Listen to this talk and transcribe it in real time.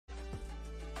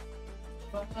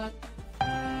Dreaming,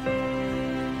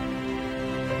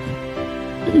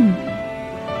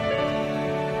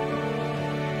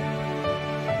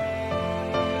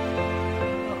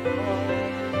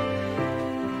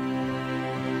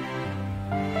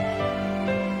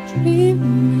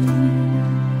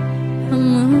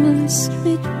 I'm on the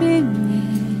street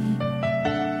dreaming.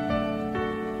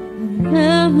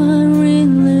 Am I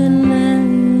really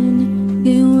lying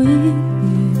here with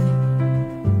you?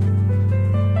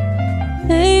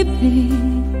 Baby,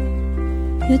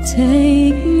 you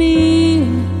take me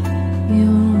in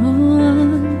your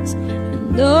arms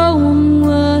and though I'm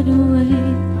wide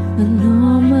awake, I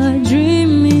know my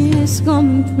dream is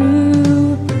coming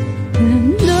true.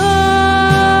 And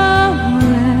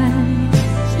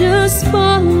just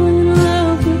fall in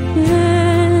love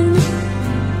again.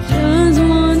 Just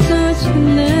one touch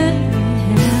and then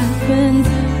it happens.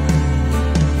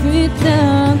 Every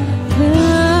time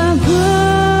I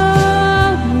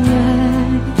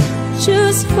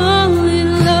just fall in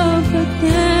love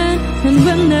again. And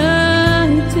when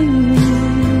I do,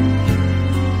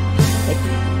 I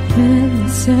find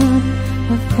myself,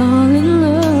 I fall in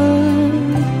love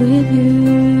with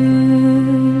you.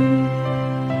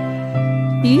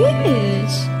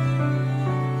 Yes!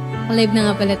 Live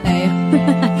na nga pala tayo.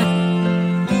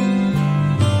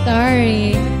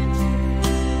 Sorry.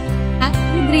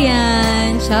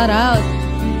 Adrian, shout out.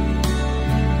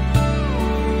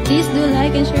 Please do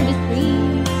like and share the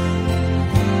stream.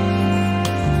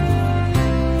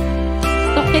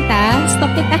 Stalk kita.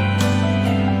 Stalk kita.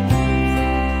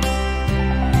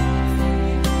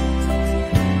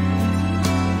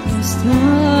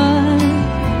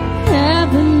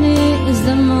 Heaven is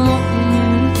the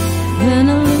moment when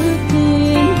I look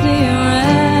into your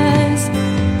eyes,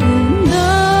 and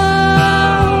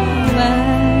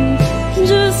I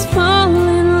just fall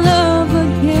in love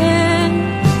again.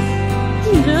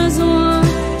 Just one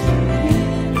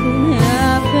can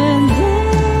happen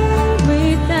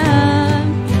every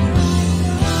time.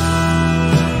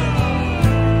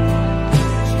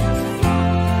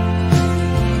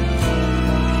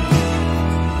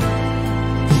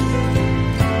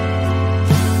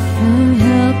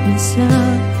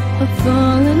 Myself, I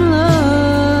fall in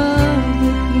love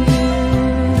with you.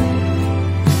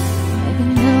 I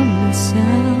can help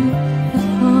myself, I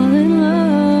fall in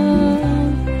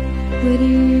love with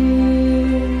you.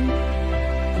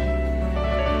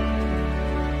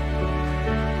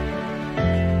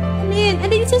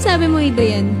 Ano yung sasabi mo,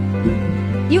 Adrian?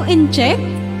 Yung in-check?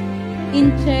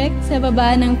 In-check sa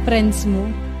baba ng friends mo?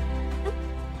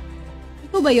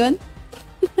 Ikaw ba yun?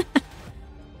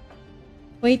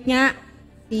 Wait nga,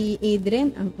 si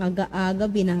Adrian, ang aga-aga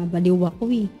binabaliw ako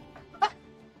eh.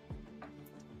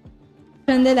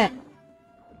 Sandali.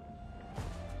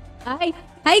 Ay,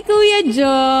 hi Kuya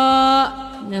Jo!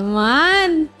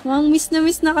 Naman, mukhang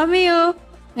miss na kami oh.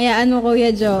 Hayaan mo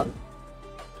Kuya Jo.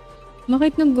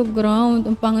 Bakit nag-ground?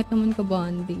 Ang pangit naman ka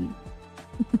bonding.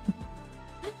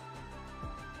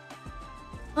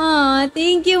 Ah,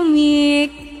 thank you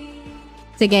Mick.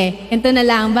 Sige, ito na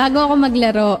lang. Bago ako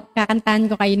maglaro, kakantahan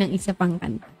ko kayo ng isa pang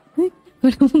kanta.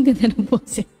 Wala mong ganda ng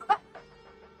pose.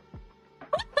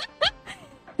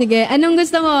 Sige, anong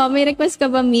gusto mo? May request ka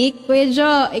ba, Mick? Kuya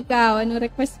Jo, ikaw, anong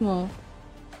request mo?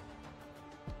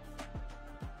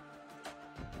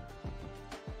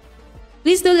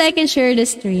 Please do like and share the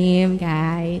stream,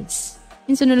 guys.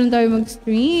 Yung sunod lang tayo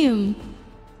mag-stream.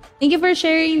 Thank you for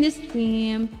sharing the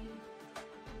stream.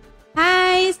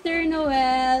 Hi, Sir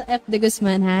Noel F. De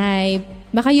Guzman. Hi.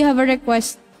 Baka you have a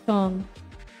request song.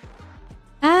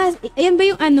 Ah, ayan ba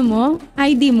yung ano mo?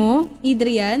 ID mo?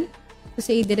 Adrian?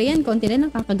 Kasi Adrian, konti na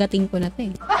nakakagating ko na ito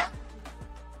eh.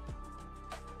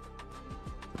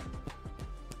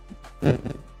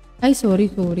 Ay,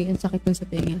 sorry. Ang sakit ko sa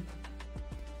tenga.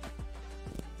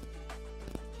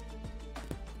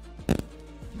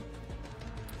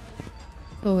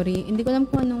 Sorry. Hindi ko alam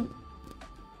kung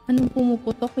anong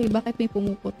pumuputok eh. Bakit may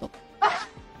pumuputok?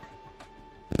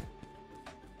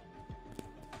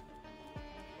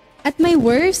 At my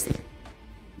worst.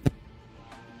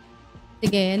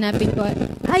 Sige, hanapin ko.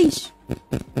 Ay!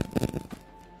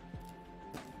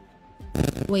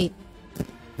 Wait.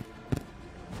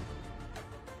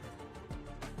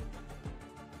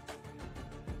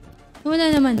 Wala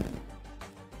naman.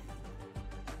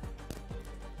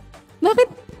 Bakit?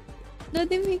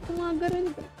 Dati may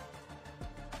kumagaran ba?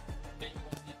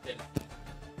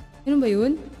 Ano ba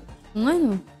yun? Ang ano?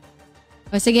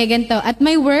 O sige, ganito. At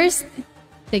my worst,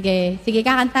 sige,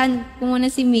 kakantahan ko muna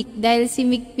si Mick. Dahil si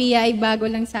Mick Pia ay bago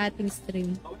lang sa ating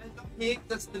stream. Mick,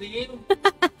 the stream.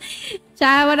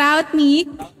 Shout out, Mick.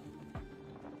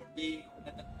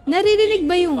 Naririnig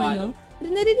ba yung ano?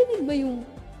 Naririnig ba yung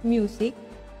music?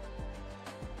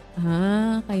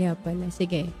 Kaya pala.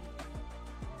 Sige.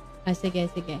 Sige.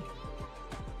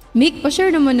 Mick,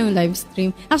 pa-share naman ng live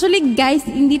stream. Actually, guys,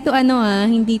 hindi to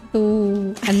hindi to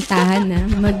kantahan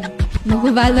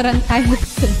Mag-Valorant tayo.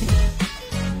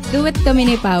 Duet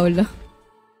kami ni Paolo.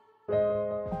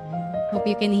 Hope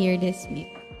you can hear this,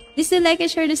 Mick. Please do like and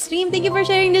share the stream. Thank you for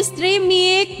sharing the stream,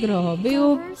 Mick.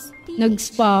 Grabe,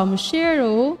 nag-spam share,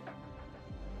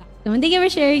 Thank you for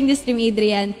sharing the stream,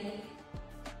 Adrian.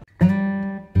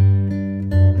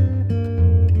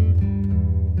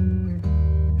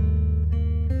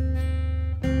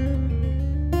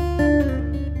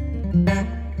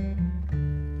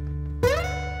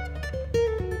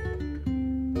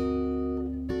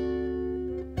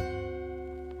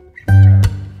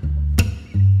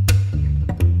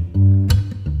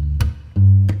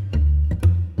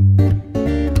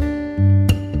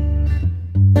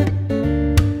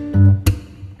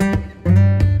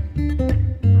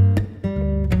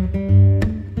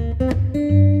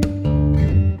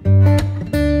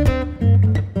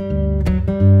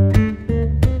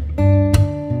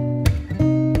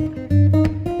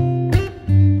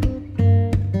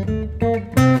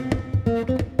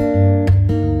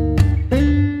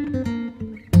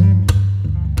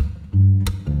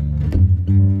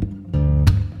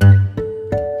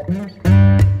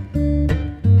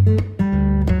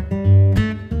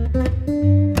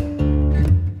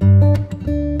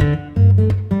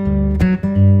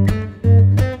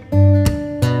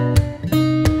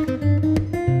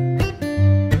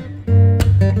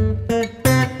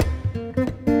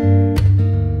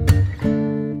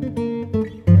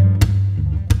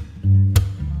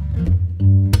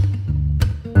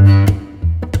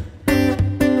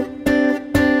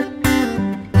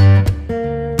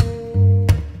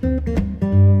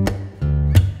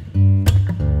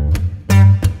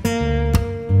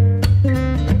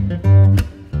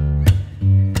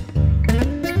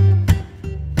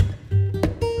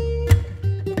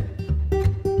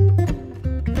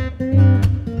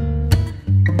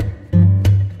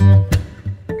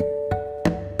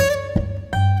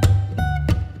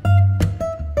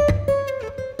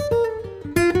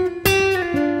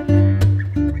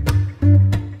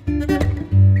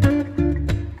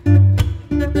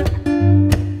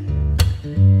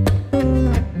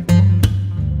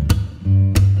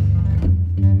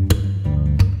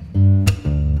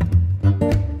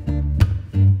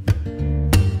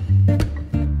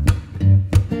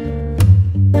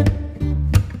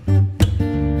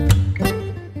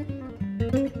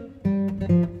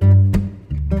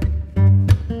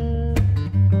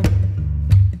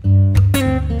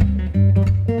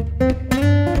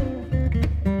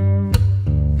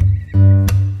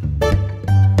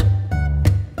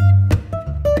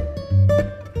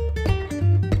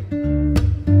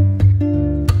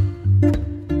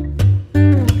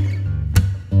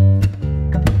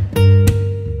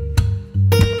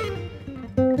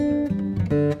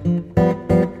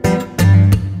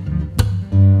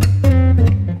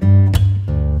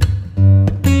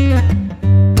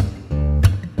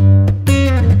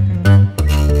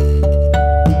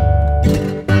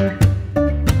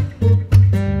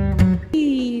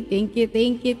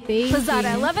 Thank you.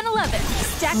 Lazada 1111.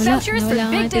 Stack vouchers for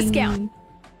big discount.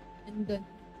 Andun.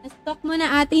 Na-stock mo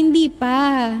na ate, hindi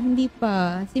pa.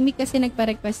 Si Mick kasi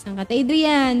nagpa-request ng kata.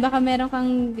 Adrian, baka meron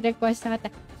kang request ng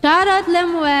kata. Shoutout,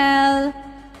 Lemuel!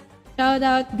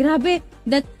 Shoutout. Grabe,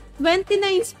 that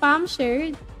 29 spam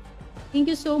shared. Thank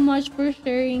you so much for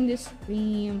sharing the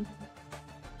stream.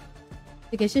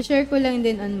 Sige, share ko lang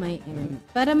din on my end.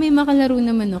 Para may makalaro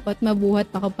naman ako at mabuhat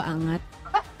ako paangat.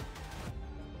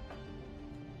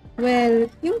 Well,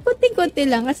 yung kunti-kunti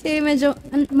lang kasi medyo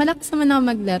malakas naman ako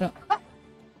maglaro.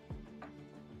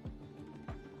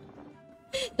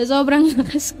 So, sobrang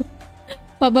lakas ko.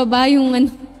 Pababa yung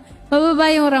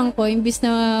rank ko imbis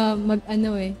na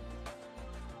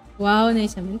Wow,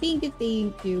 nice naman. Thank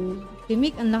you. Si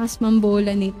Mick, ang lakas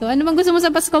mambola nito. Ano bang gusto mo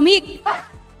sa Pasko, Mick?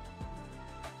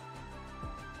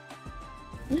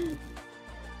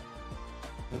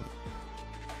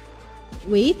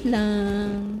 Wait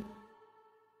lang.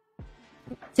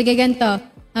 Sige, ganito.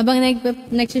 Habang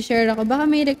nag-share ako, baka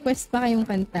may request pa kayong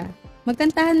kanta.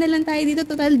 Magkantahan na lang tayo dito.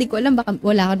 Total, di ko alam. Baka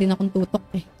wala ka din akong tutok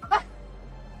eh.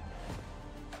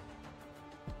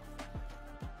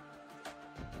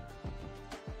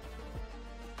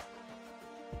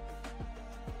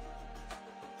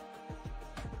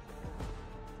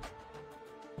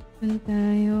 Kung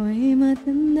tayo ay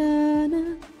matanda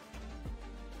na,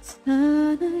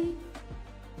 sana'y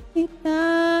di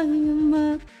tayo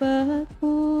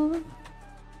magbago.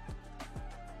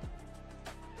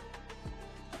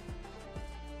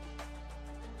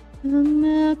 Ang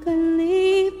nakalipas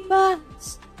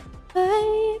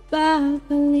ay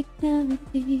babalik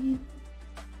natin.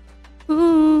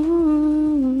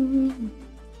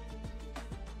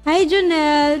 Hi,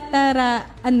 Jonel. Tara.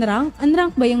 Unrank?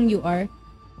 Unrank ba yung UR?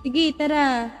 Sige,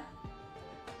 tara.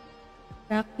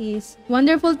 Practice.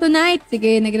 Wonderful tonight.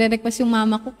 Sige, nagre-request yung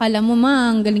mama ko. Kala mo,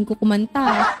 ma, ang galing ko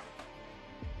kumanta.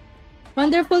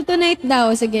 Wonderful tonight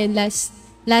daw. Sige, last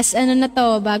ano na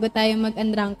to, bago tayo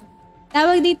mag-unrank.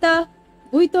 Tawag dito.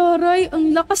 Uy, Toray,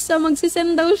 ang lakas sa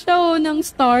magsisend daw siya ng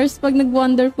stars pag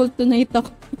nag-wonderful tonight ako.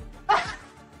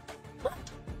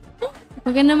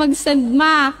 Huwag ka na mag-send,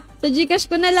 ma. Sa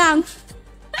Gcash ko na lang.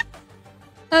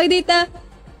 Tawag dito.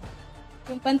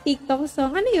 Yung pan-TikTok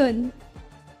song. Ano yun?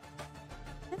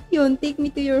 Ano yun? Take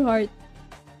me to your heart.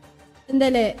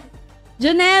 Sandali.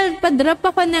 Jonel, pa-drop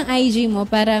ako ng IG mo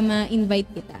para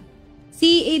ma-invite kita.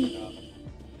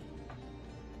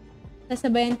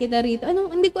 Sasabayan kita rito.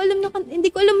 Ano? Hindi ko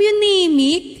alam yun eh,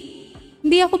 Mick.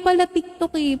 Hindi ako pala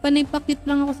TikTok eh. Panay pakit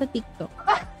lang ako sa TikTok.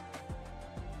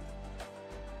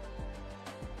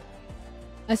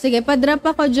 Sige, pa-drop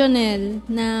ako, Jonel,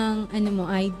 ng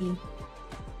ID.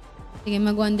 Sige,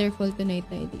 mag-wonderful tonight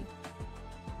ID.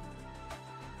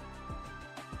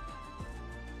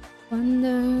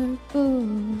 Wonderful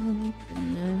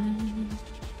tonight.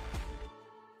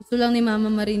 Gusto lang ni Mama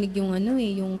marinig yung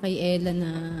yung kay Ella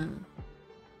na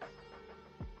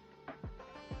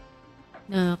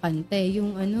kante.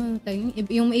 Yung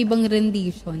yung may ibang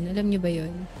rendition. Alam niyo ba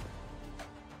yun?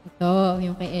 Ito,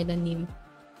 yung kay Ella Nim.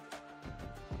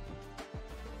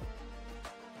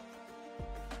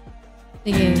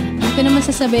 Sige, hindi ko naman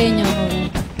sasabihin niyo ako.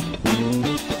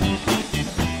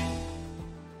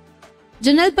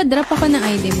 Jonel, pa-drop ako ng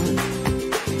ID mo.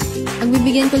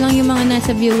 Pagbibigyan ko lang yung mga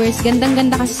nasa viewers.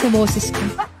 Gandang-ganda kasi sa boses ko.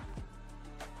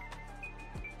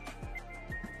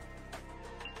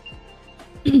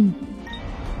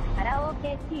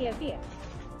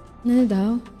 Ano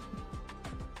daw?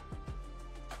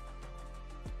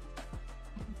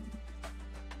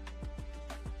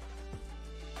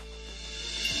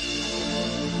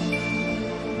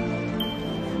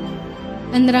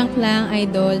 Unrank lang,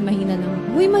 idol. Mahina lang.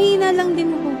 Uy, mahina lang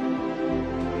din ako.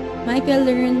 Michael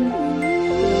learn.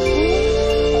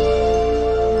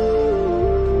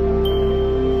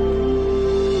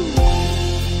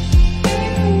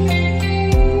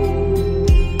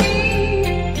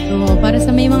 Para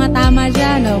sa may mga tama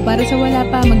dyan, para sa wala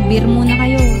pa, mag-beer muna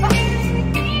kayo.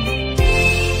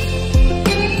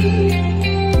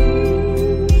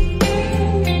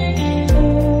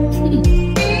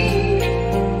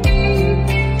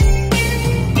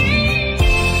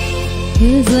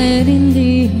 Is letting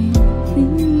the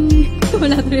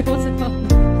wala tuloy ako sa top.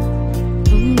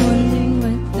 I'm wondering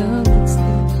what the looks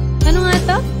like. Ano nga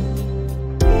to?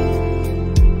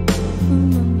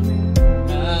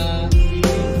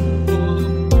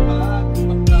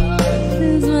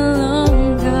 This my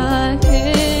long got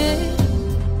head.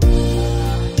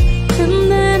 And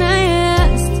then I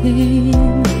asked him,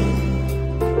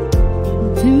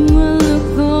 do I look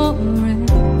alright?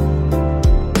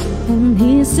 And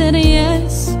he said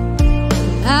yes,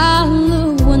 I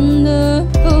look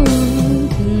wonderful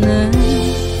tonight.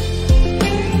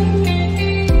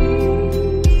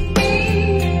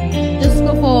 Diyos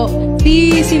ko po,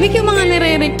 si Vic yung mga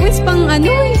nire-request pang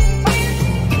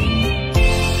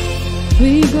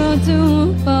We go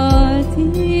to a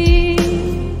party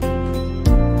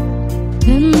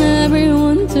and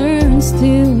everyone turns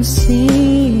to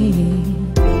see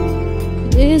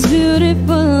this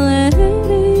beautiful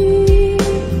lady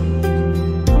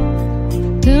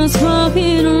that's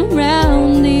walking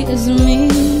around is me.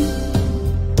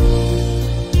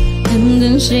 And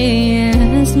then she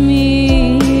asked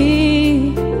me,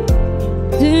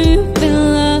 do you feel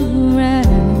alright?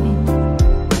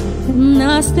 And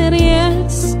I said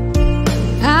yes,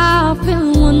 I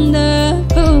feel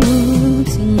wonderful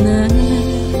tonight.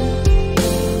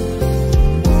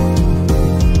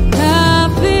 I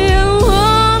feel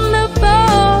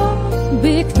wonderful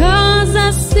because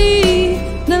I see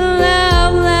the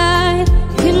love light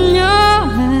in your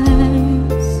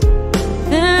eyes,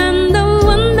 and the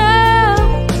wonder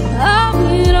of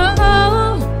it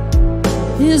all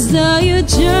is that you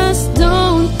just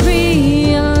don't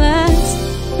realize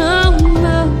how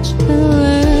much I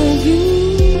love you.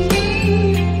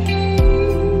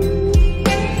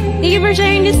 Thank you for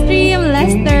sharing the stream,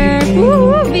 Lester.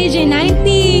 Woo!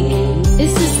 VJ90 is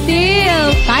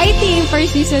still fighting for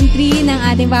season 3 ng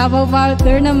ating Papa Wow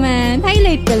tournament.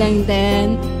 Highlight ko lang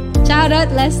din.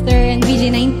 Shoutout Lester and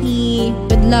VJ90.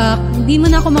 Good luck. Hindi mo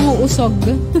na ako manguusog.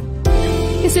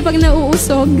 Kasi pag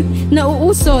nauusog,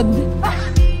 nauusod.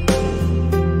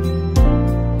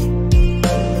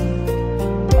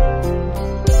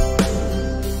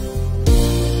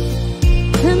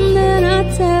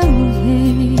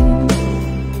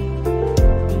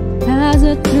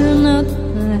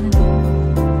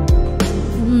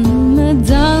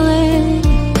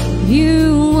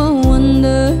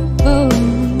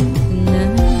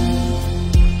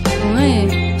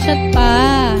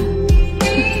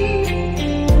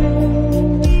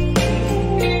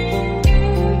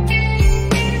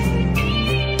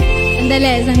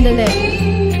 Sandali.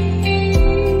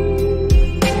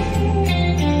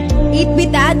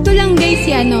 8-bit. Add ko lang guys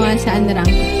si ano sa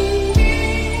rank.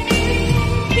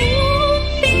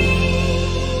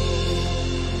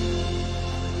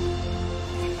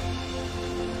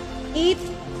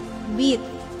 Bit.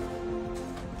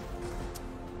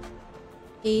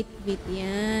 8-bit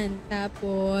yan.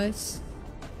 Tapos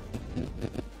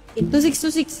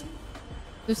 2626.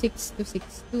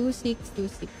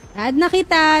 2626. Add na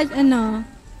kita. Ano?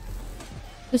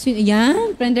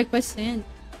 Yan. Friend request sent.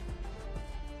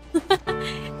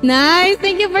 Nice!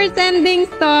 Thank you for sending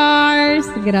stars.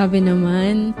 Grabe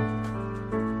naman.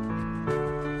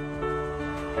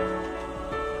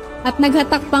 At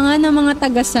naghatak pa nga ng mga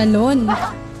taga-salon.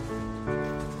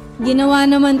 Ginawa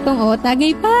naman tong,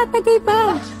 tagay pa.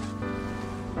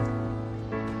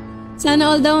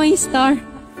 Sana all daw may star.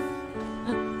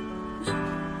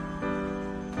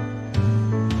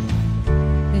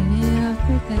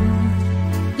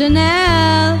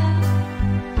 Janelle!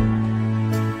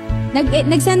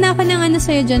 Nagsend ako ng ano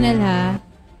sa'yo, Janelle, ha?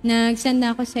 Nagsend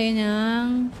ako sa'yo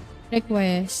ng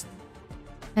request.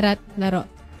 Harat, laro.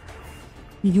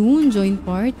 Yun, join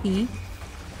party.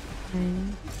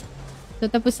 So,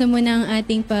 tapos na muna ang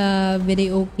ating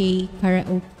pa-video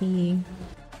karaoke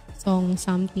song,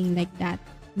 something like that.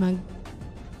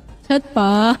 Chat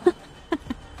pa.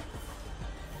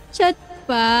 Chat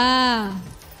pa.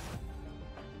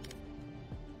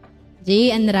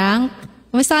 J, unrank.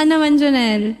 Kumusta ka naman,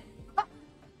 Jonel?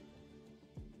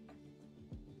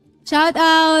 Shout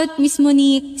out, Miss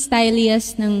Monique,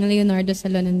 stylist ng Leonardo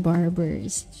Salon and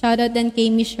Barbers. Shout out din kay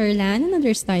Miss Sherlan,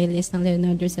 another stylist ng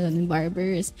Leonardo Salon and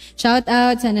Barbers. Shout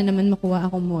out, sana naman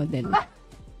makuha akong model.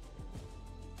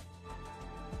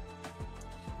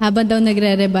 Habang daw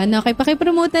nagre-reban, okay,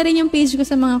 pakipromote rin yung page ko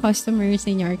sa mga customers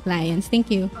and your clients. Thank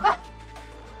you.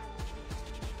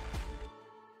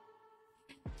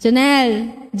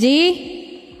 Jonel, G?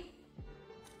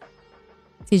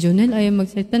 Si Jonel ayaw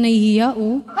magsalita, nahihiya,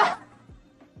 oh.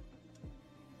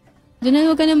 Jonel,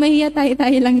 huwag ka na mahiya,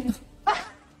 tayo lang to.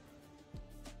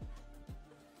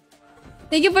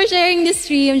 Thank you for sharing this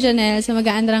stream, Jonel. So,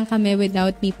 mag-unrank kami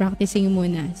without me practicing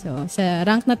muna. So, sa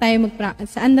unrank na tayo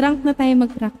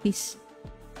mag-practice.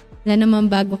 Wala naman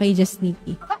bago kay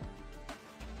Jstnikki.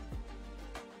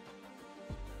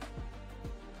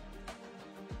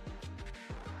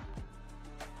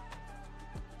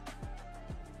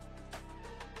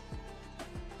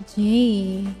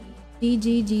 G.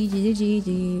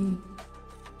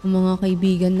 Ang mga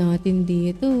kaibigan natin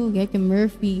dito. Gaya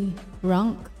Murphy.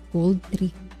 Rank. Gold 3.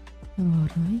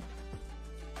 Alright.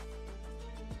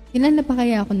 Ilan na pa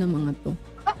kaya ako ng mga to?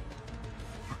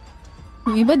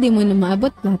 Yung iba di mo na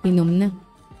maabot. Platinum na.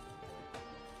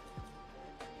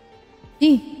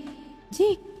 G.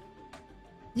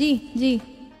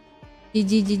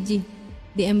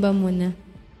 DM ba muna?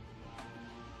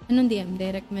 Anong DM?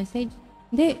 Direct message?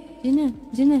 Hindi.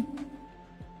 Diyan na.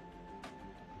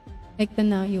 Like to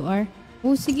now, you are?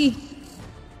 Oh, sige.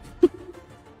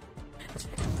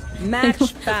 Match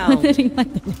found.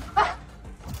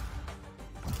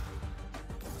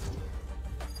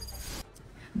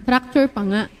 Fracture pa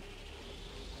nga.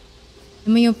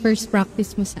 Ano yung first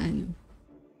practice mo sa ano?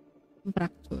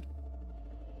 Fracture.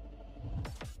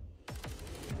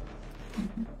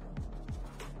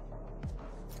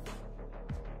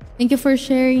 Thank you for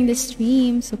sharing the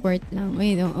stream. Support lang.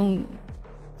 Ay, ang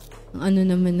ano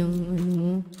naman ng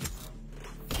ano.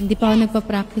 Hindi pa ako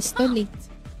nagpa-practice tol eh.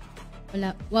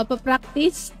 Wala pa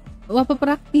practice.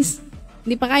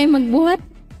 Hindi pa kaya magbuhat.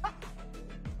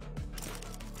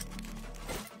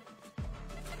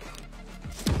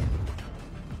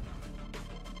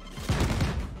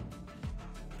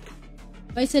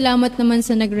 Okay, salamat naman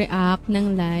sa nag-react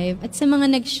ng live. At sa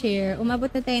mga nag-share, umabot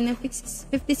na tayo ng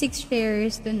 56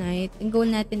 shares tonight. Ang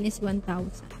goal natin is 1,000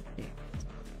 shares.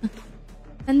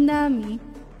 Ang dami.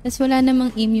 Tapos wala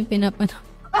namang aim yung pinapanood.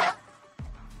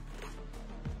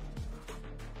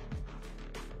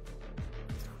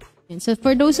 So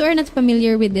for those who are not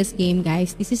familiar with this game,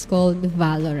 guys, this is called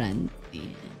Valorant.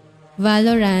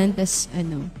 Valorant, tas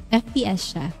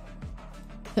FPS siya.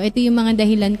 So ito yung mga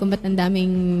dahilan kung ba't ang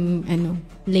daming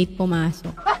late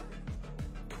pumasok.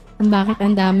 Kung bakit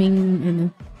ang daming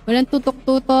walang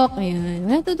tutok-tutok, ayan.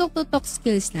 Walang tutok-tutok,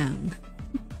 skills lang.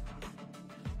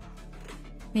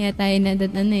 Kaya tayo na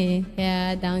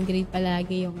kaya downgrade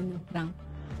palagi yung rank.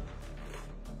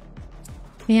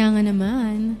 Kaya nga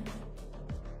naman.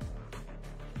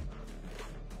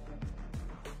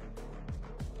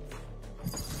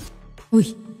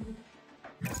 Uy!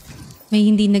 May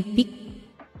hindi nag-pick.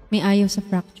 May ayaw sa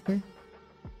fracture.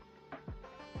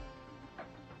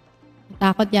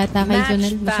 Takot yata kay Match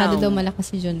Jonel. Masyado found. daw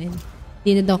malakas si Jonel.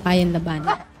 Hindi na daw kayang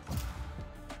labanan.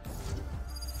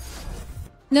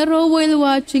 Laro while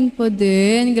watching pa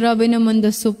din. Grabe naman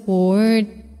the support.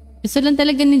 Gusto lang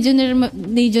talaga ni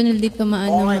Jonel dito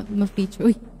ma-feature.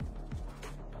 Uy.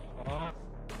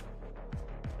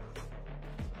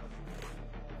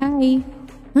 Hi.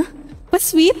 Huh?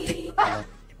 Pa-sweet?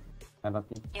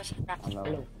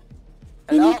 Hello.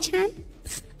 Ani-chan?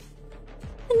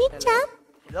 Ani-chan?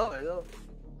 Hello.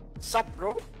 Sup,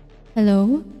 bro?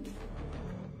 Hello?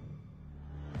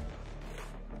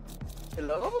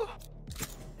 Hello?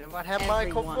 Anyone have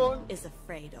microphone? is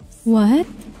afraid of. What?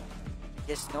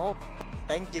 Yes, no.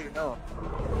 Thank you, no.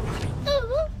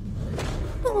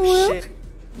 Oh, Shit.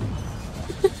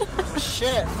 Oh,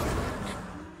 shit.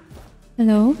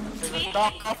 Hello? There's a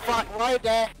dog fuck right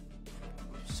there.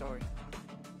 Sorry.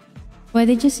 What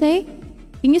did you say?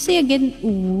 Can you say again?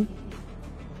 Ooh.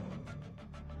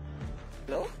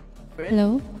 Hello? Friend? Hello?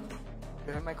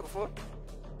 You have microphone?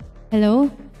 Hello?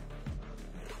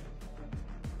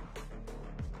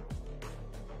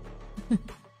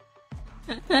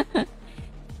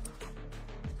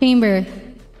 Chamber.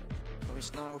 Oh, it's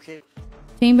not okay.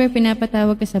 Chamber,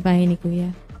 pinapatawag ka sa bahay ni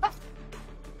Kuya.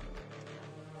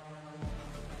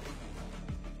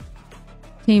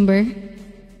 Chamber?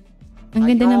 Ang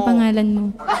ganda ng pangalan mo.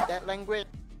 What is that language?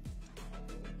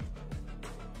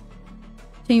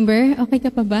 Chamber, okay ka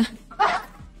pa ba?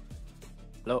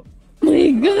 Hello? My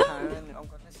God! I'm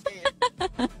gonna say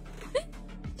it.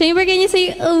 Chamber, can you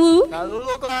say, ooh?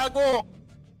 Nalulog ako!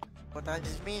 What does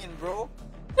this mean, bro?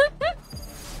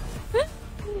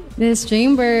 This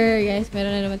Chamber. Guys,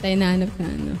 meron na naman tayo nahanap na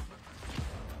ano.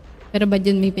 Pero ba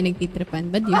yun may pinagtitripan?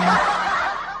 Ba yun?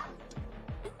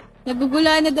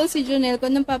 Nagugulaan na daw si Jonel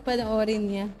kung anong papanoorin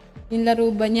niya. Yung laro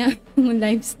ba niya? Yung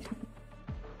live stream.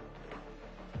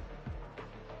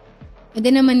 Pwede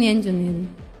naman yan, Jonel.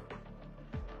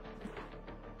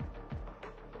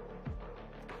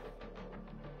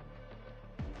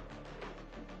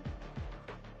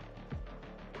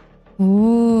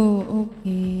 Oh,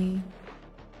 okay.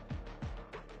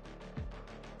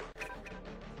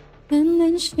 And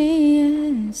then she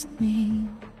asked me.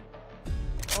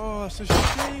 Oh, it's a shame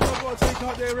I gotta take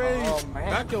out their age. Oh, man.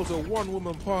 That girl's a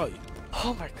one-woman party.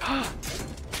 Oh my god.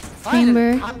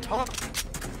 Chamber. I'm talking.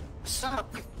 What's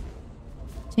up?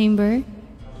 Chamber,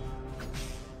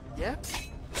 Yeah?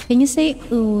 can you say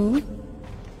ooh?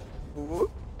 Ooh?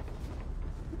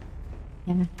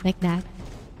 Yeah, like that.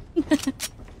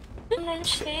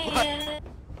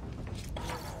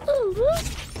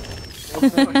 Oh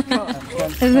my god.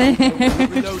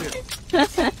 Reload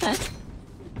it.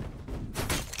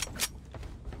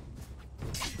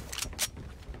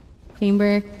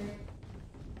 Chamber,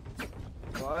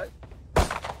 What?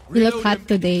 you look hot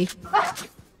today.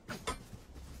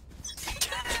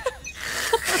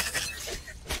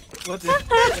 What's it?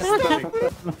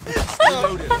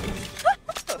 Reload it.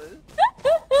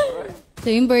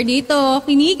 Chamber dito,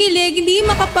 kinikilig, hindi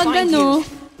makapag ano.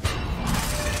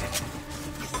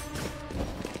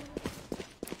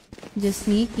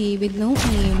 Jstnikki with no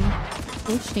aim.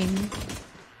 Pushing.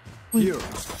 Uy, Here.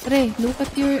 pre, look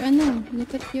at your,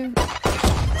 look at your...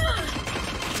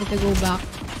 Need to go back.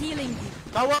 Healing you.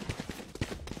 Tawa!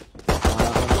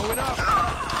 Going up.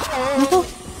 Ako,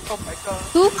 Oh my god.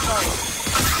 two.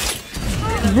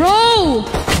 Bro!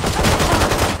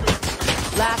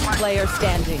 Last player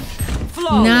standing.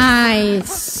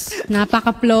 Nice!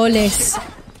 Napaka-flawless.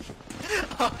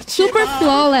 Super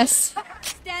flawless.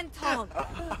 Stand tall.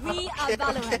 We are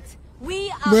Valorant.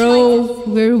 We are Bro,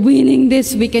 we're winning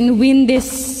this. We can win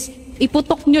this.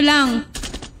 Iputok nyo lang.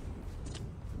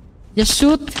 Just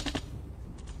shoot.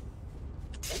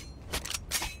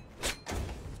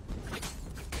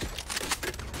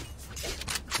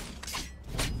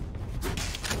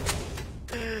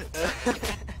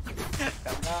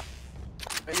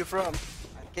 Where you from?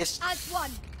 I guess At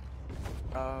one.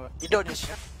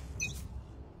 Indonesia?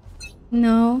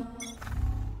 No,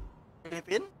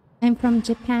 Philippines? I'm from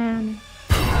Japan.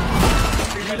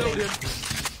 Reload it.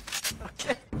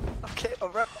 Okay. Okay,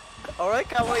 alright. Alright,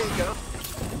 Kawa, you go.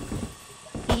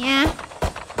 Yeah.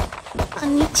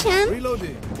 Oni-chan? Reload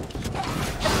it.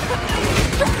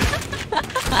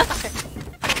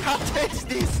 I can't taste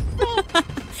this.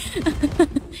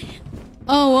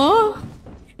 Oh,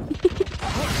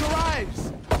 Watch your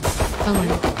eyes. oh.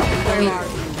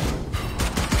 Wait.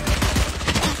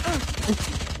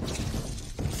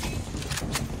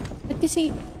 Ba't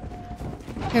kasi...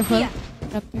 Careful.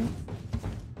 Raptor.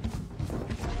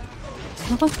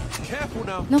 Nako. Careful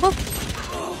now. Nako.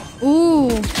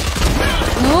 Ooh.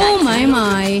 No,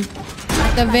 my.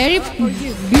 The very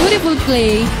beautiful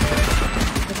play.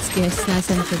 Let's guess,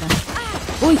 nasan sila?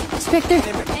 Uy, Spectre!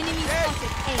 Enemy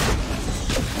spotted A.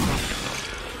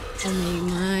 Oh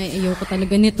my, ayoko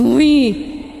talaga nito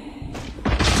eh.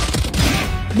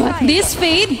 But this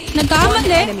fade,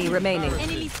 nagkamali. Enemy remaining.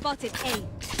 Enemy spotted A.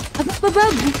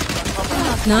 Abab.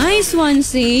 Nice one,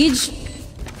 Sage.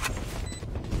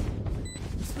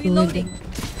 Reloading.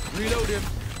 Reload him.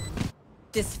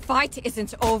 This fight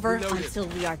isn't over Reloaded. until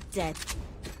we are dead.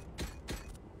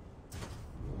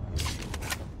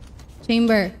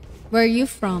 Chamber, where are you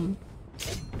from?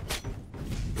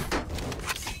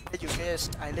 You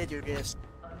guessed. I let you guess.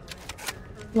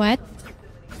 What?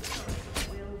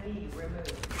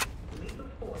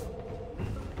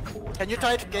 Can you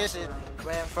try to guess it?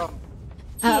 Where I'm from?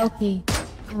 Ah, okay.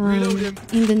 Reload him.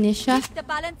 Indonesia, The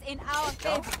balance in our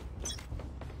favor.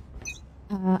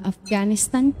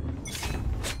 Afghanistan.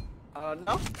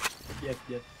 No? Yes,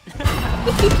 yes.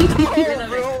 Oh,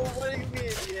 bro, what do you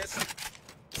mean? Yes.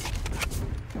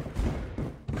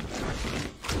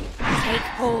 Take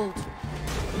hold.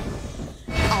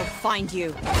 I'll find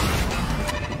you.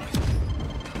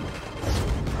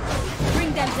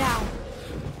 Bring them down.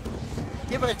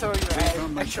 If I told you,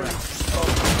 I actually spoke.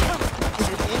 Is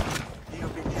it in?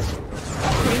 You've been in.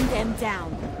 Bring them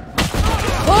down.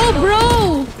 Oh,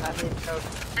 bro! I mean, no.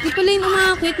 Di pala yung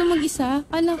umakit na mag-isa.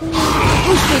 Kala ko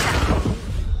oh, shit.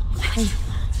 Ay,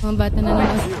 mga bata na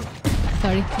naman.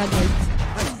 Sorry, bad words.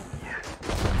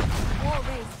 Wall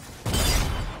raised.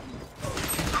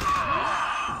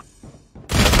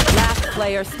 Last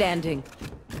player standing.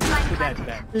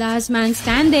 Last man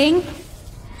standing.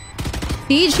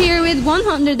 Sage here with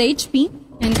 100 HP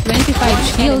and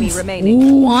 25 shields.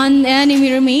 remaining. One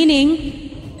enemy remaining.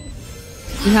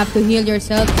 You have to heal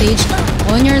yourself, Sage.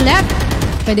 On your left.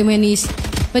 Pwede mo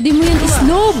yan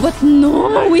slow, but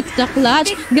no, with the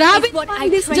clutch. Grabe naman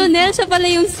this Jonelle, siya pala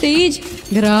yung Sage.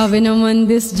 Grabe naman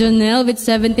this Jonelle with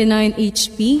 79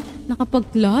 HP.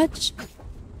 Nakapag-clutch.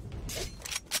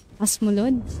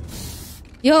 Asmulod.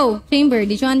 Yo, Chamber,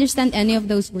 did you understand any of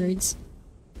those words?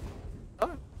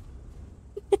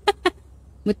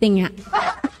 Buti nga.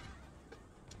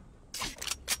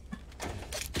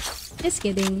 Just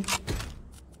kidding.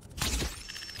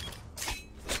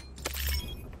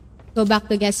 Go back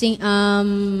to guessing.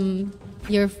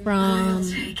 You're from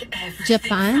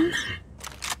Japan?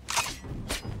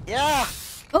 Yeah!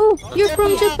 Oh, you're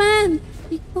from Japan.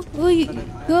 Oh,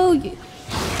 go.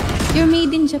 You're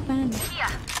made in Japan.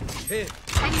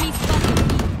 Enemy spotted.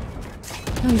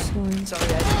 Nice one. Sorry,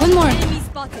 One more. Enemy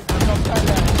spotted. Bring them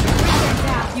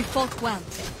down. You fought well.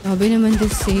 Grabe naman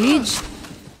this Sage.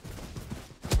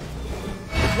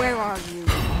 Where are you?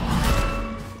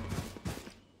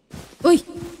 Uy!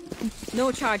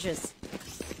 No charges.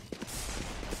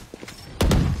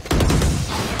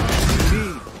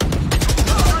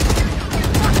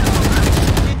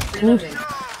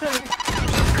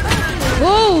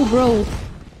 Whoa, bro.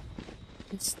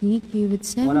 Jstnikki with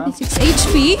 76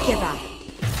 HP.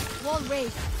 Wall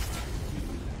raised.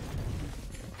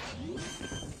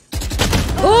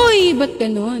 Uy, ba't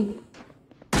ganun?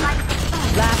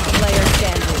 Last player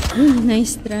standing.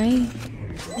 Nice try.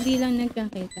 Hindi lang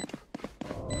nagkakita.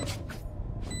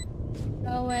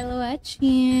 So while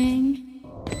watching.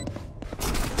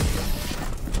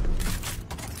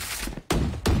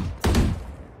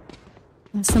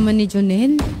 Nasa man ni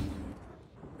Jonelle?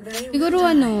 Siguro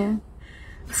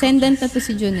ascendant na to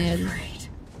si Jonelle.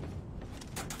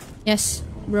 Yes,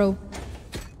 bro.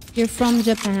 You're from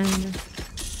Japan.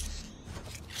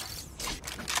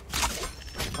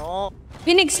 No.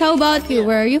 Phoenix, how about you?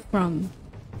 Where are you from?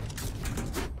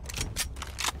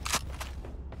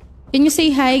 Can you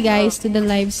say hi, guys, to the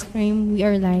live stream? We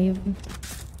are live.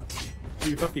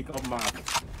 You can pick up map.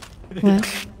 What?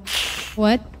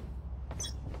 What?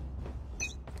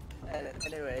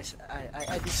 Anyways,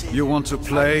 I deceived You want to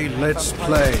play? Let's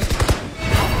play.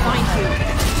 Find you.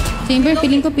 Chamber,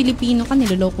 feeling ko Pilipino ka.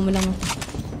 Niloloko mo lang ako.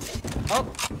 Oh,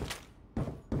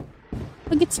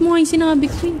 Pag-gets mo nga yung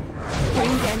sinabi ko eh.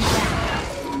 Bring them down.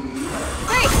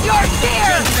 Face your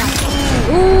fear!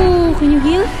 Ooh, can you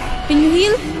heal? Can you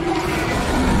heal?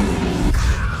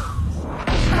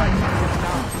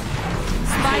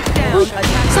 Spike down.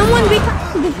 Someone wake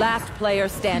up! Last player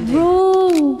standing.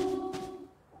 Bro!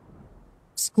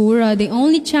 Skura, the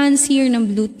only chance here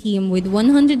ng blue team with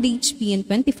 100 HP and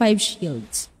 25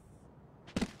 shields.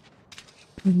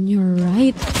 On your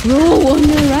right. Bro, on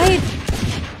your right!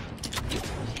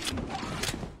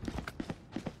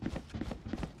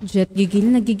 Jet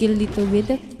nagigil dito with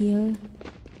a kill.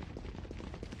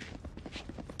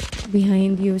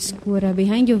 Behind you, Skura.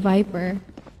 Behind you, Viper.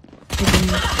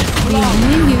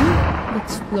 Behind you.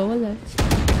 That's flawless.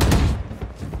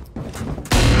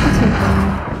 That's okay.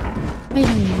 Ay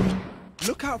lang yun.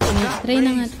 Look out for that Try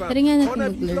na nga. range, fam. Try nga natin One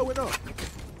of you mag-lurk. blowing up.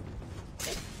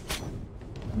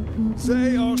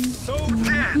 They are so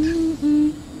dead.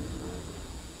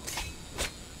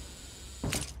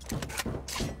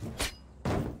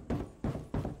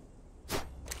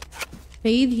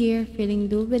 Fade here. Feeling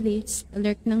dubilis.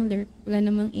 Lurk ng lurk. Wala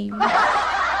namang aim.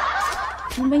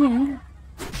 Ano ba yan?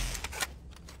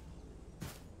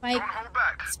 Spike.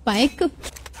 Spike?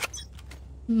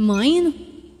 Mine?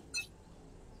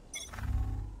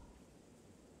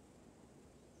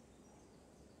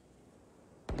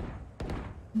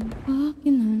 I'm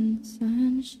walking on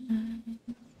sunshine.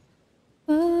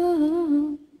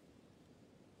 Oh,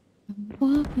 I'm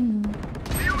walking on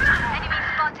Enemy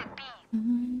spotted B.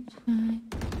 sunshine.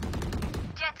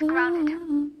 Jets grounded.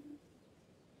 Oh,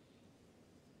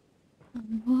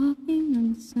 I'm walking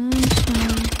on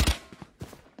sunshine.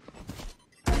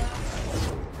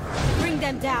 Bring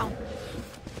them down.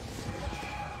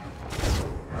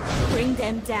 Bring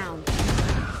them down.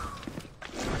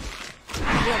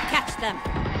 We'll catch them.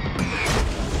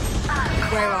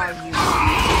 Where are you?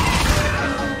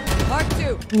 Mark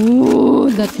 2.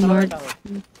 Ooh, that's smart.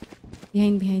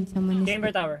 Behind someone is...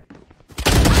 Chamber tower.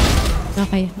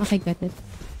 Okay, got it.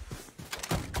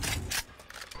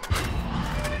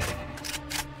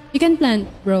 You can plant,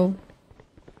 bro.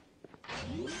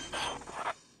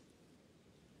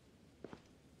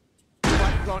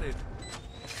 Planted.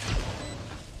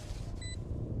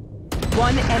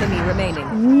 One enemy remaining.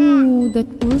 Ooh, that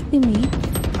ultimate.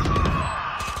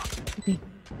 Okay.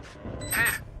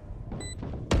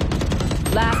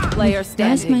 Last player Last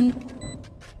standing. man.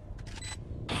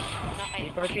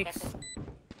 Reaper picks.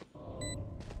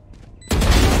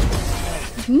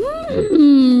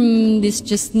 This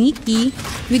Jstnikki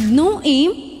with no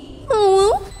aim.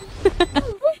 Oh.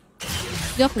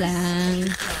 Joke lang.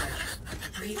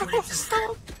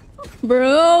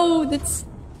 Bro, that's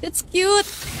cute.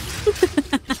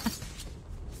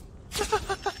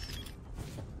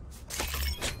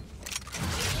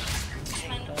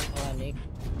 Panic.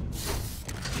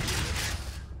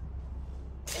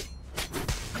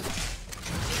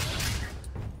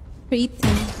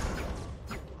 Pretty.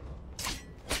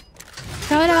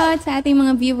 Shout out sa ating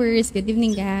mga viewers. Good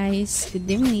evening, guys. Good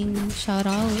evening. Shout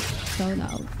out. Sold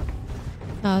out.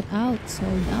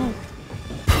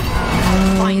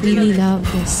 Oh, I really love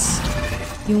this.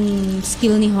 Yung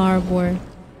skill ni Harbor.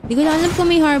 Hindi ko lang alam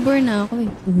kung may Harbor na ako eh.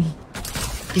 Uy.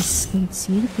 This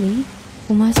conceal play.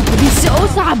 Pumasok ko din. Oh,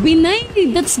 sabi na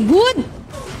eh. That's good.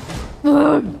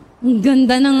 Ang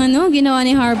ganda ng ginawa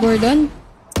ni Harbor doon.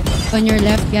 On your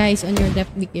left, guys. On your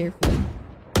left, be careful.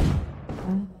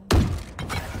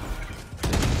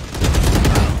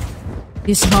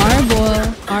 This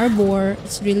Harbor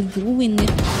is really doing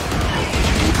it.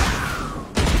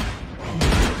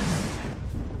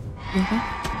 Okay.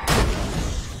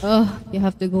 Oh, you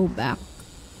have to go back.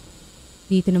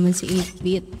 Dito naman si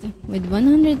 8-bit with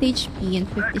 100 HP and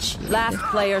 50 shield. Last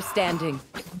player standing.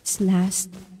 It's last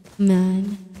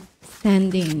man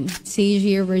standing.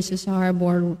 Sagier versus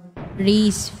Harbor.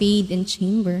 Race, Fade, and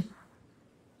Chamber.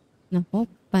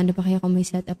 Nako, paano pa kaya kung may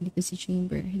setup dito si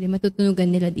Chamber? Hindi matutunugan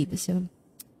nila dito sa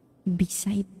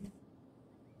B-side.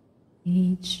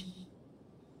 Age.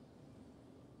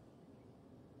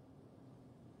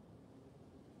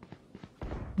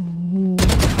 Oh.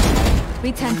 We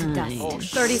tend to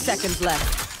dust. 30 seconds left.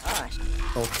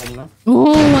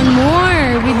 Oh, one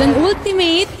more! With an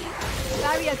ultimate.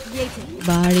 Barrier created.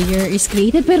 Barrier is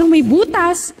created pero may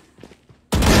butas.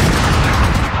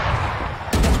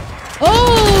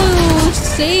 Oh,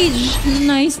 Sage.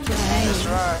 Nice try.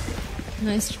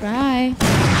 Nice try.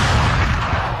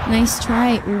 Nice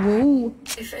try. Whoa.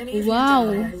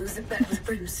 Wow.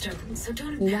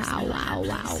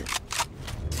 Wow.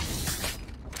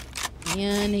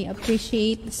 Ayan, I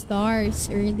appreciate the stars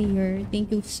earlier.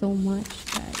 Thank you so much,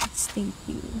 guys. Thank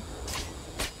you.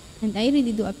 And I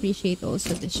really do appreciate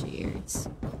also the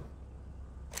shares.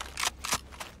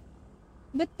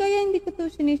 Ba't kaya hindi ko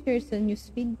to sinishare sa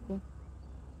newsfeed ko?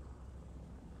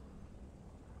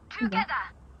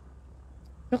 Together.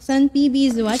 Roxanne PB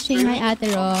is watching. Hi,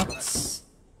 Ate Rox.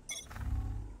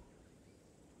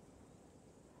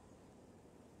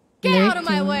 Get out of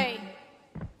my way.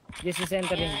 This is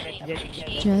entering.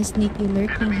 Jstnikki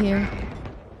lurking here.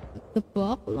 What the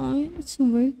fuck lang? It's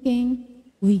working.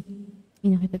 Uy,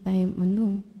 may nakita tayong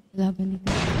laban nito.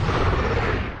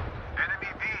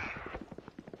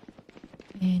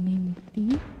 Enemy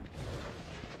B.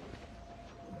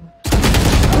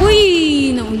 Uy!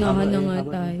 Naunahan na nga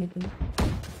tayo.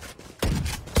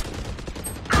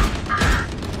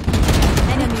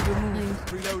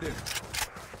 Nice. Reloading.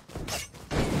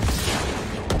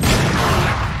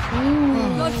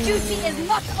 Your duty is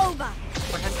not over.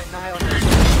 109 on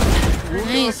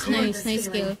Nice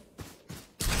kill.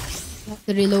 Have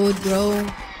to reload, bro.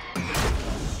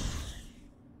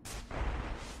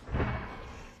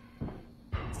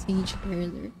 Sage here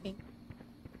lurking.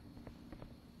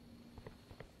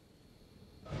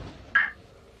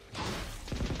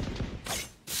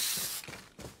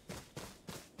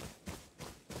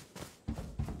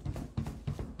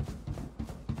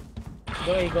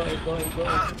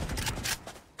 Go.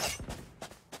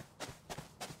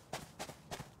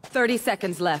 30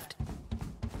 seconds left.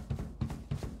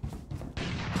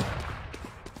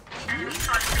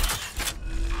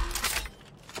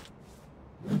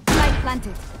 Light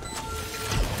planted.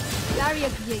 Barrier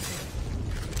created.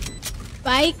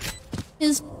 Spike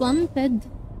is planted.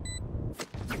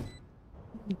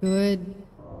 Good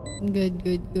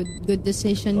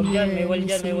decision Wag here. yan, may wall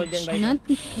dyan, Viper. Not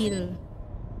to kill.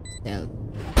 Stealth.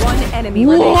 One enemy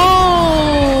remaining.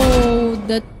 Whoa!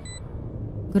 That...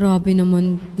 Grabe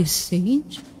naman this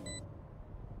Sage.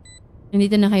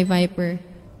 Nandito na kay Viper.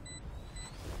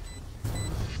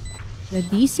 The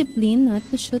discipline not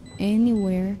to shoot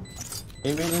anywhere.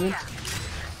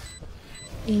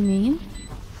 Amen.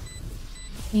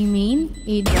 Amen.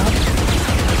 A drop.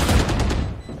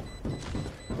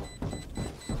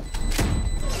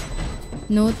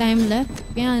 No time left.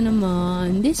 Kaya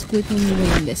naman, this good team will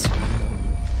win this.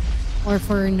 Or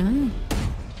for now.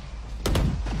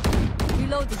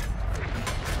 Reloading.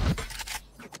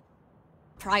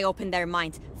 Pry open their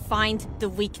minds. Find the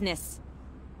weakness.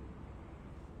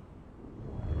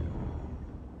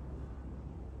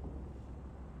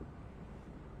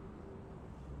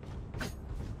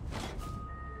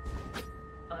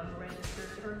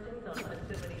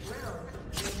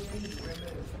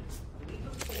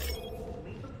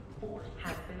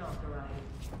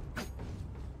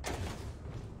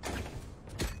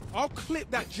 I'll clip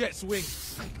that Jet's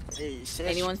wings. Hey, sis.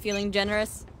 Anyone feeling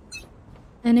generous?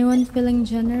 Anyone feeling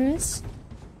generous?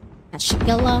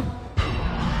 Ashkala.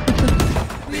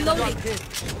 Reloading.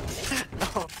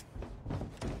 No,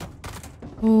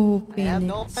 Oh, I have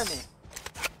no Phoenix.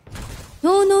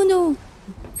 money. No.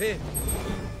 Here.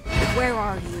 Where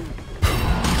are you?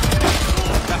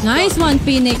 Nice one,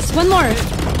 Phoenix. One more.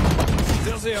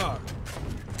 There they are.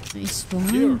 Nice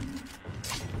Here. one.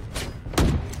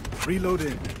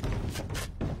 Reloading.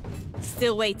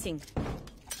 Still waiting.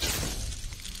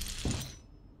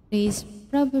 He's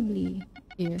probably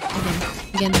here.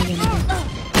 Again.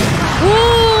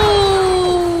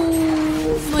 Oh!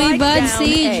 My Spike bad, down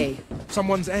Sage. A.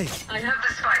 Someone's A. I have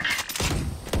the spike.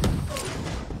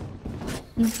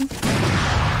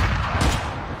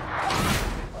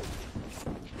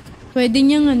 Pwede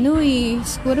niyang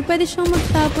siguro pwede siyang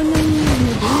magtapon ng din.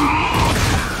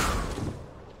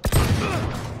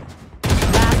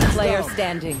 Last player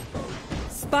standing.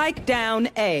 Spike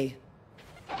down A.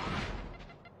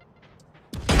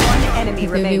 One enemy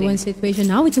It's a 1v1 remaining. situation.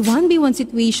 Now it's a 1v1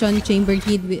 situation. Chamber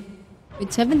Kid with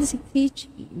 76 HP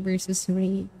versus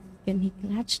Ray. Can he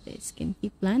clutch this? Can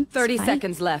he plant 30 spike?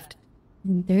 seconds left.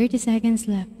 And 30 seconds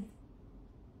left.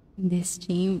 This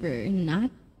chamber,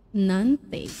 none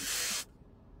take.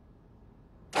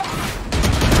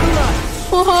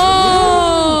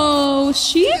 Oh,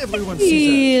 Everyone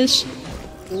sees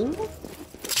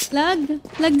sheesh.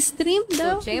 Lag stream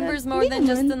daw. Chamber's Lag more than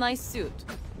just naman. a nice suit.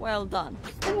 Well done.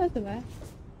 Ano ba ba?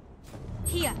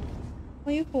 Here.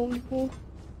 Ay, yung phone ko.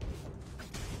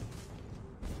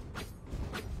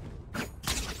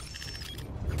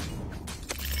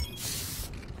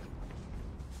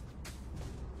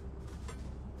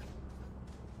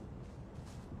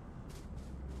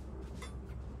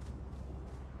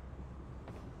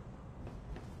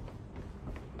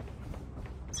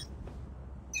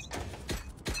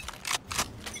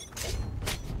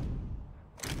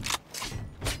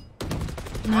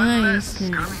 Nice.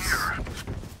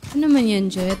 Ano naman yan,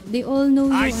 Jet? They all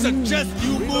know you, I suggest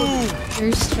you move.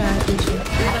 your strategy.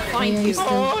 Why are you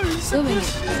still doing it?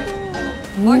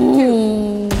 Part two.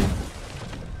 Oh.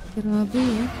 Grabe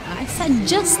eh. I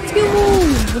suggest you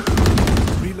move!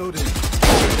 Reloading.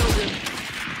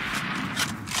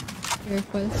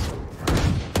 Careful.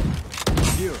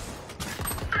 Here.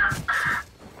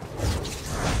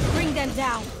 Bring them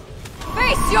down.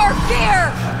 Face your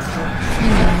fear!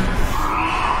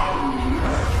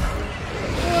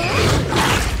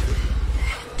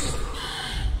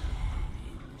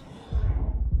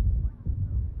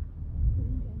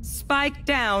 Spike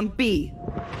down B.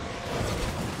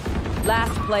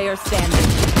 Last player standing.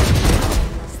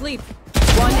 Sleep.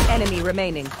 One enemy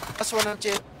remaining. Last one on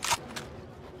Jet.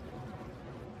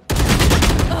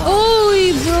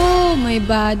 Oy, bro! My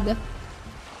bad.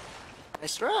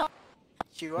 Nice try.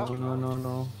 You up.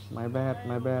 No. My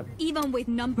bad. Even with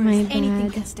numbers, My anything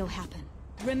bad. can still happen.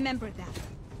 Remember that.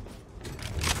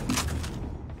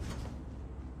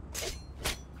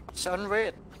 Sun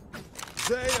red.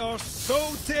 They are so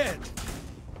dead.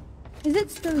 Is it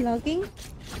still logging?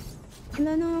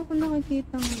 Wala na ako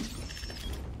nakikita.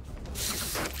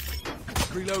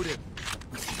 Reloaded.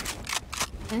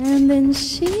 And then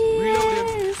she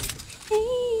Reloading.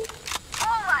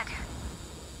 Forward.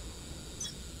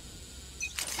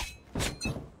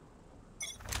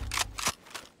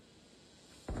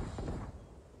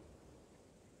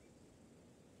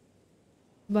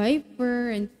 Viper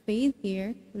and Fade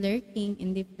here, lurking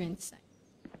in different sides.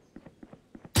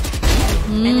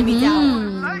 Enemy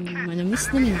down. Manamis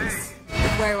na miss.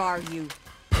 Where are you?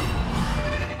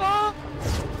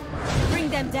 Bring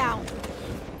them down.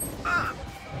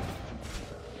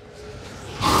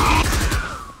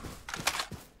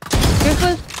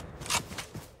 Careful!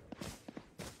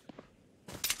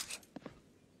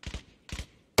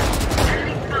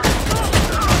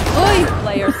 Oy!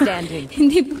 Player standing.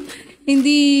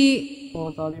 Hindi...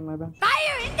 Oh, sorry, my bad.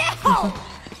 Fire in the hole!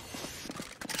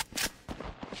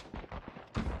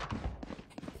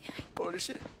 Holy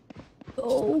shit.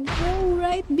 Oh, go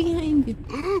right behind you.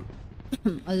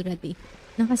 Already.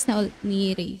 Nakas na ult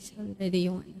ni Raze. Already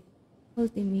yung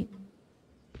ultimate.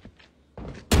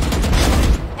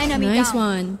 Enemy Nice down.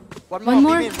 one. One more.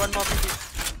 more. B-main, one more. B-main.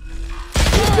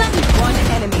 One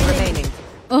enemy remaining.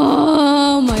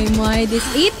 Oh my, this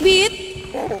 8-bit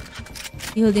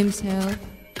healed himself.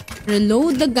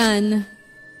 Reload the gun.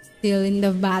 Still in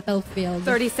the battlefield.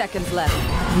 30 seconds left.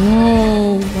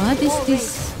 Whoa, what is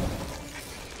this?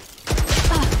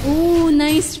 Oh,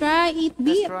 nice try, 8-bit.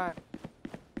 Nice try.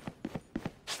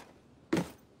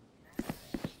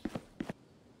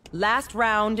 Last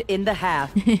round in the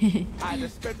half. I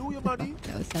just spend all your money.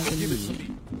 That was Give it to 7-bit.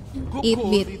 me. Good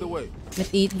 8-bit. cause either way. But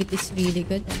 8-bit is really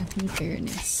good, in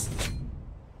fairness.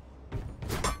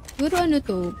 Siguro ano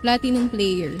to, platinum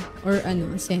player or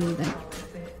ano, ascendant.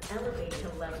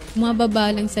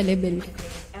 Mababa lang sa level.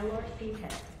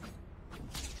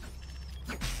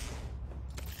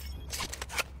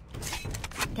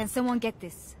 Can someone get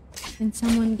this? Can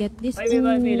someone get this?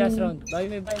 Buy me last round. Buy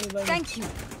me. Thank you.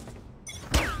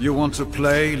 You want to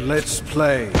play? Let's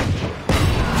play.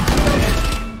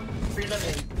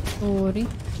 Sorry.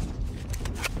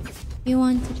 You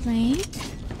want to play?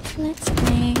 Let's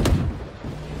play.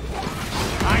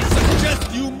 I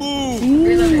suggest you move.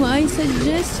 Ooh, I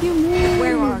suggest you move.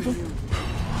 Where are you?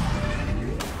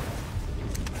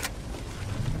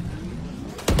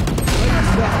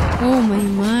 Oh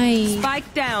my.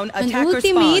 Spike down. An Attacker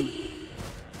ultimate. spawn.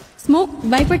 Smoke.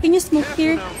 Viper, can you smoke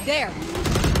here? There.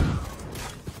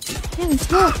 Yan,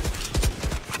 smoke.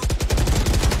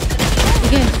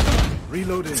 Sige.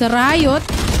 Reloading. Sa riot.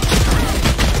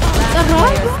 Sa Player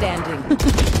riot. standing.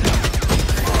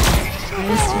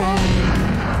 Nice try.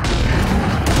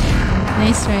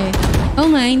 Nice try. Oh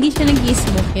nga, hindi siya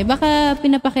nag-smoke eh. Baka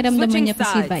pinapakiramdaman Switching niya pa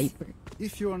si sides. Viper.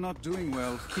 If you are not doing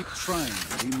well, keep trying.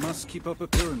 We must keep up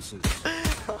appearances.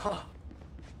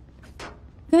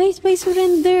 Guys, why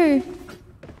surrender?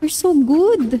 We're so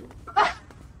good.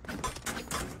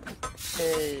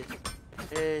 Hey.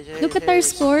 Look at our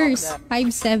Stop scores. that.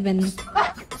 5-7.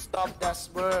 Stop that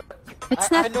spur. It's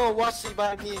I not- know what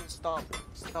Siba means. Stop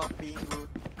being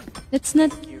rude. That's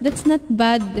not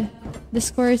bad. The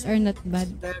scores are not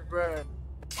bad. Bad word.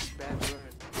 Bad word.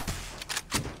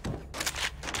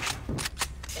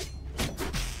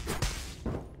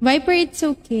 Viper, it's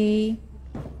okay.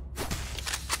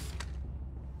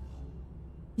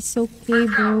 It's okay,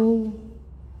 bro.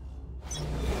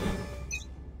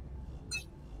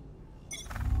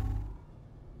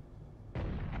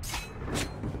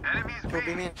 Go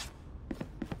B-main.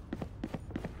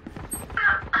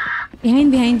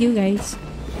 Behind you guys.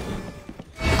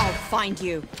 I'll find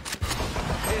you.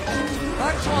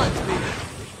 March one.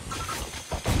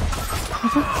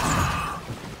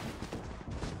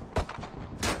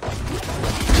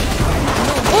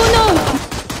 Oh no!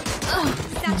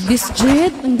 This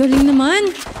jet, ang galing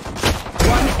naman.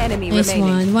 One enemy Nice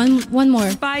remaining. one more.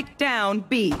 Spike down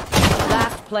B.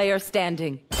 Last player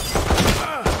standing.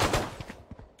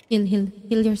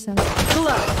 Heal yourself.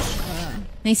 Clutch.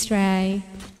 Nice try.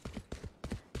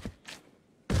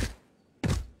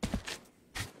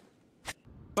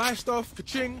 Buy stuff,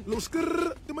 ka-ching, little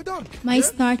skrrr, then we're done. My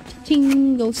start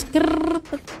ching goes krrr.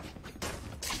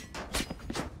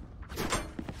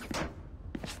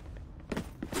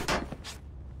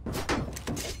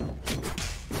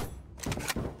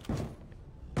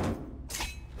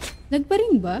 Lag pa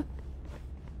rin ba?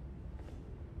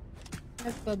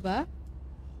 Lag pa ba?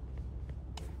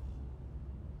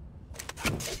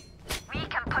 We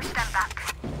can push them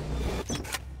back.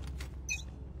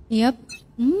 Yep.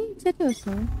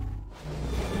 Seryoso?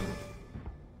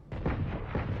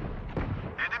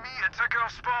 Enemy attacker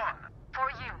spawn. For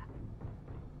you.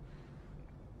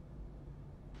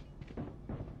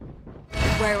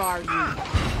 Where are you?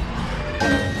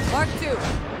 Mark 2.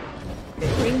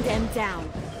 Bring them down.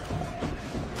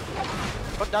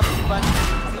 Put down the bunch.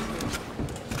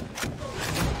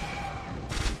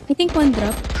 I think one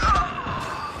drop.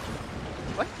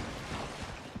 What?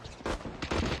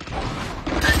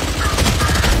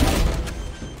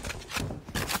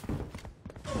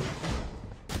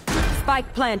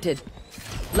 Spike planted.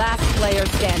 Last player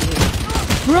standing.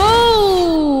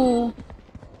 Bro!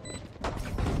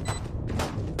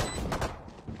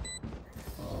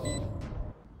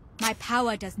 My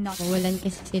power does not. Walan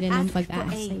kasi sila ng Ask for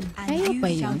pag-asa. aid, and Kaya you pa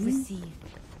shall yun? receive.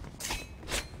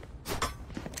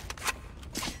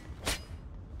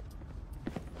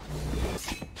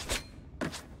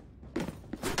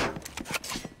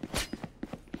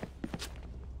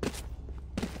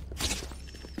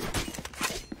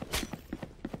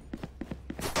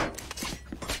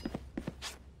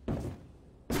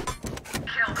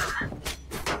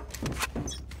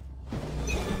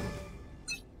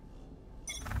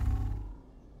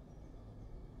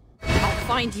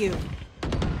 Find you.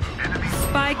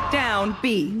 Spike down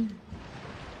B.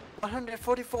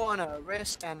 144 on a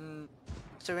wrist and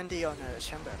 70 on a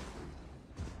chamber.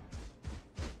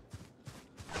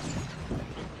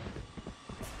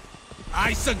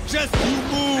 I suggest you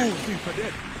move.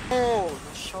 Oh,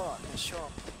 nice shot, nice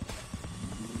shot.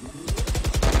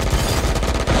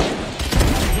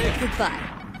 Goodbye.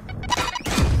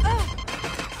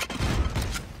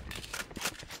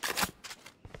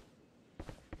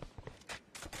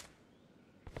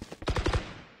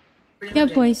 Yeah,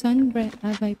 poison.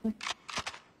 Viper.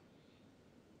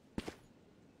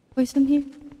 Poison here.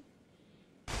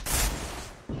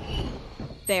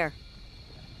 There.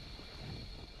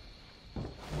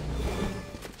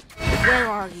 Where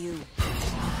are you?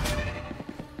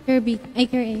 Kirby. Ay,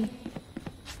 A.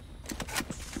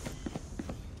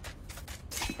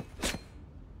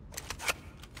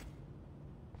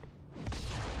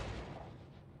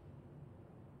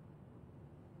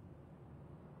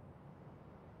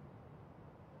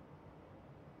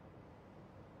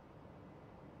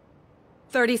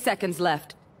 "30 seconds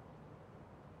left.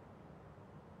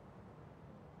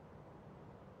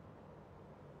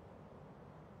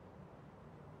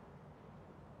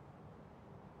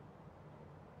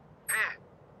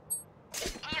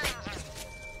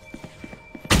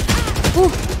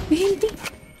 Oh, hindi.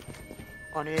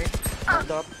 On here. On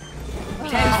top.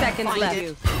 10 seconds left.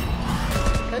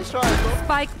 Nice try, bro.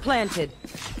 Spike planted.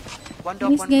 One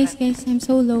drop, one Guys, plant. I'm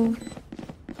so low.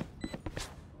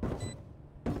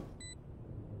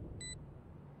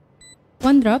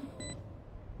 One drop.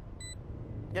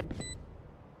 Yep.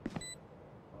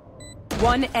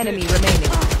 One enemy remaining.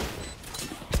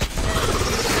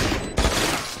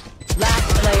 Last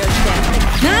player standing.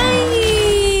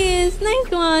 Nice! Nice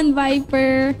one,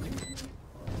 Viper.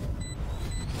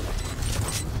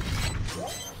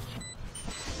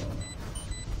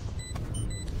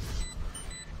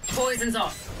 Poison's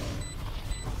off.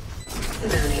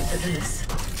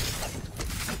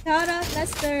 Shout out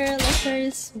Lester.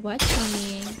 Lester's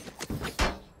watching.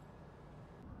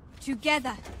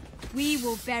 Together, we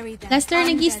will bury them. Lester,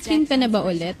 under nag-stream ka their na ba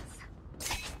ulit?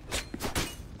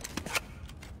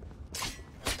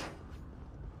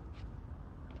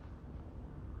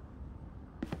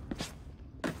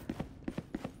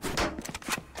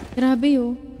 Grabe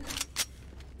oh.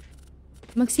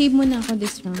 Mag-save muna ako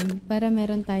this round para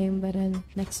meron tayong barrel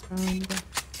next round.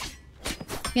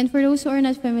 And for those who are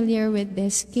not familiar with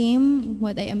this game,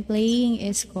 what I am playing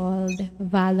is called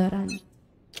Valorant.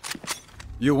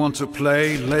 You want to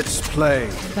play? Let's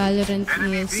play. Valorant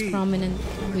is prominent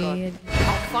with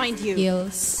Find you.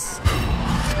 skills,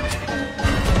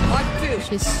 Mark 2.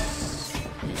 which is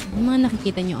yung mga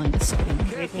nakikita nyo on the screen.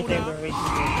 Wait me, Timber, wait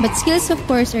me. But skills, of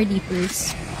course, are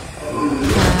deepers.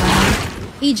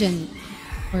 Agent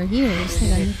or heroes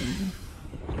na gamitin.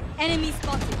 Enemy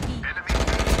spotted B.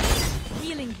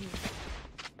 Healing you.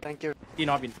 Thank you.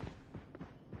 Tinopin.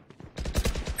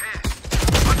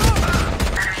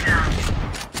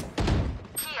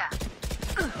 Here.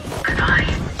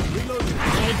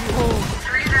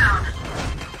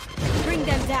 Bring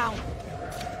them down.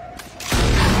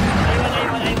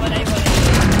 Ay, wala.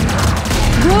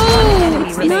 Bro!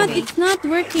 It's not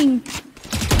working.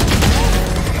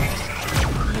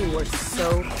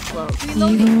 so close.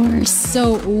 You're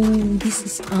so... Oh, this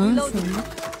is awesome.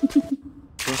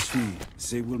 Trust me,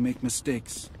 they will make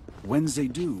mistakes. When they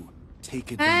do,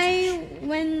 take advantage. Hi,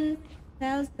 when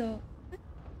Celso.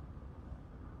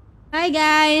 Hi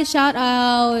guys, shout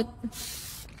out.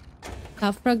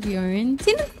 Frog yarn.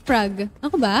 Sino frog?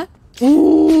 Ako ba?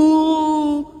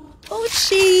 Ooh! Oh,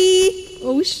 she!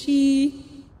 Oh, she!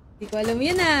 Hindi ko alam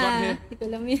yun ah. Hindi ko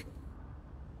alam yun.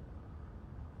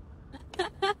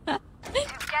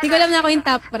 Hindi ko alam na ako yung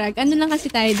top frog. Ano lang kasi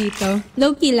tayo dito?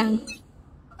 Low-key lang.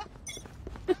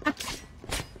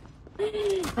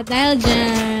 At dahil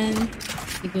dyan.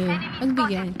 Sige,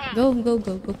 pagbigyan. Go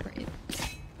for it.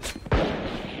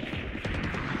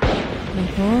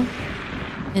 Ako.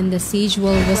 And the siege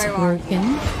wall was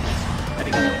broken.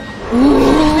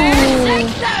 Ooh!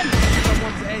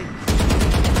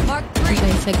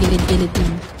 Okay, sa gilid-gilid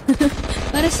din.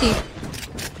 Para safe.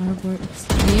 Harbor is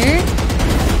here.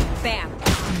 Bam!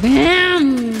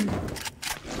 Bam!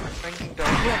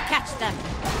 We'll catch them.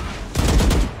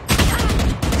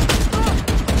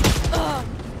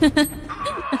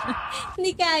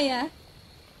 Hindi kaya.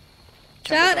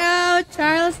 Shout out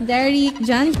Charles, Derek,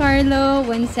 Giancarlo,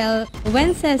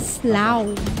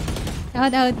 Wenceslao.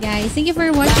 Shout out guys. Thank you for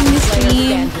watching this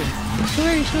stream.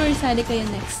 Sure, sali kayo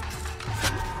next.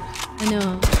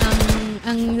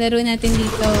 Ang laro natin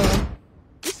dito.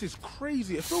 This is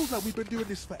crazy. It feels like we've been doing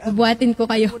this forever. Bubuhatin ko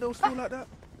kayo. Anyone else feel like that?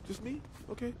 Just me?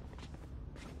 Okay.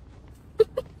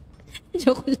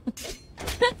 Joke lang.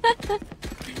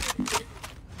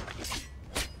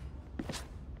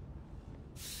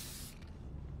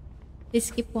 Please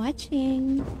keep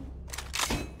watching.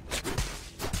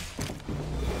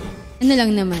 Ano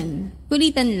lang naman.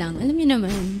 Kulitan lang. Alam niyo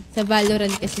naman. Sa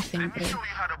Valorant kasi syempre.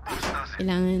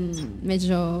 Kailangan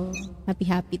medyo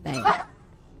happy-happy tayo.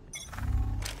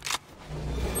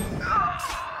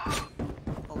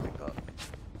 Oh my god.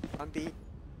 I'm B.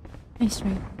 Nice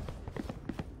try.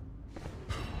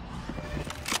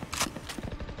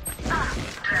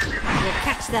 We'll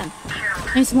catch them.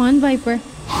 Nice one, Viper.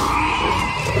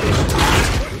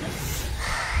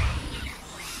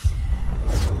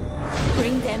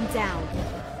 Bring them down.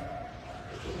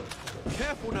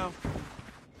 Careful now.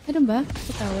 Meron ba?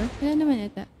 Sa tower? Wala naman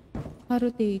ata.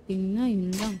 Rotating na,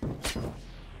 yun lang.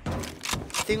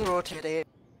 I think rotate.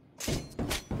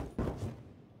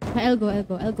 I'll go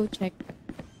check.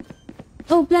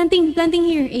 Oh, planting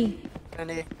here, A.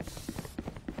 And A.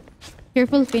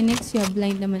 Careful, Phoenix. You have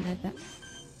blind naman ata.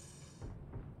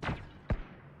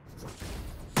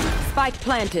 Spike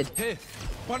planted. Here.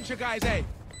 Bunch of guys, eh?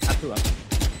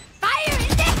 Fire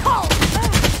in the hole!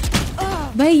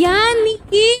 Bayan,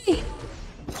 Nikki!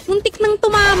 Muntik nang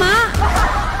tumama!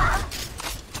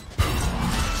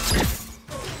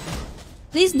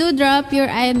 Please do drop your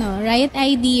Riot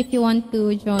ID if you want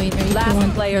to join or if you Last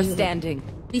want player to standing.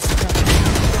 Please drop.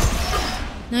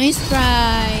 Nice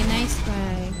try.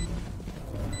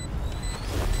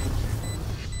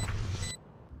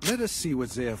 Let us see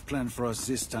what they have planned for us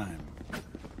this time.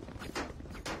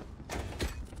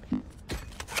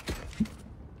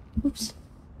 Oops.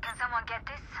 Can someone get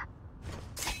this?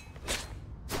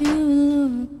 You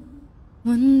look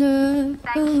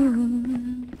wonderful.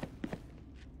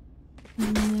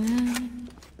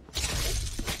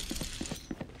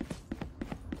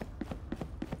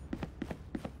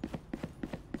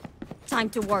 Time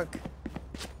to work.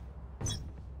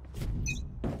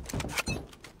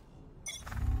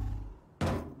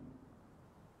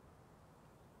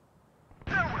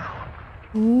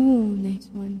 Ooh, nice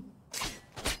one.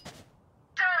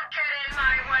 Don't get in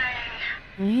my way.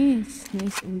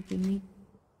 Nice ultimate.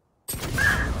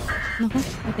 Nako,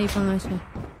 patay pa nga siya.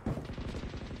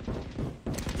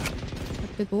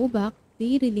 Have to go back.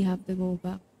 They really have to go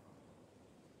back.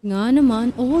 Nga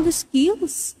naman, all the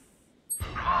skills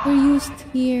were used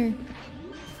here.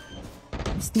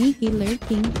 Sneaky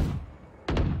lurking.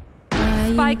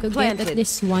 Trying to get at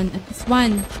this one.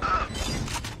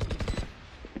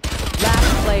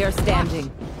 Last player standing.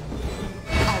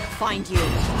 I'll find you.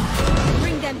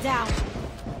 Bring them down.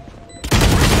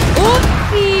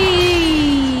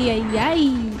 Okay!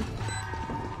 Ayay!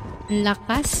 Ang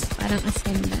lakas. Parang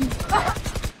ascendant.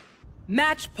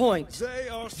 Match point.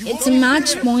 It's a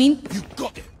match point. You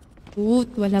got it.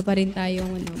 Oot, wala pa rin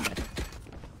tayong ano.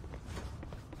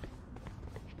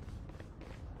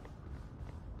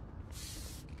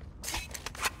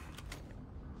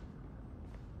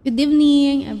 Good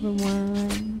evening,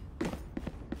 everyone.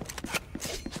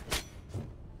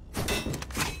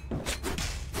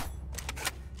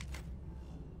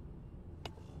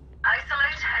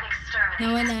 Isolate and exterminate.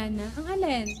 Nawala na. Ang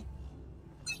alin?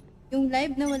 Yung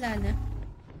live nawala na?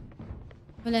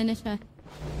 Wala na siya.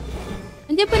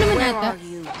 Andiyan pa naman ata.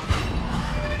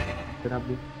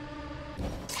 Grabe.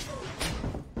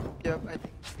 Yep, I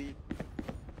think B.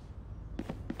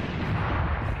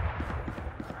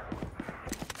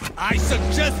 I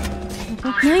suggest.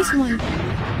 Okay, nice one.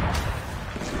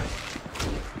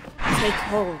 Take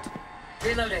hold.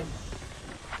 Reloading.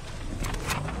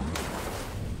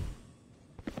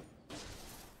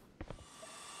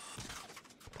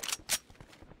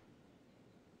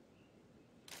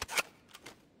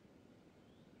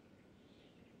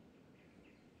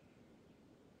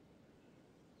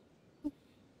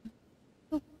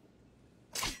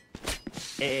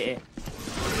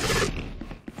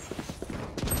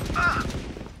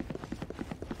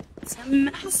 It's a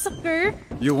massacre.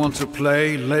 You want to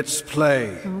play? Let's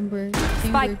play. Chamber.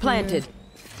 Spike planted.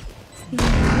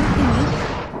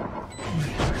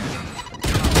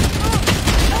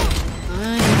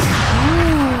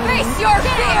 Face your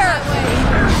fear!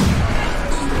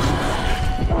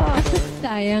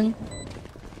 Sayang.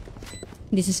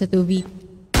 This is a 2v.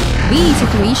 B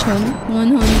situation.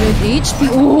 100 HP.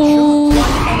 Oh!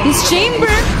 This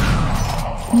chamber!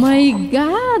 My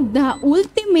God! The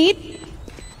ultimate!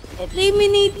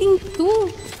 Eliminating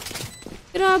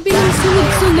 2. Grabe yung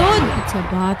sunod-sunod. It's a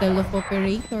battle of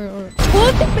operator or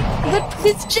ultimate. But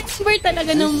this chamber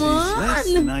talaga This is less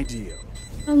than naman. ideal.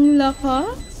 Ang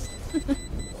lakas.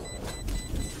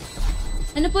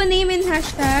 Ano po name and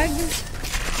hashtag?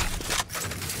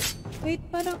 Wait,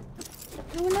 parang...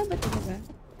 Nawala ba talaga?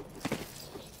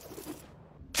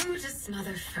 Who to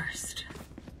smother first?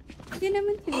 Hindi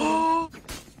naman siguro.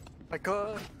 My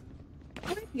God.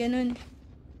 Bakit ganun?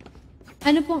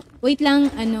 Ano po? Wait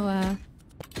lang, ano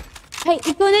Ay,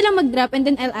 ikaw na lang mag-drop and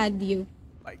then I'll add you.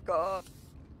 My God.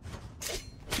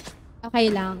 Okay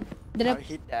lang. Drop I'll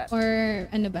hit that. or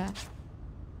ano ba?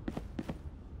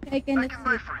 I cannot see.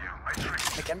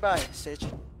 I can buy Sage.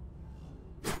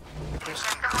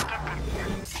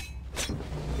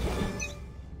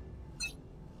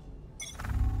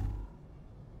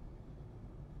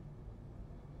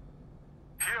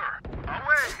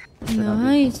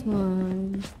 Nice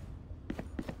one.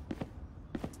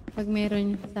 Pag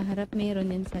meron sa harap,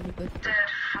 meron yan sa likod.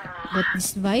 But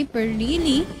this Viper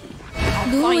really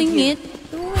doing it,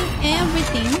 doing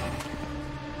everything.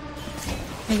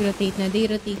 Nag-rotate na. They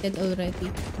rotated already.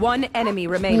 One enemy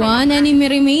remaining. One enemy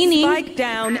remaining. Spike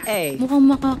down A. Mukhang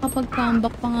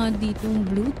makakapag-comeback pa nga dito yung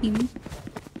blue team.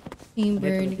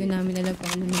 Chamber, hindi ko namin alam kung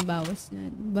ano nang bawas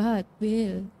na. But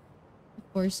will, of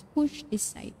course, push this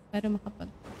side para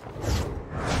makapag...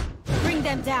 Bring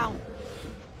them down.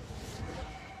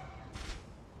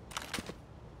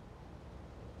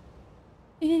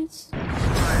 It's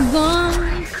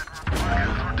gone.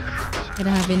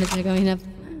 Grabe na talaga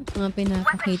mga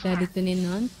pinapakita dito ni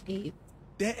Non-Safe.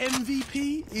 The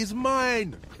MVP is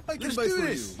mine. I can Let's buy do for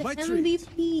this. you. My treat.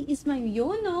 MVP is my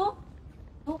no?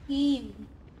 Okay.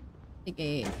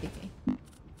 Sige, sige.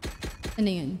 Ano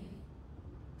yun?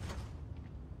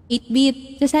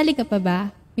 8-bit. Sasali ka pa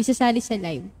ba? May sasali sa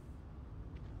live.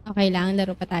 Okay lang,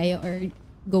 laro pa tayo or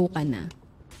go ka na?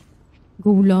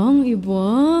 Go lang,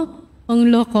 iba. Ang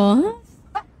lakas.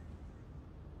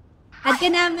 Add ka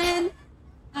namin.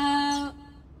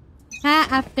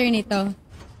 After nito.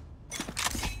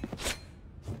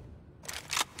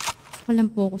 Walang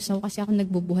focus ako kasi ako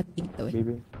nagbubuhat dito eh.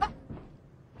 Baby.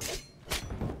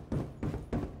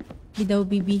 Daw,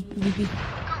 Bibi. Bibi.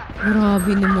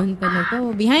 Grabe naman talaga.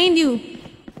 Behind you!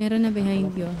 Meron na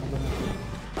behind you.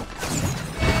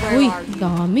 Uy,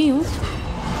 dami oh.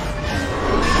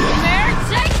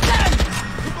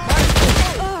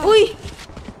 Uy!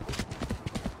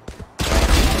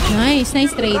 Nice,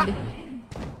 nice trade.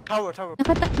 Tower.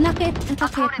 Nakakit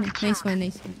na. Nice one,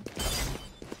 nice one.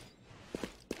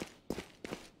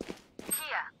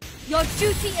 Your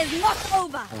duty is not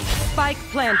over. Spike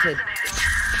planted.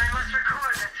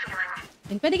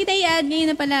 And pwede kita i-add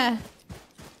ngayon na pala.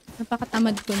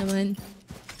 Napakatamad ko naman.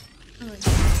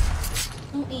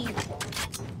 No aim.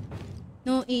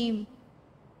 No aim.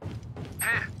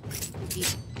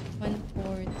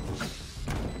 1-4.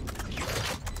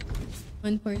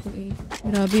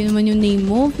 1-4-2-8. Grabe naman yung name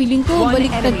mo. Feeling ko, One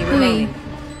baliktad enemy ko eh. remaining.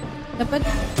 Dapat,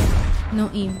 no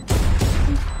aim.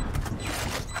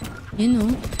 Yan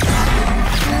o.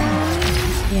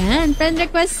 Yan. Friend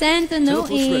request sent to no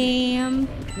aim.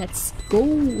 Let's go.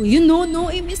 You know, no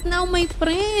aim is now my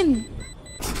friend.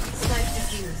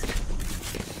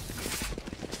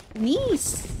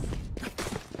 Nice.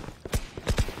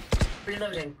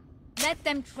 Reloading. Let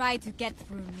them try to get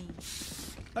through me.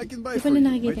 I can buy Di for pala you.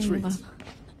 My nakikita yung treat. mukha.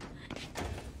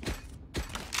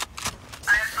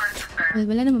 Well,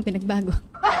 wala namang pinagbago.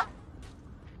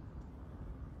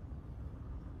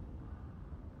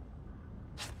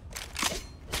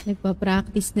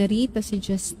 Nagpa-practice na rito si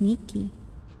Jstnikki.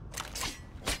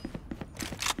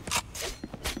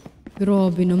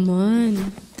 Grabe naman.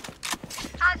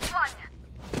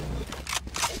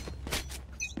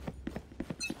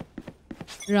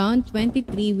 Round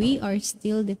 23, we are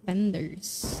still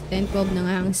defenders. 10-12 na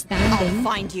nga ang standing.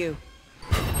 I'll find you.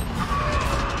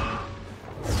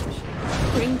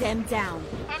 Bring them down.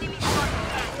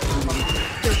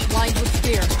 They're blind with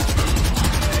fear.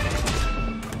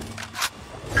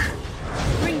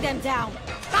 Bring them down.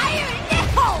 Fire in the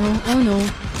hole! Oh no.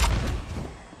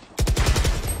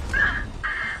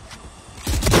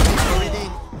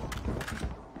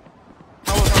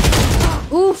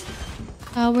 Oof!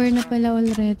 Tower na pala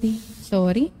already.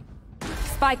 Sorry.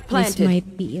 Spike This planted. might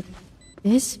be it.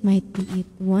 This might be it.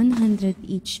 100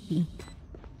 HP.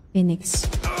 Phoenix.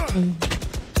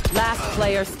 Last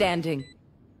player standing.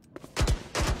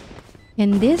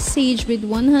 And this Sage with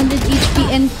 100 HP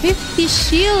and 50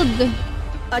 shield.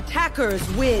 Attackers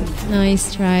win.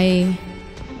 Nice try.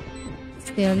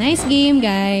 Still, nice game,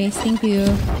 guys. Thank you.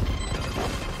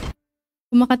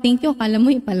 Kung maka-thank you, akala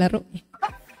mo ipalaro eh.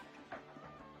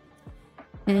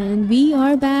 And we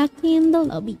are back in the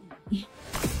lobby.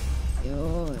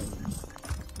 Yun.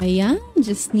 Ayan,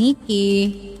 Jstnikki.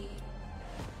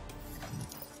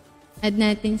 Add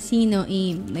natin sino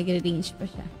aim. Nagre-range pa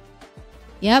siya.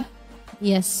 Yup.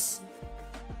 Yes.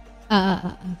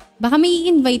 Baka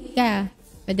may invite ka.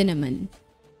 Pwede naman.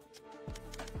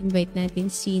 Invite natin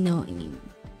sino aim.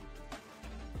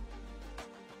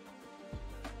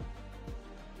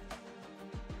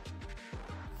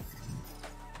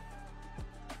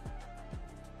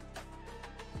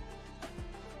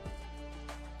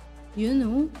 You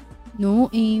know, no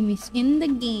aim is in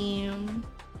the game.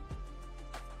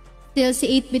 Still, si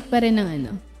 8-bit pa rin ang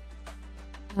ano.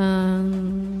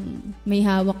 May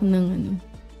hawak ng ano.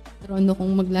 Trono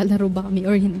kung maglalaro ba kami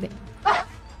or hindi.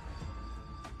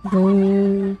 Go.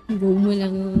 Go mo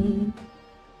lang.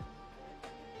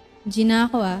 Gina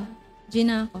ako ah.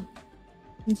 Gina ako.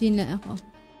 Gina ako.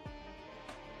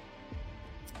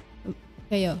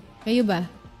 Kayo. Kayo ba?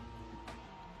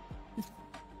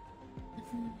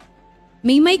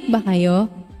 May mic ba kayo?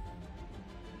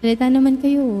 Salita naman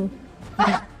kayo.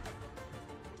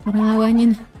 Parang awa nyo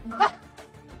na.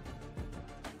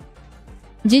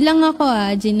 G lang ako ah.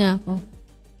 G na ako.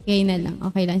 Okay na lang.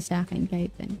 Okay lang sa akin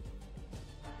kahit ano.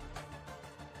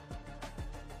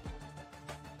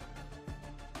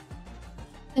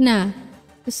 Ito na.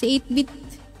 Kasi 8-bit.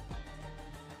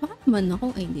 Baka naman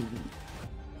ako. Ay, hindi.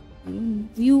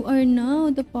 You are now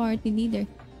the party leader.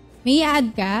 May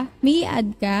i-add ka? May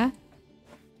i-add ka?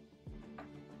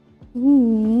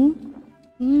 Ooh.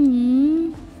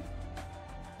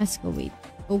 Let's go wait.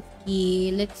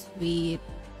 Okay, let's wait.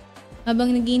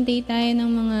 Habang naghihintay tayo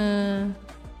ng mga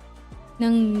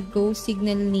ng go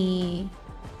signal ni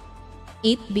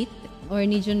 8-bit or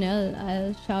ni Jonel,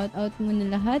 I'll shout out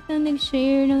muna lahat na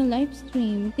nag-share ng live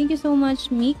stream. Thank you so much,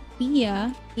 Mick,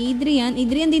 Pia, Adrian.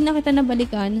 Adrian din na kita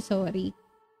nabalikan, sorry.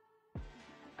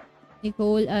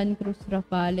 Nicole and Cruz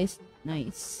Rafales,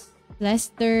 nice.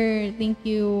 Lester, thank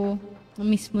you,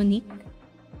 Miss Monique,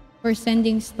 for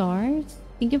sending stars.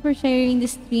 Thank you for sharing the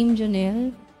stream,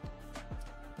 Jonel.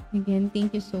 Again,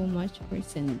 thank you so much for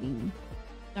sending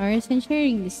stars and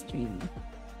sharing the stream.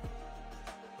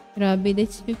 Grabe,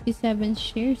 that's 57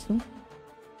 shares, oh.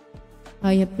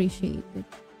 I appreciate it.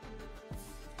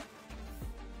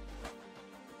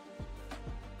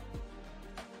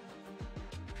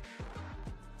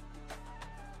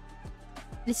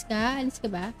 Alis ka? Alis ka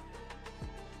ba?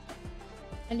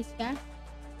 Alis ka?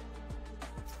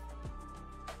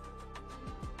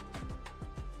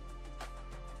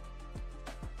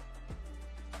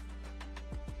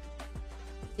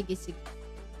 Sige, sige.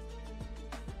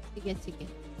 Sige, sige.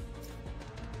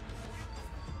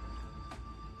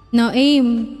 No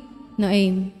aim. No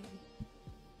aim.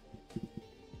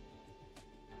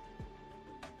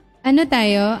 Ano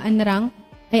tayo? Unranked?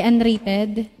 Ay,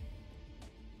 unrated?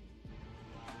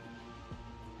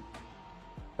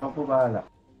 Ako po bahala.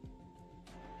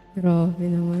 Grabe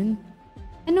naman.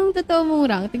 Anong totoo mong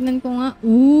rank? Tignan ko nga.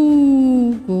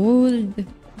 Ooh, gold.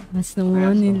 Mas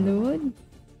naman ni Lord.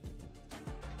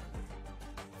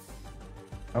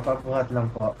 Kapabuhat lang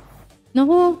po.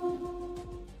 Naku.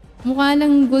 Mukha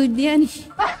lang gold yan.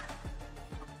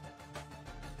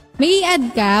 May i-add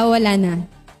ka? Wala na.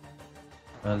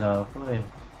 Wala po eh.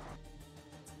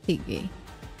 Sige.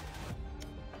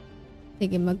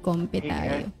 Sige, mag-compete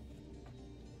tayo.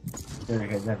 Sure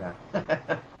ka dyan ah.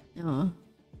 Oo.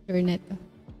 Sure na to.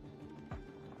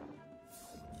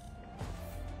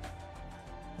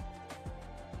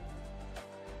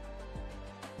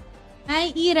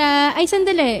 Hi, Ira. Ay,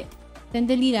 sandali.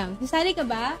 Sandali lang. Sasali ka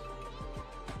ba?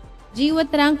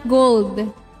 G.What rank gold?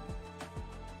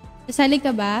 Sasali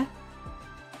ka ba?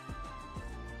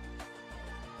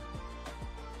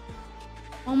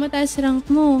 Baka mataas rank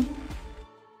mo.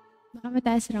 Baka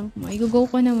mataas rank mo. I-go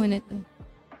ko na muna to.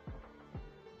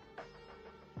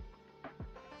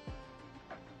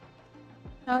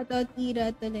 Shoutout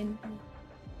Ira Tolentino.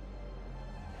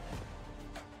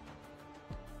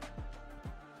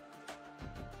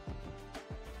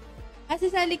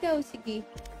 Sasali ka o sige.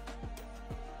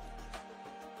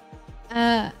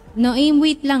 No aim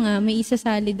wait lang may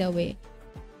isasali daw eh.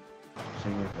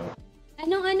 Sige po.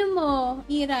 Anong ano mo,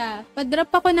 Ira?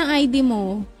 Pa-drop ako ng ID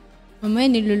mo.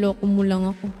 Mamaya niloloko mo lang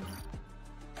ako.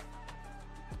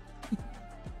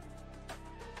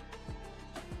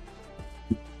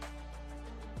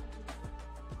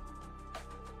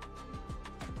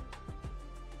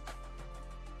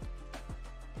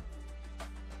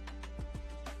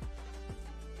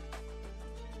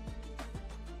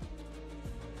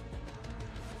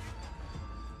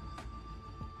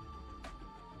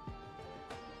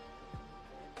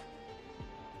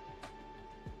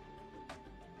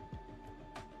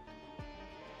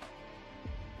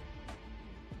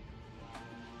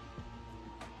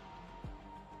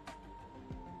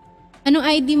 Anong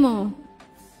ID mo?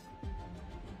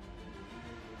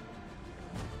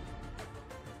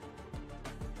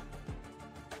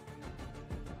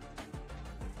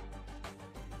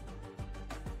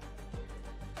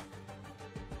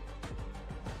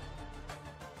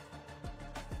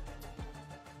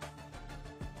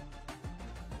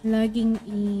 Logging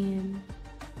in.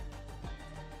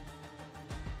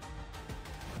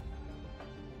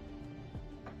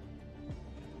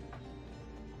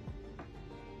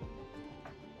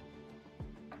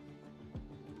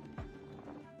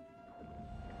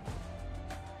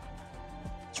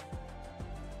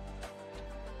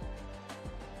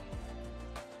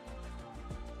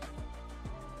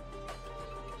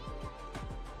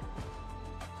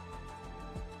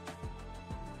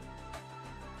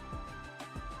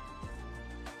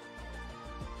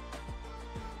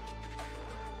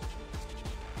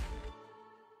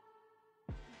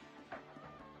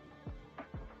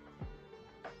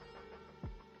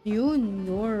 Yun,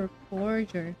 your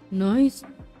forger. Nice.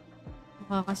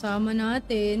 Makakasama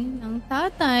natin ang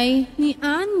tatay ni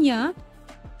Anya.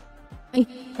 Ay,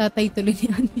 tatay tuloy ni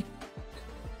Anya.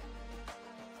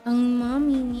 Ang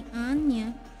mommy ni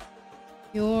Anya.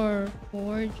 Your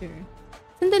forger.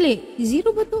 Sandali, zero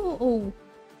ba to? Oo.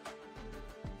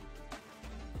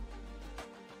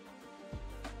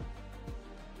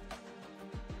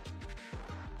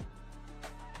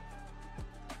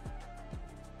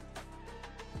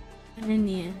 Ano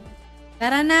niya?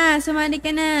 Tara na! Sumali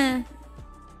ka na!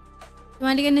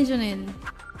 Sumali ka na, Jonel.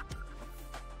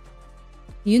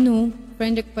 You know,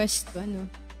 friend request to ano.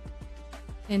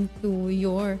 And to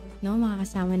your. No,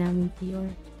 makakasama namin to your.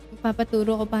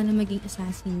 Papaturo ko paano maging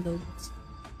assassin dogs.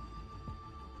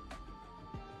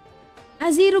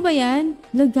 Zero ba yan?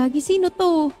 Lagagi, sino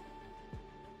to?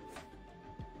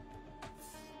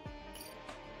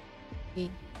 Okay.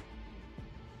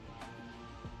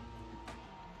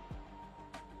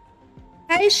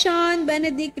 Hi, Sean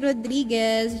Benedict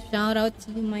Rodriguez. Shout out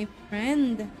to you, my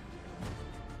friend.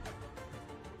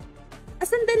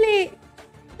 Sandali.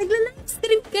 Nagla-live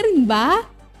stream ka rin ba?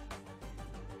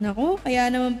 Nako,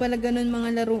 kaya naman pala ganun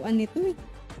mga laruan nito eh.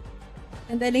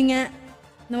 Sandali nga.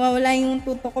 Nawawala yung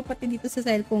tuto ko pati dito sa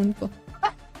cellphone ko.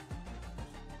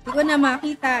 Hindi ko na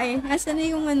makita eh. Asan na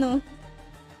yung ano?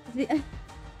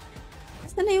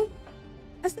 Asan na yung...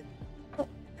 Oh.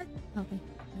 Okay.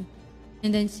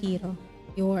 And then zero.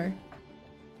 Your.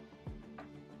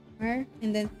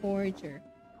 And then forger.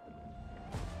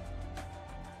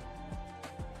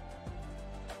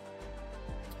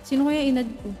 Sino kaya inad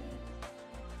ko?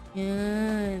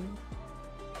 Yan.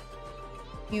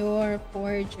 Your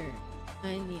forger.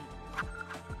 Anya.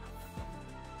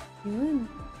 Yun.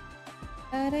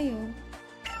 Taray oh.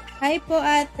 Hi po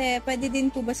ate. Pwede din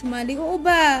po ba sumali? Oo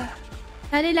ba?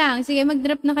 Sali lang. Sige,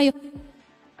 mag-drop na kayo.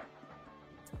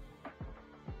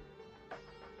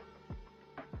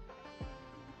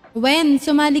 When?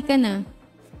 Sumali ka na.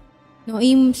 No,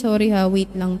 aim. Sorry ha. Wait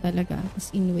lang talaga.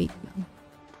 As in, wait lang.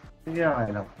 Sige,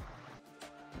 okay lang.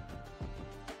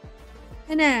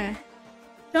 Ano?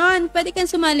 Sean, pwede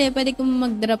kang sumali. Pwede kang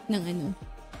mag-drop ng ano.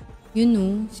 You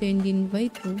know, send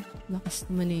invite ko. Lakas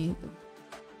naman na ito.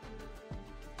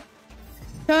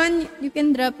 Sean, you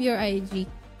can drop your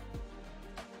IG.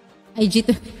 IG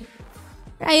to.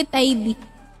 Riot ID.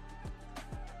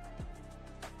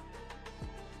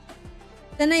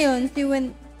 Ito na yun. Si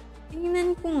when...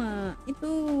 Tingnan ko nga. Ito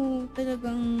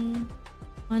talagang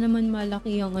naman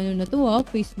malaki ang ano na to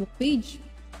Facebook page.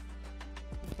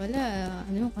 Wala,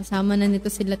 kasama na nito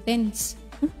sila Tens.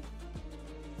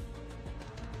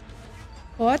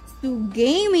 Potsu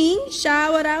Gaming!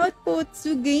 Shout out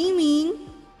Potsu Gaming!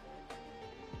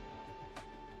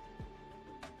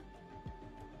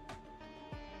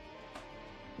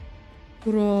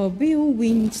 Grabe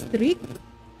win streak.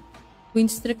 Win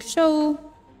streak siya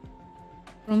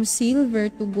From silver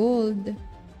to gold.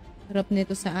 Harap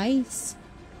nito sa ice.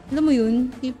 Alam mo yun,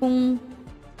 tipong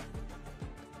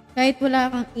kahit wala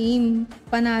kang aim,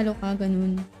 panalo ka,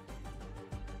 ganun.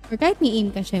 Or kahit may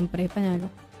aim ka, syempre, panalo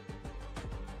ka.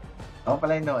 Ako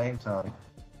pala yung no aim, sorry.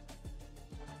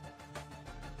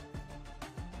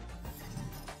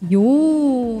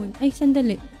 Yun! Ay,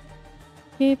 sandali.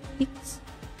 Skeptics.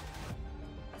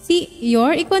 Si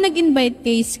Yor, ikaw nag-invite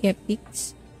kay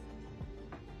Skeptics.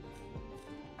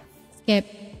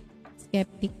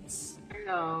 Skeptics.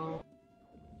 Hello.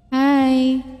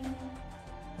 Hi.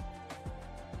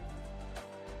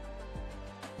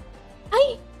 Ay!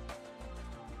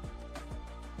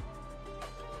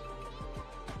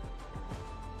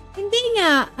 Hindi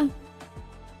nga.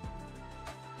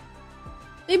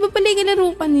 Iba pala yung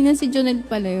laro kanina. Si Jonel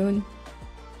pala yun.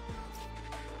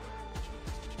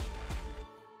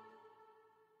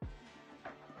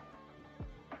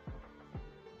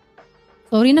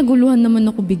 Sorry, naguluhan naman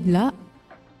ako bigla.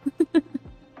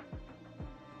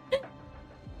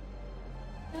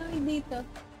 Ay, dito.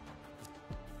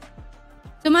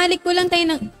 Sumali ko lang tayo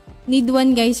ng need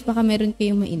one guys. Baka meron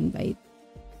kayong ma-invite.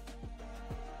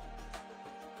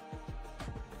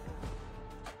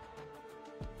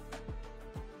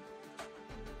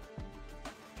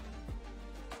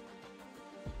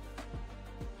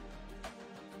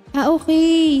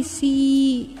 Okay.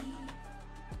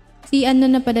 Si ano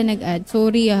na pala nag-add.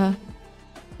 Sorry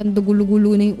Ang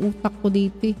dugulo-gulo na yung utak ko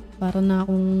dito eh. Para na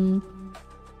akong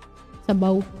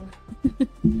sabaw.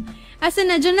 Asa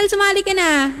na? Jonel, sumali ka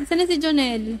na. Asa na si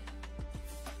Jonel?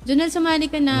 Jonel, sumali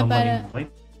ka na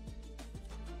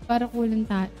para kulang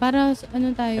tayo. Para ano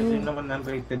tayo? Kasi naman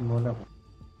unrated muna ko.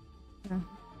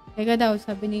 Teka daw,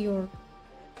 sabi ni York.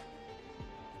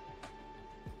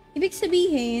 Ibig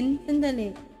sabihin,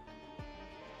 sandali.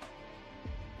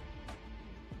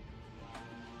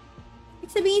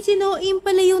 Sabihin si No-Aim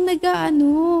pala yung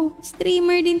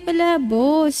streamer din pala,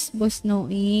 boss. Boss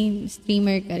No-Aim.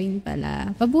 Streamer ka rin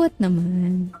pala. Pabuhat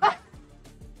naman.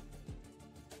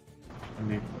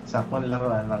 Hindi. Sakon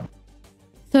laruan lang.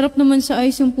 Sarap naman sa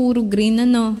ice yung puro green,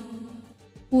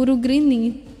 Puro green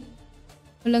eh.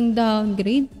 Walang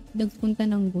downgrade. Nagpunta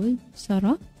ng gold.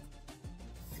 Sarap.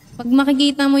 Pag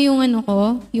makikita mo yung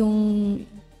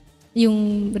yung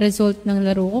result ng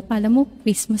laro ko, kala mo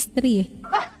Christmas tree eh.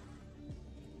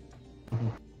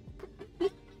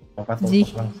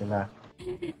 Papatutok lang sila.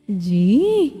 G.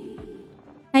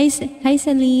 Hi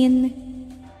Celine.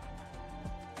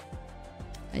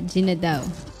 G na daw.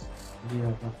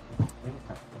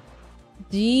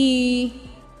 G.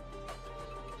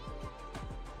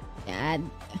 Yan.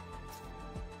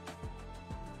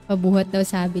 Pabuhat daw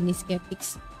sabi ni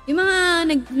Skeptics. Yung mga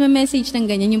nag-message ng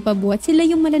ganyan, yung pabuhat, sila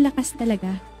yung malalakas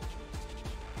talaga.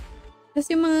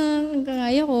 Tapos yung mga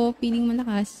kagaya ko, feeling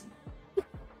malakas.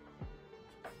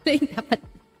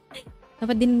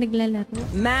 dapat din naglalaro.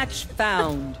 Match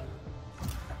found.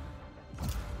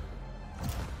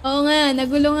 Oo nga,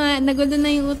 nagulo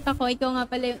na yung utak ko. Ikaw nga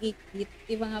pala yung 8-bit.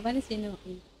 Iba nga pala sino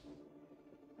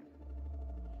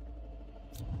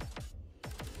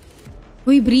 8.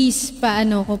 Uy, Breeze,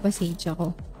 paano ko? Pasage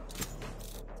ako.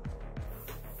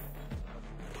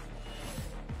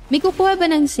 May kukuha ba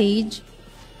ng sage?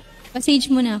 Pasage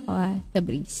muna ako sa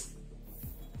Breeze.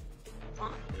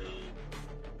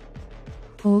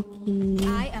 Okay.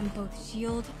 I am both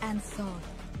shield and sword.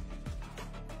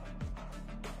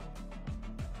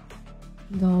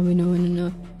 Dami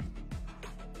naman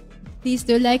Please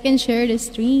do like and share the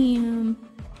stream.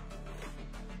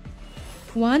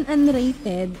 1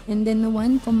 unrated and then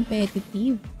 1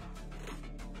 competitive.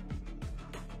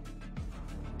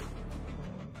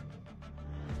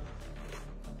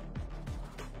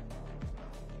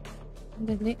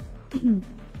 Dali.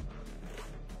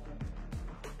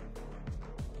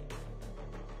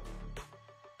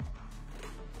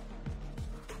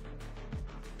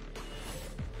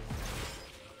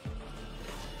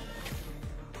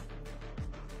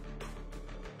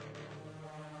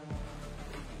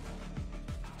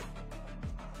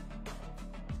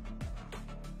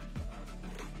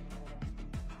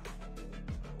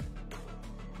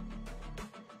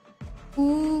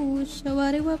 Ooh,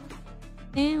 shawariwap.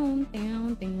 Down,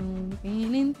 down, down,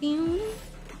 down, down.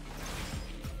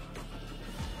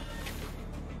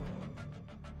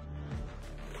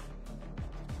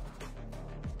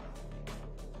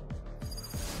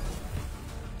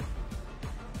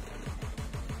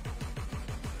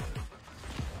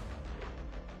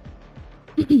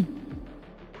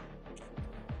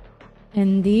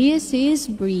 And this is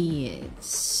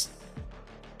Breeze.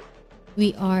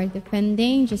 We are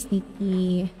defending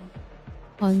Jstnikki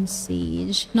on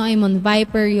Sage. No, I'm on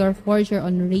Viper, your Forger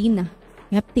on Reyna,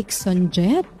 Heptix on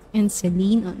Jet, and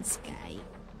Celine on Sky.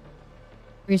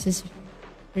 Versus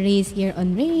Raze here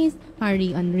on Raze,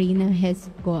 Harry on Reyna, has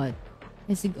God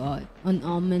on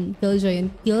Omen, Killjoy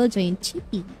and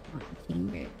Chippy on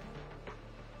Chamber.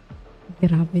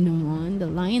 Grabe naman, the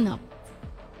lineup.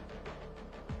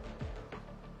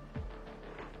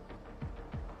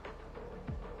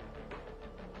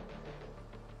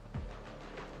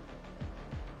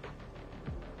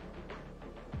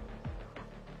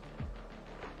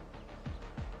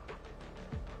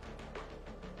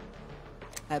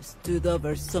 I've stood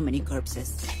over so many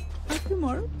corpses. But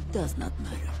tomorrow does not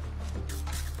matter.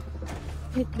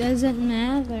 It doesn't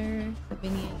matter. Sabi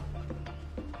niya.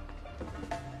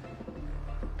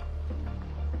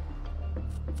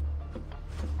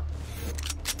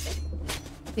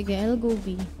 Sige, I'll go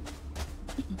B.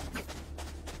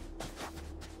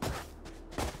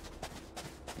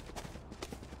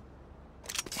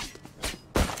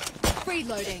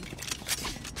 Reloading.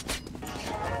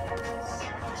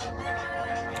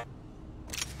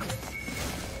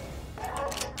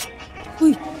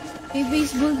 Uy! May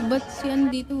baseball bat siyan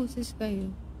dito, sis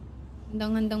kayo.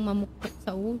 Handang-handang mamuktok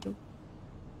sa ulo.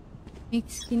 Make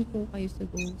skin po kayo sa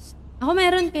ghost. Ako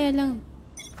meron, kaya lang.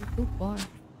 Too far.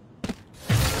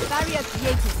 Barrier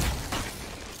created.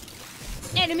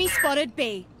 Enemy spotted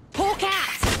B. Hawk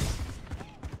out!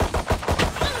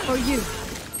 For you.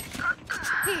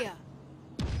 Here.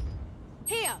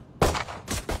 Here.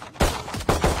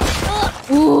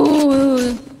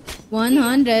 Ooh!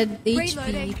 100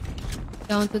 Reloading. HP.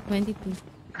 Down to 22.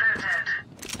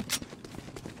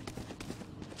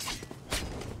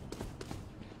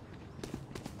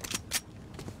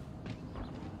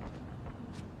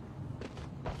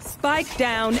 Spike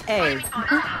down A.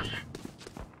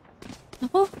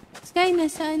 Ako, Sky,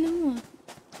 nasa ano mo?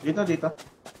 Dito.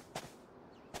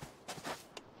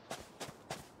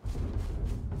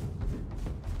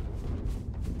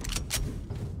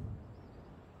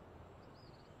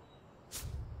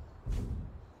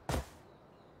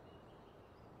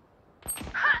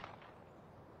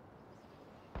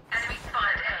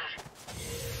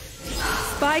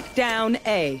 Spike down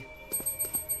A.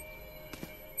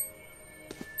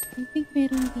 I think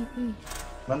meron dito eh.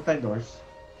 Bantay doors.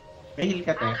 May heal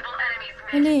ka, te.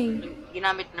 Wala eh.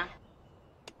 Ginamit na.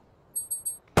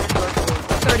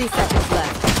 30 seconds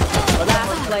left.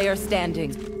 Last player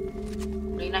standing.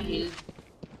 Reyna heal.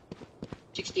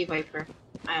 60 Viper.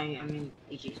 I mean,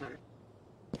 AG, sorry.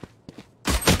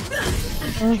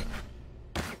 Oh.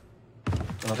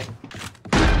 Sorry.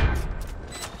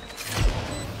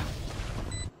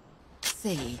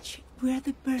 Sage, we're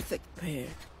the perfect pair.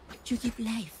 You give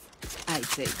life. I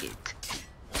take it.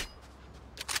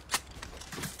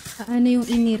 Ano yung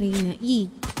inirina?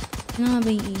 E. Ano nga ba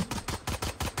yung E?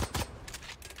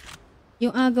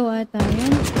 Yung agaw ata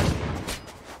yan.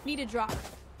 Need a drop.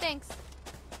 Thanks.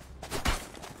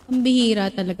 Ang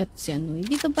bihira talaga to si ano.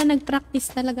 Dito pa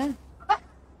nag-practice talaga.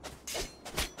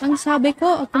 Ang sabi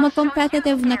ko,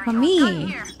 competitive na kami.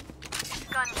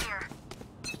 Gun here.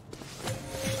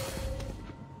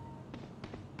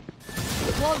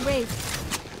 Wall raised.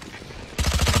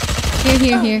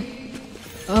 Here.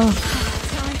 Oh.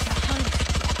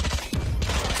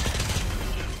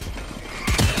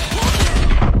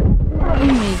 Oh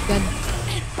my god.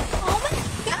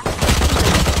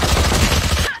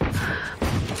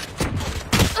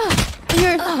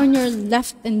 On your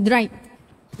left and right.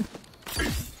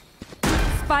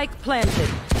 Spike planted.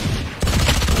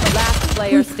 Last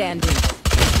player standing.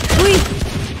 Uy!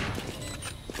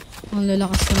 Ang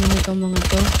lalakas naman itong mga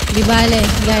to. Di bale,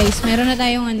 guys, meron na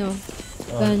tayong ano,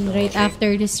 gun right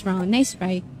after this round. Nice,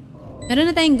 right? Meron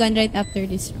na tayong gun right after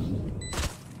this round.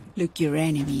 Look your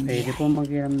enemy in the Pwede po eye.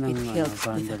 mag-iram ng It helps with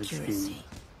bundle accuracy.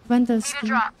 skin. Bundle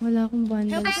skin. Wala akong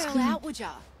bundle Help a girl skin. out, would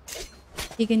ya?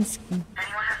 Chicken skin.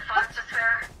 Anyone have funds to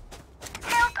spare?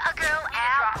 Help a girl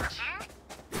out, would you?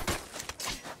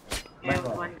 I have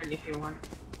one if you want.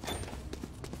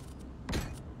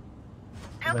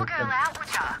 Help a girl out,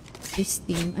 would ya? This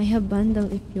team. I have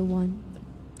bundle if you want.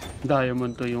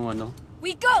 Diamond to yung ano,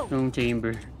 We go! yung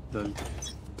chamber. Doon.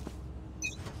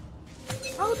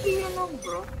 How do you know,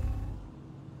 bro?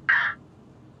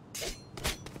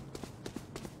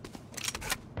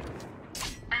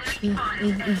 Go A.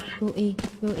 Go A.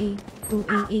 Go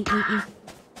A. A.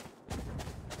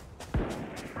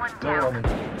 No one.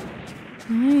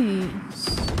 Nice.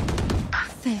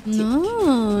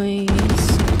 Nice.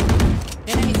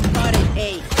 Enemy spotted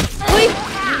A. Uy!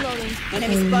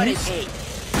 Enemy spotted A.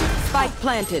 Spike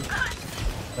planted.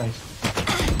 Nice.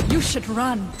 You should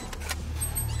run.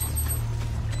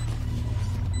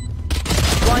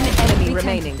 One enemy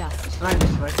remaining. Nice.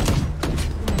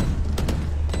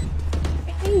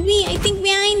 Behind me. I think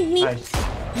behind me. Nice.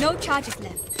 No charges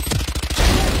left.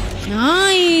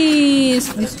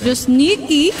 Nice. This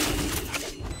Jstnikki.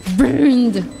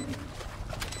 Burned.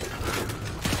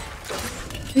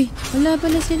 Uy, wala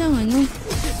pala silang ano.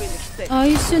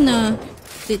 Ayos yun ah.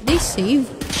 Did they save?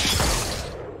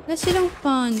 Wala silang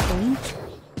phantom.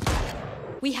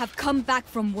 We have come back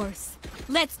from worse.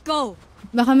 Let's go.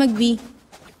 Baka mag-B.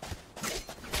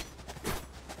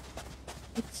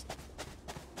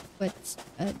 What's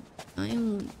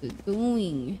I'm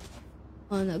doing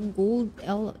on a gold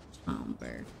L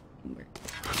chamber.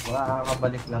 Wala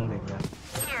kakabalik lang din yan.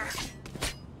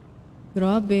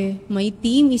 Grabe, my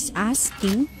team is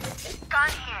asking.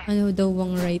 Ano daw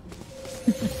ang right?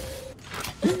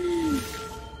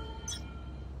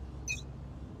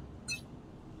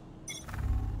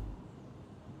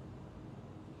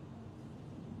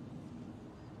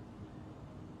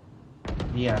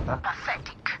 Di yata.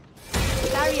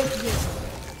 Barrier here.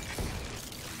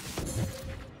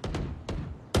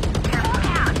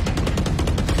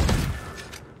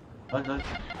 Hold.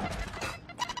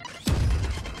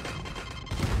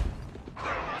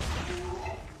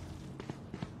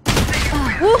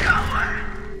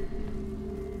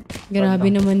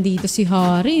 Grabe naman dito si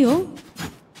Hari, oh.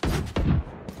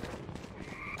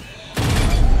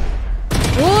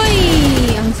 Uy!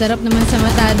 Ang sarap naman sa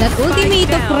mata. That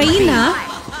ultimate of Reyna.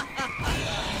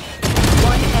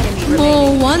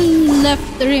 Oh, one left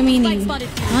remaining.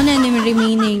 One enemy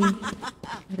remaining.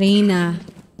 Reyna.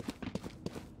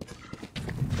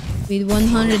 With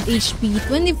 100 HP,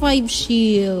 25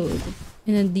 shield.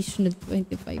 In addition to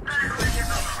 25 shield.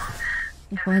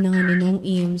 Nakuha na nga ninong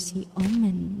EMC. Oh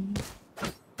man.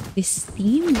 This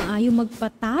team, ayaw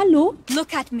magpatalo.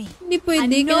 Look at me. Hindi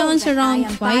pwede. Kailangan sa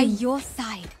round 5. By your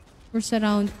side. Or sa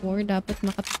round 4, dapat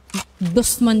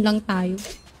dos man lang tayo.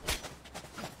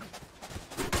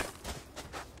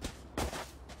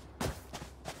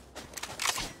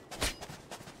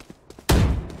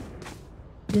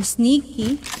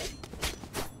 Jstnikki.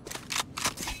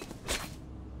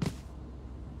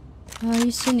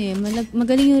 Ayos yun eh.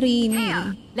 Magaling yung Reyna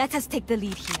eh. Let us take the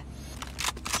lead here.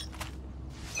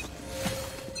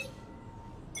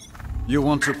 You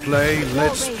want to play?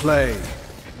 Let's play.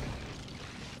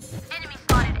 Enemy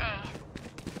spotted A.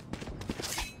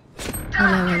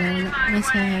 Wala.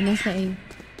 Nasa A.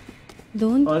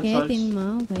 Don't All get false. in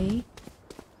my way.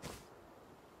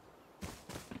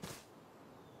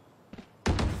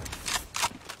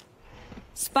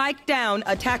 Spike down,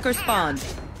 attacker spawn.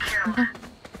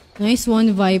 Nice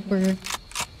one, Viper.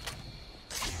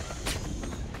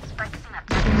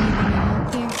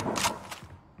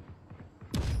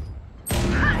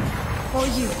 For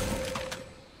you.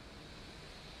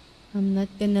 I'm not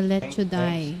gonna let you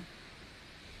die.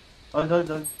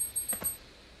 Hold.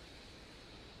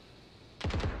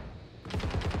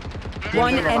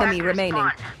 One enemy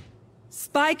remaining.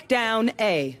 Spike down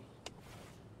A.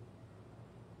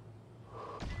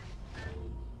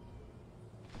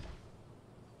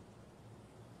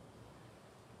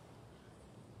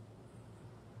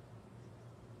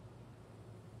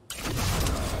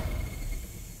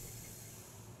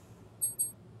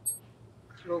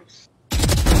 Ropes.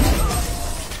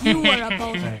 You are a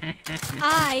boulder.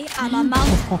 I am a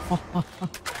mountain.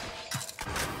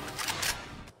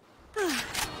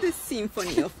 The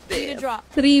symphony of Need a death. drop.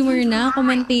 Streamer na,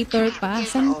 commentator pa.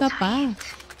 Saan ka pa?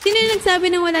 Sino yung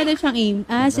nagsabi na wala daw siyang aim?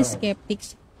 Ah, si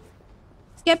Skeptics.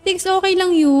 Skeptics, okay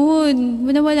lang yun.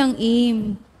 Walang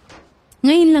aim.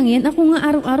 Ngayon lang yan. Ako nga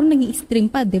araw-araw nag-i-stream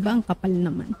pa. Diba? Ang kapal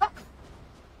naman.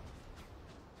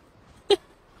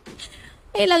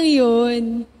 Okay lang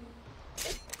yun.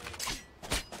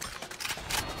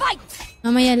 Fight!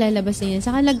 Mamaya lalabas na yan.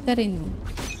 Saka lag ka rin. Oh.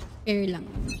 Fair lang.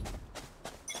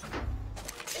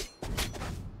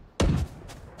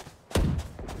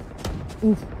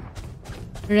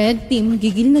 Red team,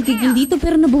 gigil na gigil dito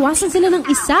pero nabawasan sila ng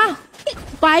isa.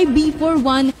 5v4,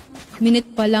 1 minute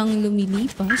pa lang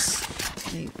lumilipas.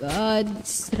 Oh my God.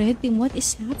 This red team, what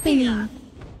is happening?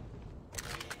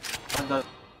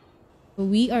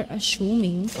 We are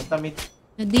assuming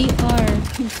na they are,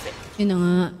 yun na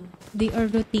nga, they are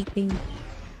rotating.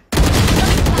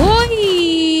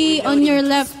 Uy! on your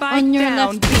left. On your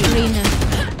down, left, Reina.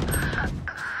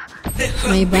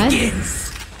 My bad.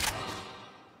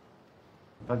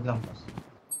 Pag lang, boss.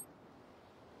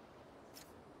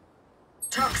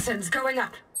 Toxins going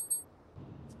up.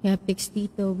 Skeptics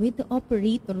dito with the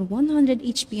operator, 100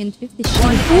 HP and 50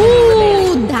 shield.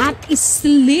 Ooh, that is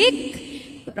slick!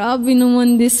 Grabe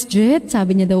naman this Jet.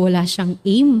 Sabi niya daw wala siyang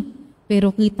aim.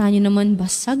 Pero kita niyo naman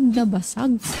basag na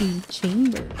basag si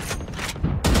Chamber.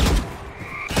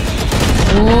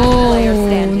 Oh,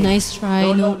 nice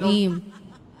try, no aim.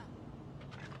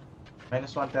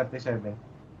 Minus 137.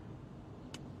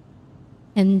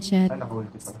 And Jet, Ay,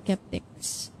 naka-ulti pa.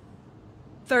 Skeptics.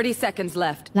 30 seconds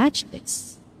left. Latch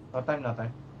this. No time, no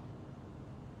time.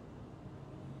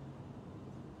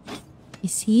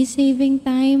 Is he saving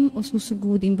time o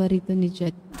susugudin ba rito ni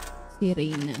Jet si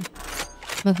Reyna?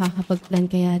 Magkakapag-plan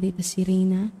kaya dito si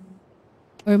Reyna?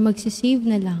 Or magsisave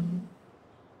na lang?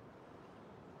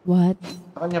 What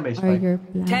Sa kanya ba, are your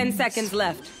plans? 10 seconds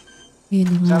left. Yun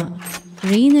nga.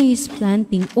 Reyna is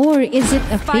planting. Or is it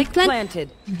a fake Spike plant? planted.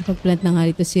 Nakapag-plant na nga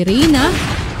dito si Reyna.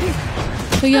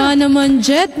 Kaya naman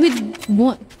Jet with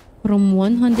from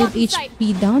 100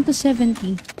 HP down to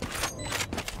 70.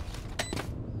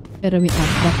 Pero may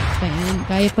up-back pa yan.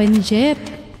 Kaya pa ni Jet.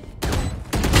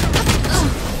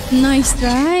 Nice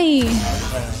try.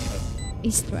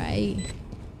 Nice try.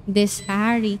 This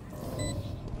Harry.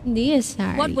 This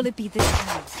Harry. What will it be this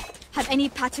time? Have any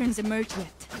patterns emerged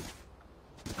yet?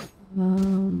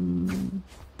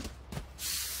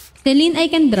 Celine, I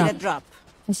can drop. Need a drop.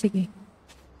 Ah, sige.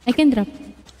 I can drop.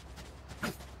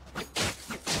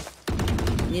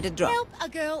 Need a drop. Help a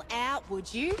girl out, would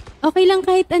you? Okay lang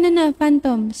kahit ano na,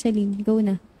 Phantom. Celine, go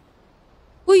na.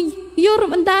 Uy, Yor,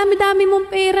 ang dami-dami mong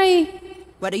pera eh.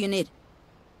 What do you need?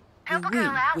 We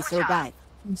win. We survive.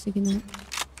 Oh, sige na.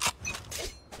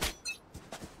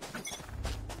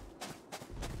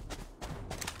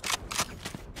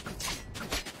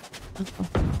 Ako.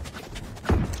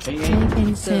 Hey, I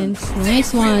can sense.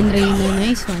 Nice one, Reyna.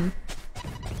 Nice one.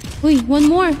 Uy, one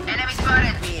more. Enemy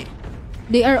spotted.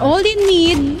 They are all in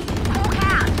need.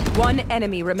 One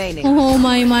enemy remaining. Oh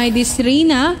my, this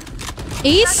Reyna.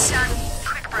 Ace?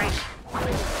 Quick break.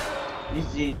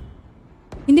 Easy.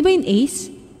 Hindi ba yung ace?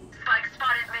 Spike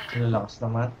spotted mid. Lalakas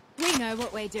naman. We know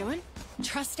what we're doing.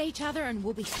 Trust each other and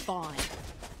we'll be fine.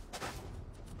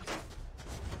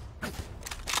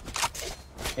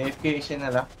 AFK siya na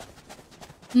lang.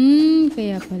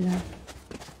 Kaya pala.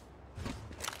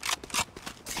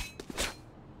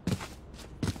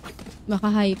 Baka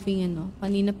hyping ano.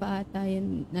 Kanina pa ata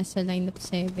yan. Nasa line of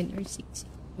 7 or 6.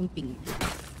 Yung ping.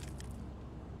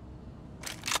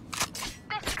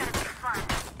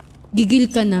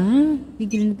 Gigil ka na.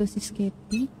 Gigil na to si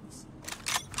Skeptics.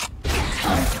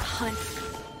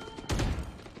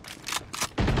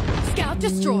 Scout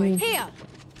destroyed. Here.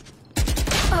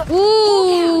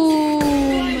 Ooh!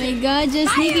 My God,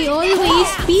 Jstnikki always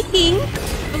speaking.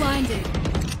 Blinded.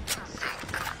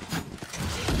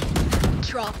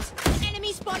 Dropped.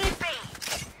 Enemy spotted.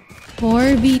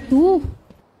 4v2.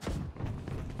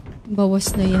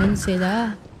 Bawas na yan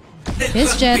sila.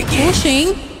 Yes, Jet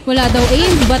pushing. Wala daw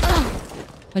aim, but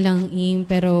walang aim.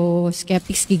 Pero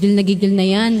Skeptics, gigil na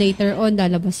yan. Later on,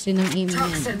 lalabas rin ang aim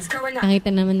niyan. Nakita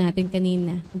naman natin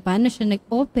kanina kung paano siya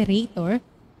nag-operator.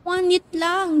 1 hit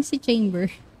lang si Chamber.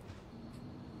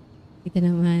 Kita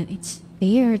naman, it's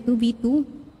fair. 2v2.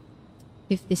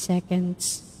 50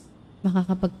 seconds.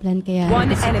 Makakapag-plan kaya One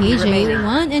si enemy KJ. remaining.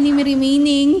 1 enemy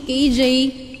remaining. KJ,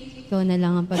 ikaw na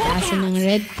lang ang pag-asa ng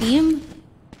red team.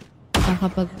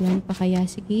 Nakakapag-plan pa kaya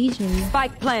si KJ.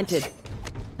 Spike planted.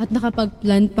 At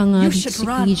nakapag-plan pa nga You dito should si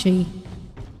run. KJ.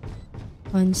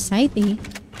 On site eh.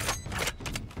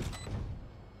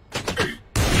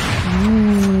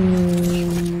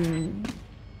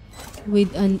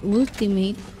 With an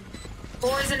ultimate.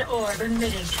 Poison orb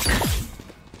emitting.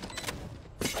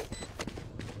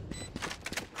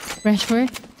 Pressure.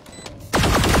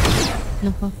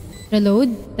 Nako. Reload.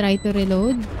 Try to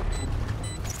reload.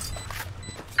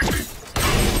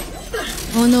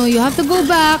 Oh no, you have to go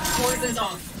back. Poison's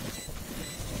off.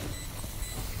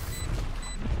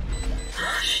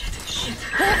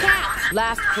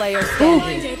 Last player Oh,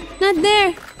 standing. not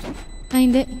there. Ay,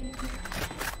 hindi.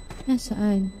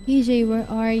 Nasaan? KJ, where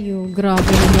are you? Grabe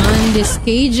naman, this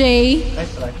KJ.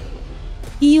 Nice try.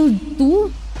 Healed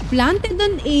 2? Planted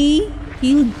on A.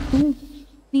 Healed 2.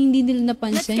 Hindi nila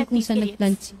napansin kung saan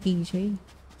nagplant si KJ.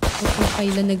 O kung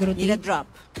kailan Need a nag-rotate drop.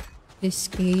 this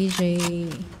KJ.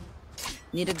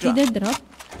 Need a drop. Need a drop?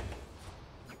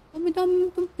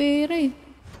 Dami-dami itong pera eh.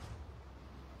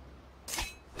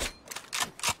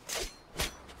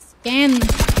 Scan.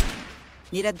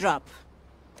 Need a drop.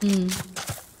 Need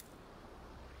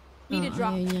a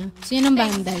drop. Ayun niya. So, yan ang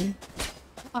bandal.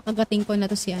 Kakagating ko na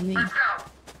to si ano eh.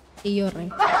 Tiyor eh.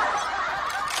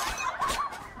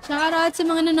 Shoutout sa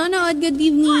mga nanonood. Good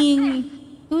evening.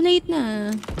 Too late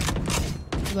na.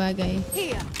 Sabagay.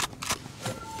 Here.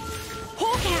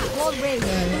 Hawk out. Wall raised.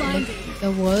 Blinded.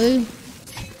 The wall.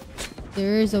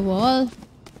 There's a wall.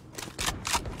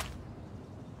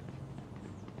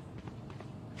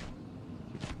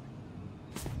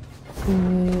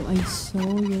 Oh, I saw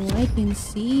you. I can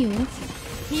see you.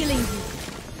 Healing you.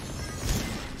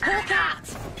 Hawk out.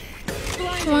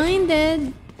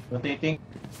 Blinded. Rotating.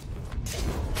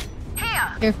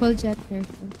 Careful, Jet.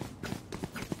 Careful.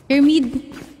 Here, mid.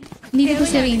 Hindi dito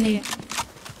si Reyna.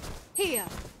 Here.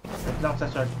 Wait lang sa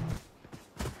short.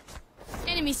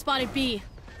 Enemy spotted B.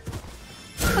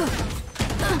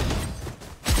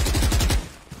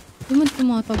 Di mo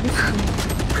tumatagos.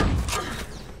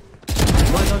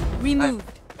 Removed.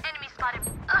 Enemy spotted.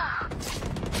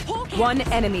 One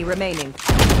enemy remaining.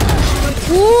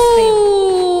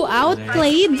 Ooh!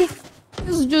 Outplayed.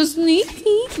 It's just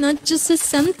Nikki, not just a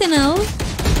sentinel.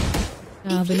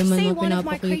 Grabe naman mo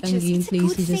pinapakitang gameplay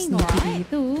si Jstnikki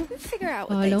dito.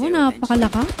 Kala mo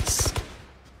napakalakas.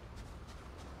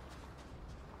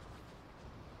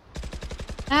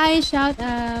 Hi, shout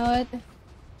out.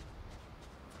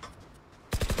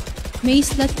 May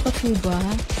slot pa po ba?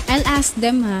 I'll ask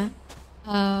them ha.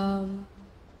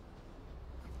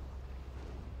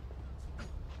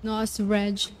 No, as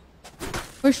Reg.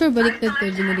 For sure, baliktad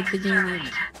to. Bumaliktad yung name.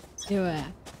 Diba?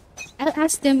 I'll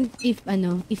ask them if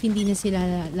hindi na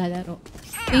sila lalaro.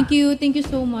 Thank you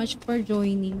so much for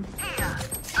joining.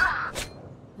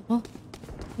 Oh,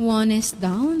 one is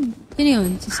down. Sino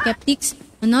yun? Si Skeptics.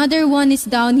 Another one is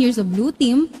down. Here's a blue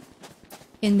team.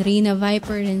 And Reyna,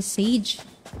 Viper, and Sage.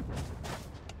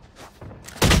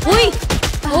 Uy!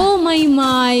 Oh my!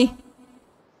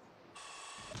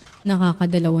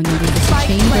 Nakakadalawa na dito sa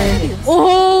chamber.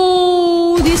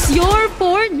 Oh! This your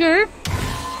forger!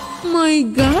 My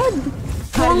God!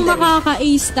 Mukhang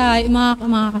makaka-ace tayo.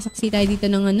 Makakasaksi tayo dito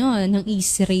ng ng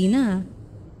ace Reyna.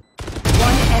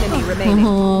 One enemy remaining.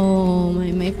 Oh,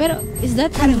 my. Pero, is that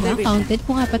counted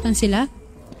kung apat lang sila?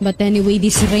 But anyway,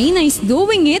 this Reyna is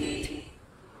doing it!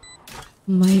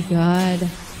 My God.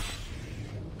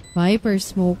 Viper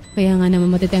smoke. Kaya nga naman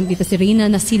matitempt dito si Reyna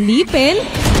na silipin.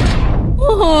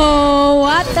 Oh,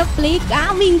 what a play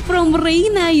coming from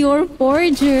Reyna, your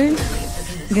forger.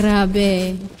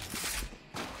 Grabe.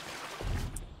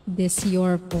 This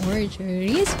your forger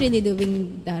is really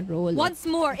doing the role. Once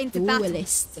more into battle.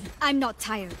 Duelist. I'm not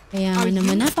tired. Kaya nga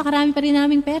naman, napakarami pa rin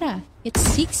naming pera. It's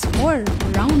 6-4,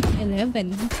 round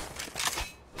 11.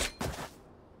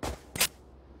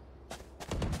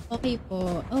 Okay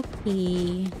po,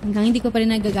 okay. Hanggang hindi ko pa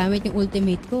rin nagagamit yung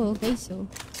ultimate ko, okay? So,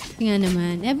 nga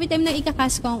naman, every time na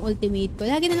ikakas ko ang ultimate ko,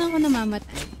 lagi na lang ako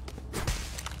namamatay.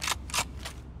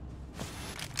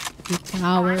 The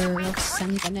Tower of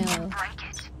Sentinel.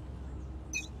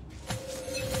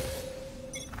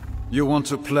 You want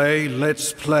to play?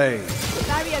 Let's play.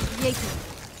 Barrier created.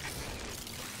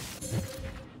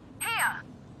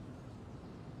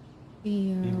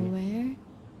 Here, where?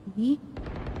 Me?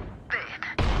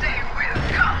 They will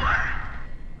cower.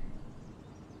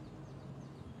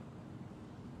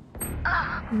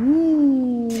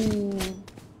 Ooh.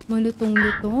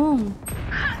 Malutong-lutong.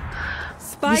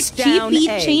 Spike This down cheapy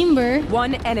A. chamber.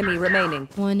 One enemy remaining.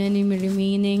 One enemy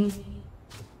remaining.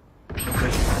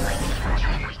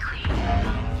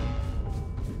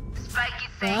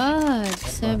 God,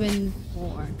 7-4.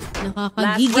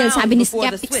 Nakakagigil. Sabi ni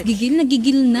Skeptics, gigil na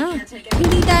gigil na.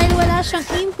 Hindi dahil wala siyang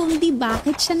aim, kundi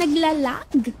bakit siya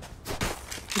naglalag.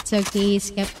 It's okay,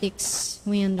 Skeptics.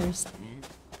 We understand.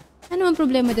 Ano ang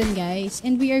problema dun, guys?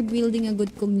 And we are building a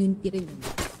good community rin.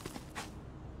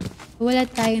 Wala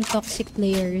tayong toxic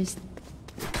players.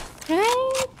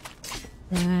 Right?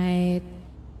 Right.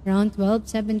 Round 12,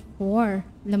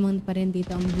 7-4. Lamang pa rin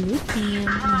dito ang blue team.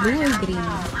 Blue or green?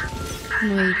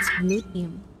 No, it's blue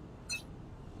team.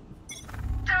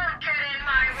 Don't get in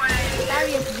my way.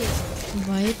 Barrier created.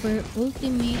 Viper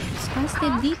ultimate.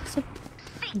 Casted dito sa...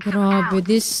 Grabe,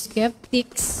 this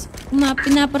Skeptics.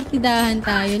 Pinapartidahan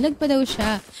tayo. Lag pa daw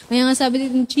siya. Kaya nga sabi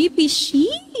dito, cheapy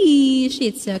sheesh.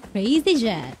 It's a crazy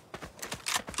jet.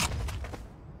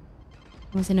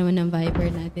 Kumusta naman ang Viper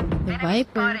natin? The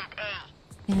Viper.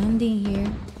 Standing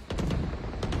here.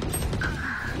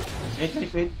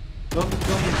 Wait. Go.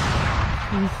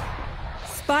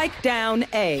 Spike down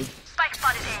A. Spike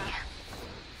spotted A.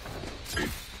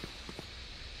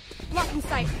 Blocking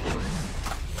sight.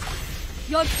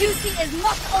 Your duty is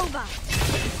not over.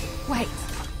 Wait.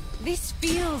 This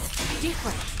feels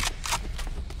different.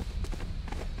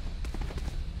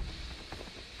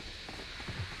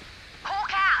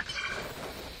 Hawk out.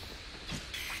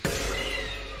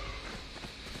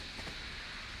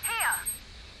 Here.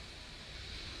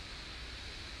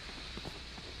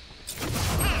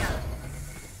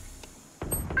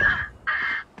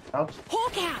 Ouch.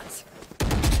 Hawk out.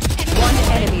 One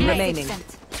enemy remaining.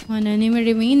 One enemy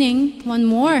remaining. One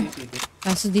more.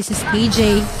 Kaso this is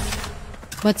KJ.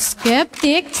 But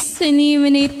Skeptics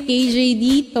eliminate KJ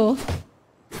dito.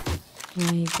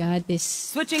 My God, this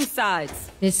Switching sides.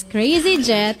 crazy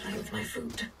Jet.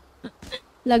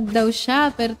 Lag daw siya,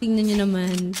 pero tingnan nyo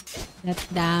naman. That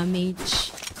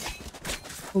damage.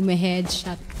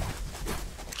 Headshot.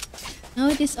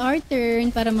 Now it is our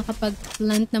turn para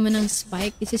makapag-plant naman ng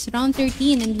spike. This is round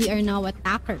 13 and we are now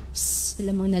attackers.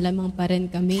 Lamang na lamang pa rin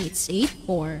kami. It's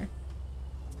 8-4.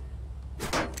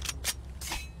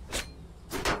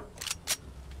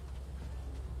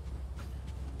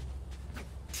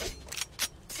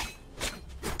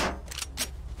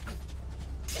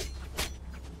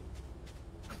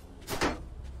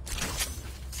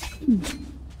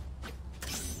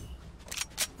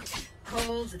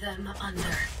 Hold them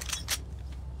under.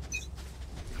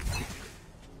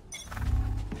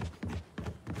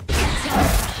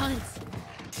 Hunt.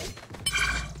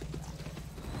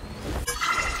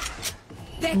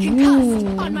 There can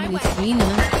come on my way. This Rina.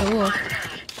 Oh.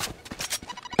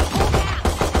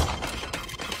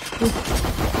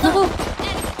 Naku!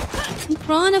 In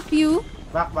front of you.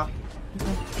 Back.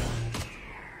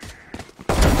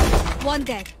 One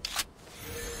dead.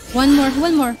 One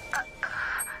more.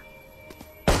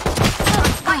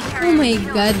 Oh my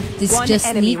God, this One just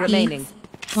enemy sneaky. remaining.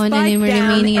 One Spike enemy down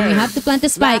remaining and we A. have to plant the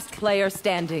spike. Last player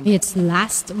standing. It's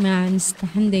last man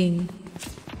standing.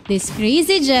 This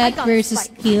crazy Jet got versus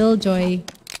spike. Killjoy.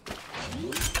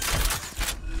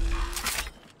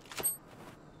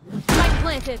 Spike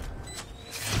planted.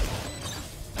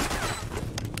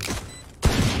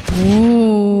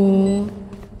 Ooh.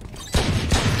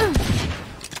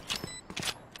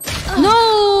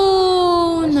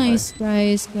 No! Nice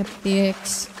try,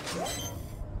 Skeptics.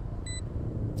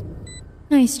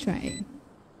 Nice try.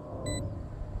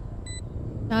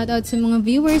 Shout out sa mga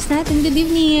viewers natin. Good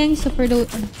evening. So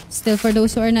for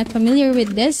those who are not familiar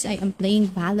with this, I am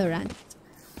playing Valorant.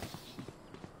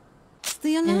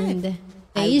 Stay alive. And the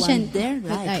I agent want their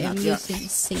that life, I am not yours. using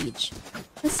Sage.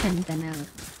 The Sentinel.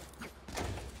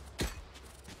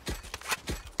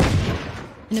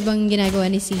 Ano bang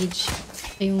ginagawa ni Sage?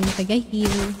 Siya yung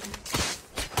taga-heal,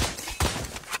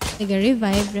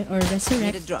 taga-revive, or Need a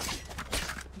resurrect. drop.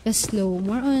 Taga-slow.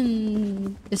 More on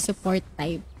the support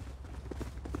type.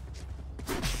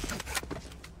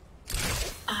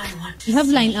 You have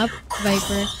line up,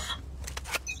 Viper.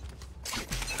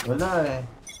 Wala eh.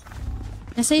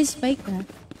 Nasa yung spike ka.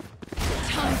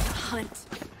 Time to hunt.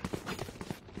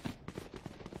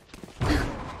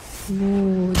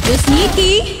 Ooh,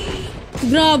 Jstnikki!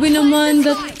 Grabe naman.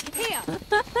 Here.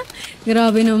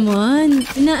 Grabe naman.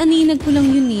 Inaaninag ko lang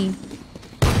yun eh.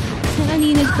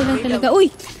 Inaaninag ko lang talaga.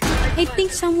 Uy! I think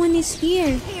someone is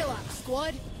here. Heal up,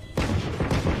 squad.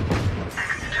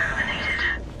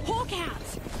 Hawk out.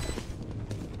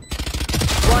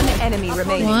 One enemy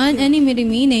remaining. One enemy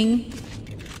remaining.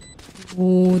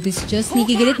 Oh, this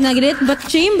Jstnikki. Galit na galit. But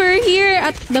Chamber here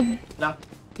at the Lang.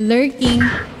 lurking.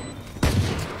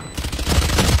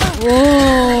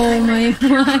 Oh my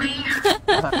God.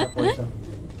 Poison.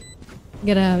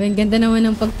 Grabe, ang ganda naman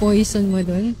ng pag-poison mo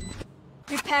dun.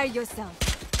 Prepare yourself.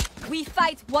 We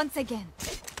fight once again.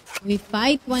 We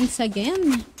fight once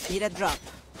again. Need a drop.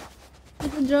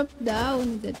 Need a drop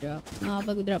down. Need a drop.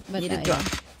 Nakapag-drop ba Need a tayo? drop.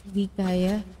 Hindi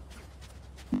kaya.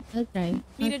 I'll try.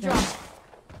 Need a I'll try. drop.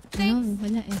 No,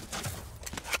 wala eh.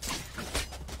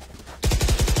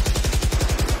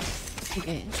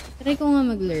 Okay. Try ko nga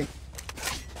mag-lurk.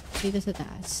 Dito sa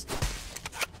taas.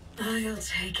 I'll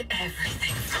take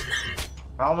everything from them.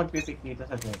 Ako magpipick dito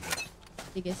sa jungle.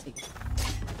 Sige, sige.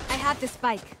 I have the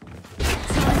spike.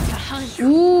 Time to hunt.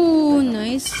 Ooh,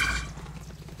 nice.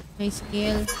 Nice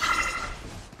kill.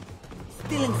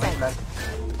 Still inside.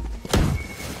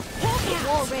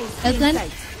 Wall raised. I'll plant.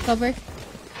 Cover.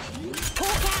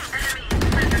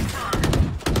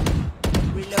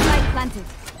 Spike planted.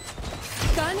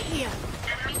 Gun here.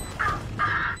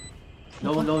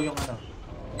 Low yung ano.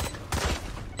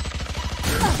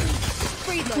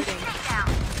 Reloading.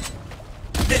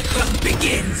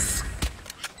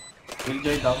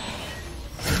 Killjoy down.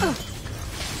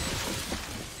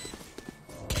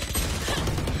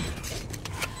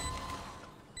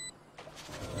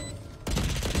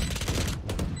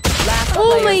 Last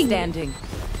Oh player my- standing.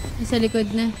 Nasa likod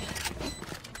na.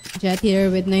 Jet here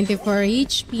with 94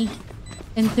 HP.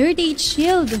 And 38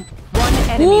 shield. One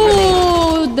enemy Ooh!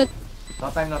 remaining. No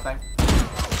time.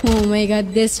 Oh my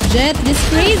god, this Jet. This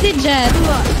crazy Jet.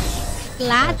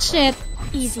 Clutch it.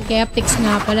 Skeptics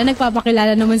nga pala.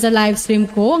 Nagpapakilala naman sa livestream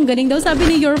ko. Ang galing daw sabi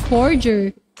ni Your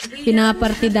Forger.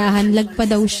 Pinapartidahan. Lag pa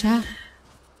daw siya.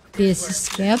 This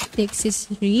Skeptics is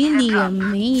really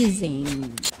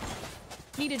amazing.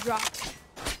 Need a drop.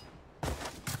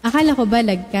 Akala ko ba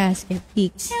lag ka,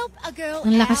 Skeptics? Help a girl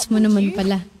Ang lakas mo out, naman would you?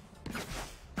 pala.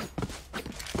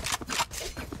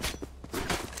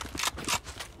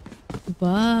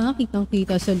 Diba?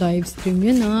 Kitang-kita sa livestream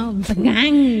yun, ha?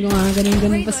 Bagang!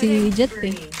 Gumaganon-ganon pa si Jet,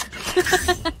 eh.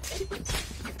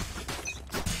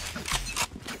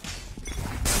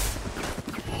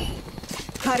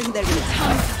 Cutting their reach.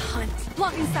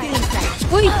 Blocking sight.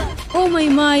 Uy! Oh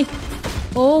my!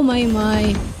 Oh my!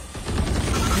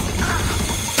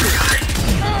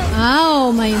 Ow!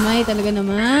 My talaga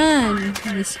naman.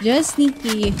 It's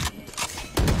Jstnikki.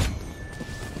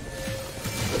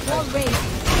 Wall raised.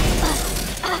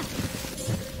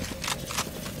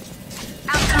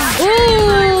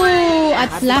 Ooh!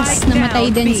 At last, namatay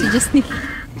din si Jstnikki.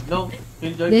 No,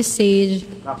 Killjoy. This Sage.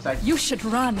 Backside. You should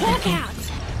run. Hawk out.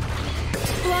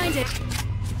 Blinded.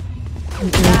 Ang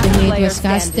ultimate was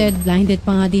casted. Blinded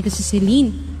pa nga dito si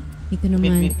Celine. Dito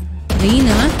naman.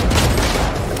 Reyna.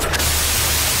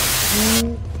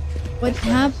 Oh, what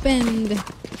happened?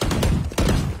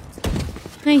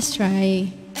 Nice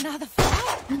try. Another fire.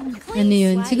 Ano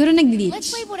yun? Siguro nag-glitch.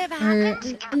 Let's wait whatever Or,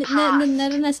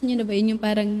 naranasan nyo na ba yun? Yung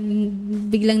parang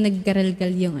biglang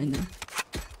naggaralgal yung ano.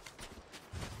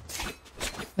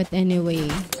 But anyway.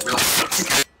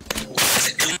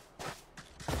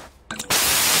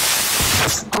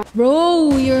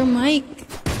 Bro, your mic.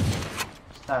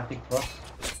 Static boss.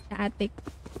 Static.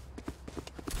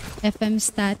 FM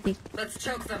static. Let's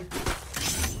choke them.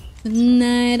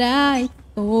 Tonight I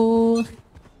fall.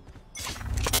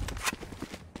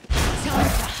 time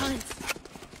to hunt.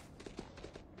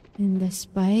 And the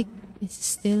spike is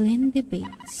still in the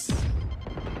base.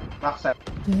 Backside.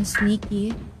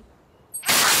 Jstnikki.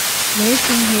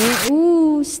 Lurking here.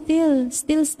 Ooh, still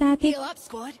static. Heal up,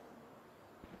 squad.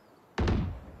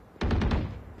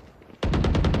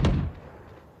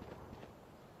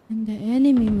 And the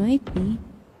enemy might be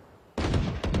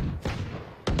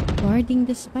guarding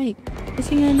the spike.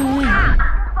 Kasi nga naman,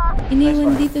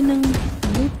 iniwan dito ng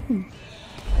loot.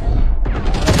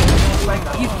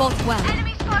 You fought well.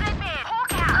 Enemy spotted mid.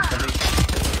 Hawk out.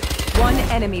 One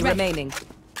enemy remaining.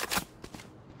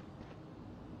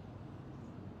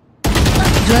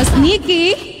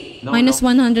 Jstnikki! No, Minus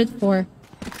no. 104.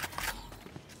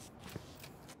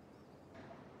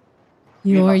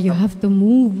 You have to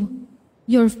move.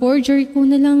 Your forger ko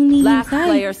na lang Last nihintay.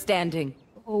 player standing.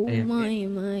 Oh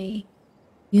Ayun. my.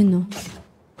 You know.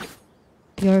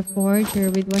 Your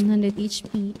forger with 100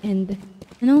 HP and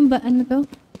ano to?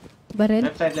 Barrel?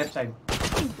 Left side.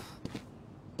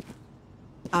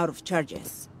 Out of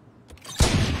charges.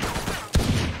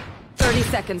 30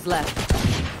 seconds left.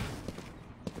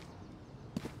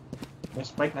 Yung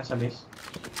spike nasa base.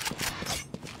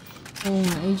 Oh,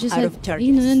 I just Out had... of charges.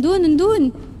 Ayun,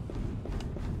 nandun.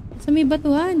 Sa may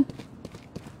batuhan.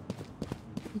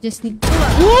 I just need...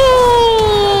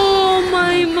 Oh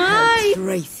my!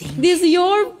 Tracing. This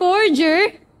your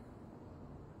forger?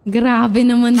 Grabe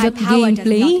naman that power does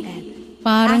gameplay. not end.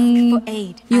 Parang Ask for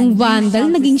aid yung and you vandal shall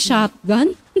naging receive. shotgun.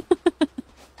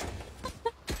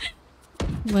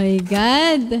 My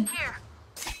God.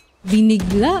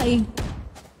 Binigla eh.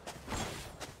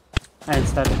 Ay,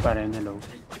 static pa rin. Hello.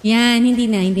 Yan, hindi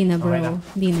na bro. Okay na.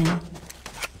 Hindi na.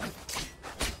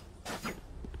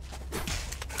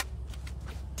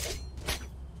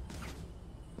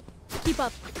 Keep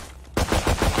up.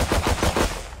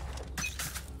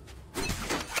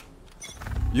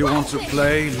 You want to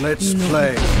play? Let's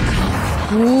play.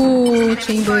 Ooh,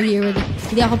 chamber here.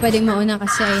 Hindi ako pwedeng mauna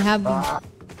kasi I have...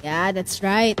 Yeah, that's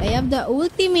right. I have the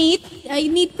ultimate. I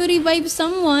need to revive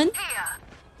someone.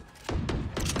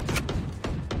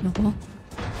 Nako.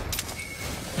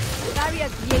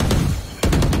 Barriers created.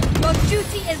 Your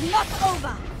duty is not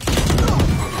over.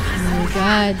 Oh my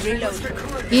God.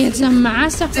 It's a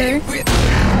massacre.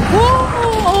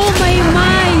 Oh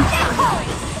my.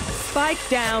 Spike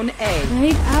down A.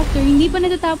 Right after, hindi pa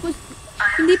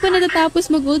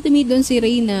natatapos mag-ultimate doon si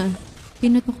Reyna.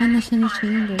 Pinutukan na siya ng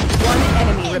chamber. One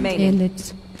enemy remaining. And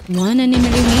it's one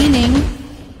enemy remaining.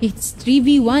 It's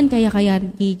 3v1 kaya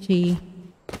KJ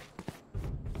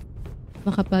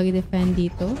makapag-defend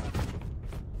dito.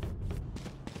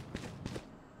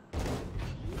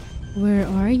 Where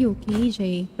are you,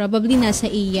 KJ? Probably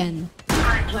nasa A yan.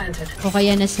 O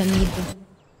kaya nasa mid.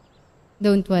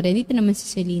 Don't worry, dito naman si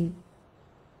Celine.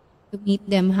 To meet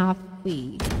them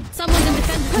halfway. Someone's in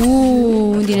defense.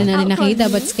 Ooh, hindi na natin nakita.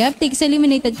 But Skeptics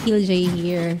eliminated Killjoy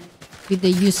here with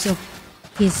the use of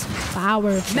his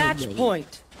power. Match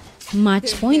point.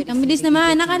 Match point. Ang bilis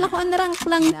naman. Nakala ko ang rank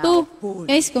lang to.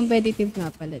 Guys, competitive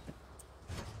nga pala to.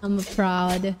 I'm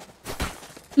proud.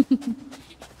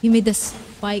 He made a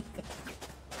spike.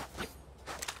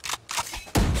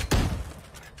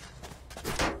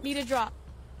 Need a drop.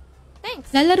 Thanks.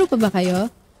 Lalaro pa ba kayo?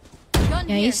 Gun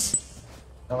here. Guys?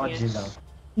 Ako G daw.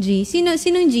 G.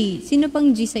 Sinong G? Sino pang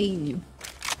G sa inyo?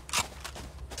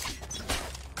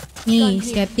 Me.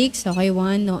 Skeptics. Okay,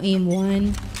 1. No aim,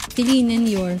 1. Celine and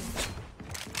yours.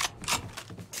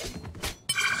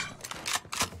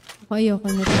 Ayoko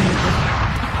na rin ito.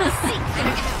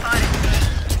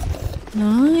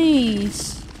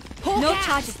 Nice. No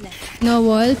charges left. No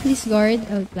wall. Please guard.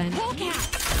 I'll plant.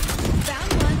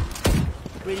 Found one.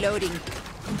 Reloading.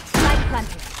 Light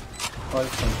planted.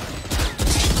 Also.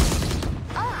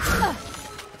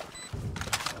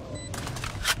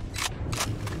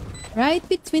 Right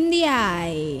between the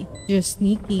eye.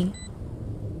 Jstnikki.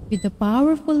 With a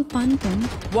powerful phantom.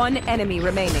 One enemy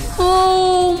remaining.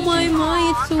 Oh my,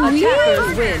 it's so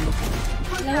Attackers weird. win.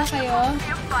 Dalawa kayo?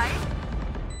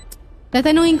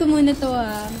 Tatanungin ko muna to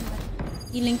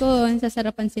Feeling ko,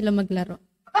 sasarapan sila maglaro.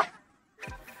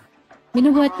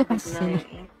 Binubuhat ko kasi sila.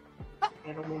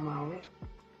 Pero bumawi.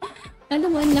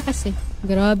 Alam mo, ang lakas eh.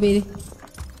 Grabe.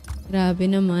 Grabe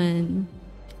naman.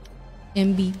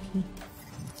 MVP.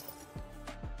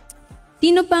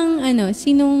 Sino pang,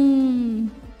 sinong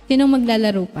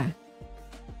maglalaro pa?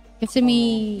 Kasi may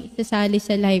sasali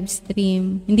sa live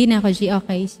stream. Hindi na ako G.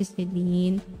 Okay, si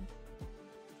Celine.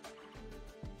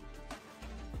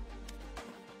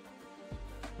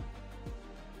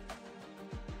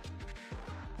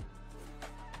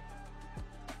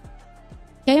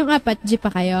 Kayong 4, G pa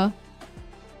kayo?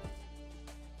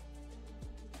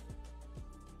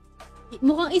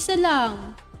 Mukhang isa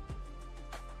lang.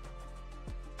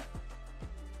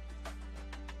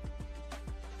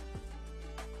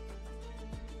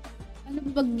 Ano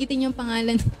ba bagitin yung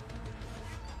pangalan?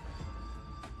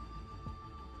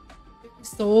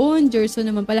 Jerson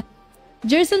naman pala.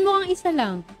 Jerson mukhang isa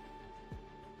lang.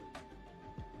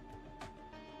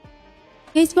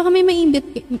 Guys, baka may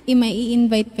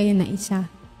mai-invite kayo na isa.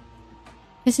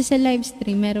 Kasi sa live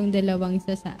stream, merong 2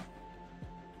 isa.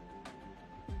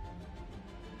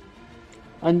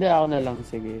 Hindi, ako na lang,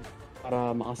 sige.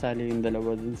 Para makasali yung 2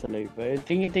 dun sa live.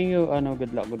 Thank you,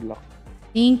 good luck.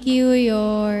 Thank you,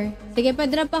 Yor. Sige,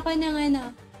 pa-drop ako ng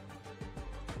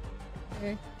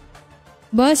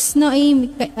Boss, no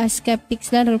aim.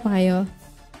 Skeptics, laro pa kayo?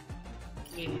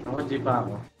 Ako G pa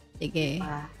ako. Sige.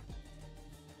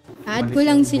 Add ko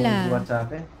lang sila.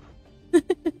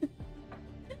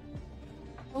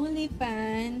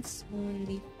 OnlyFans.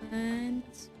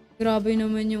 Grabe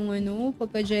naman yung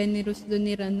pagka-generous doon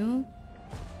ni Rano.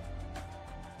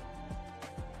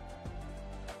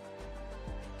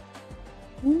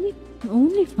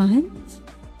 OnlyFans?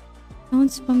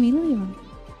 Sounds familiar.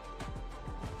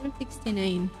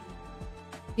 069.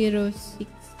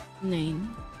 069.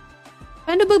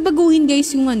 Paano baguhin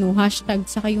guys yung hashtag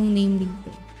saka yung name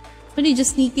dito? Actually,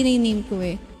 Jstnikki na yung name ko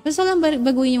eh. Gusto lang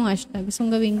baguhin yung hashtag. Gusto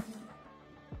kong gawing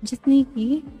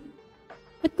Jstnikki?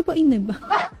 Ba't ko pa ba?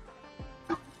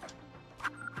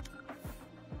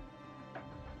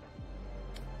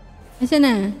 Asa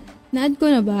na? Na-add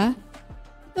ko na ba?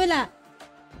 Wala.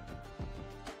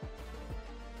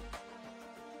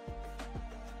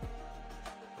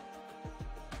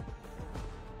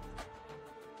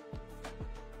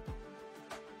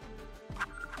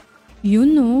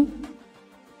 Yun, no?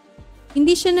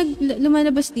 Hindi siya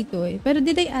lumalabas dito eh. Pero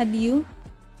did I add you?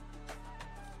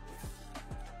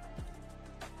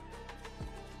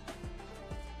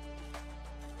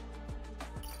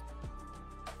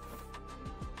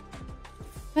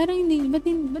 Parang hindi.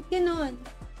 Ba't ganon?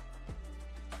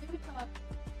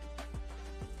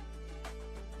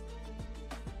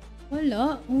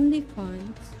 Wala. Only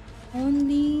funds.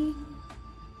 Only...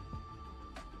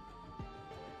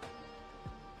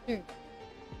 Sure.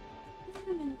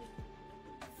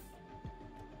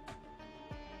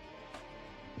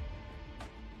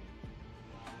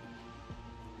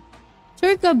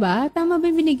 Sure ka ba? Tama ba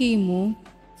binigay mo?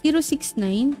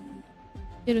 069?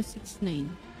 069.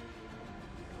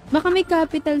 Baka may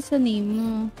capital sa name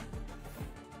mo.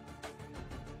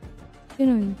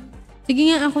 Ganun.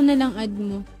 Sige nga, ako na lang add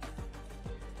mo.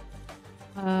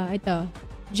 Ito.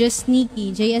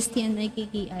 Jstnikki.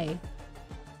 Jstnikki.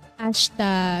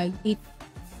 Hashtag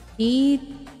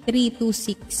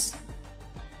 8326.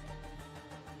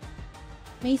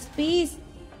 May space.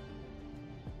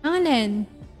 Ang alin?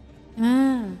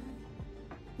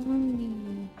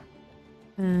 Only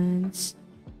fans.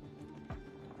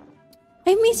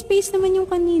 Ay, may space naman yung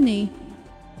kanina eh.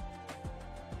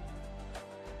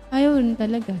 Ayaw rin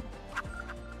talaga.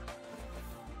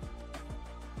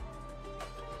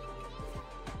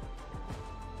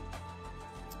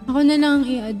 Ako na lang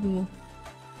i-add mo.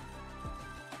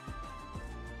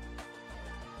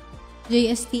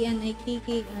 Jstnikki.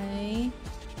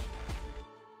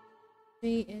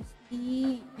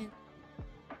 Jstn.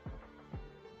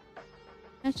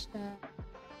 Hashtag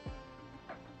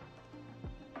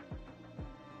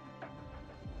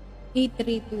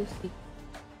 8326.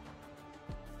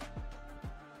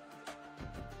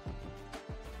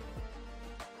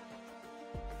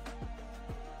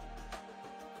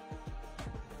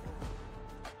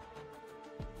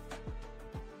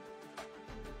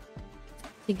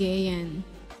 Sige, yan.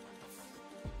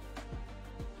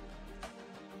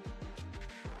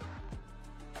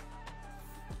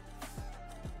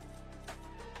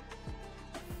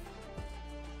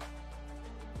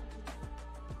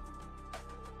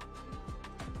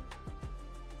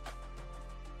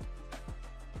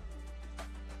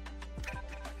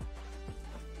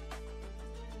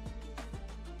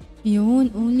 Yun,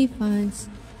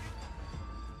 OnlyFans.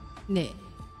 Hindi.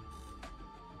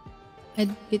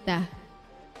 Add kita.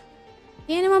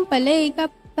 Kaya naman pala eh.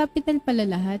 Capital pala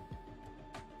lahat.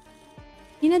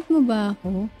 Inad mo ba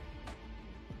ako?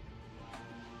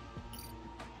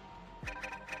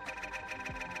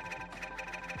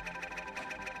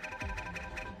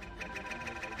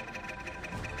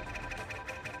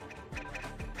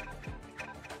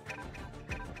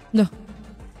 No.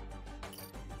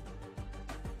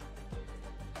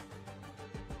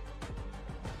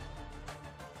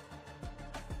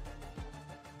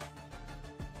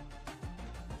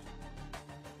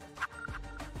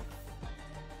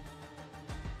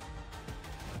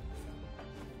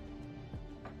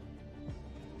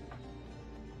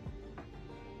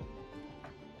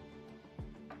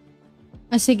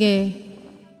 Sige.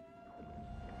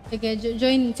 Sige,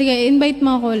 join. Sige, invite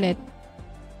mo ako ulit.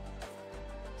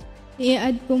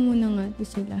 I-add ko muna nga ito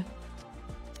sila.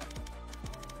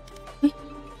 Ay,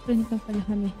 friend pa pala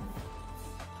kami.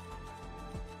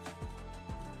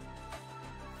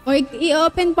 O,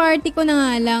 i-open party ko na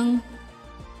nga lang.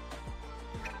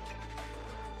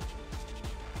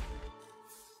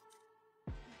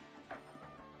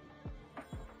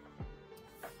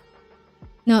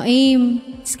 No, aim.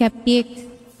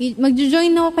 Skeptic.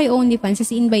 Mag-join ako kay OnlyFans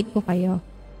kasi invite ko kayo.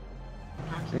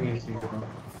 Sige, sige.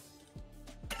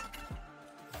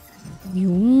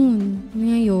 Yun.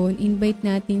 Ngayon, invite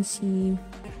natin si...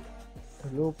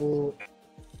 Hello po.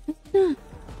 Ano?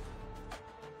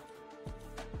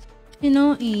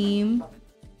 Sino, aim?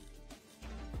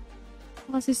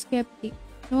 Kasi skeptic.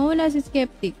 Nawawala si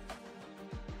skeptic.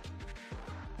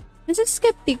 Nasa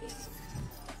skeptic?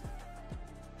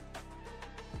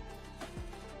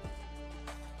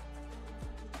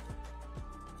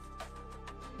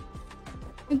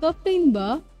 Nag-offline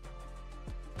ba?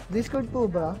 Discord po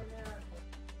ba?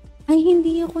 Ay,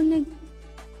 hindi ako nag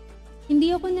ano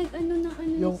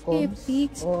Yung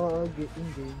skeptics. O,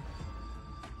 in-game.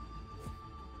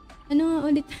 Ano nga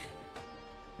ulit?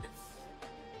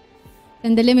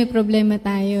 Sandali, may problema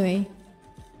tayo eh.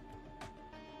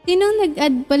 Sinong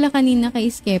nag-add pala kanina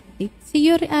kay skeptic? Si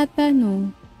Yuri ata,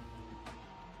 no?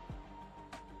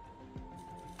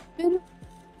 Pero,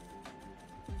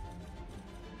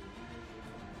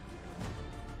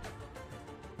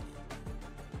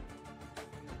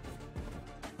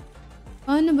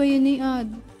 ano ba yun i-add?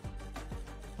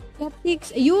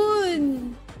 Skeptics.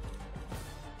 Ayun!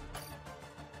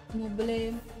 Ano ba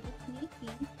yung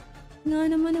Jstnikki? Nga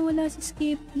naman nawala si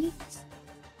skeptics.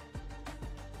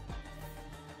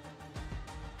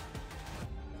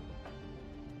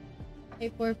 Ay,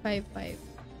 455.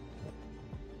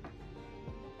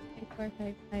 Ay,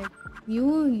 455.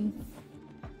 Yun.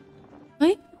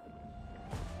 Ay?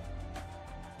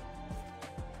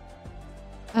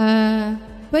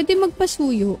 Pwede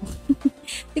magpasuyo.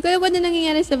 Hindi ko alam kung ano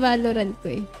nangyayari sa Valorant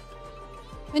ko eh.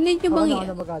 Ano yung bang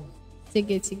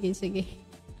Sige.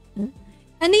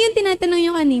 Ano yung tinatanong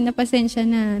nyo kanina? Pasensya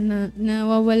na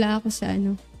nawawala ako sa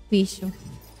wisyo.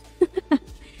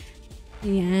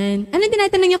 Ayan. Ano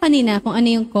tinatanong nyo kanina? Kung ano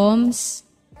yung comms?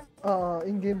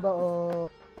 In-game ba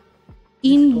o...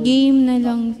 In-game na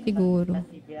lang siguro.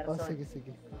 Sige.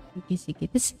 Sige.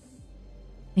 Tapos,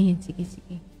 ayan, sige.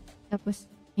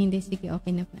 Tapos, hindi, sige,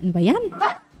 okay na pa. Ano ba yan?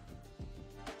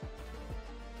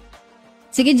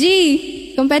 Sige, G!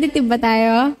 Competitive ba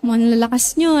tayo? Mukhang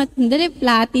lalakas nyo. At dali,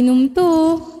 platinum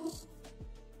to.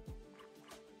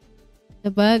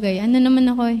 Sabagay, ano naman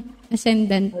ako eh?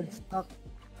 Ascendant.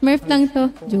 Smurf lang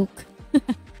to. Joke.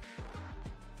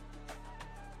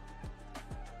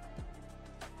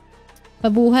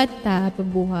 Pabuhat ta,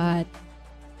 pabuhat.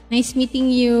 Nice meeting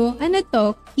you. Ano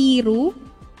to? Kiro?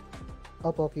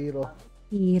 Opo, Kiro.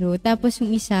 Kiro. Tapos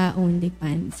yung isa,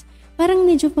 OnlyFans. Parang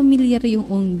medyo familiar yung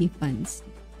OnlyFans.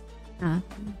 Parang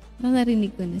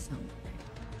narinig ko na sound.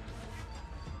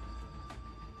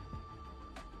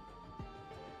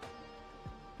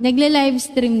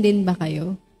 Nagla-livestream din ba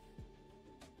kayo?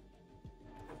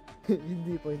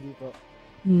 Hindi po.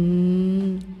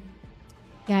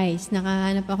 Guys,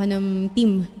 nakahanap ako ng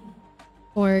team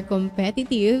for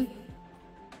competitive.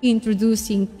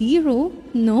 Introducing Hero,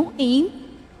 No Aim,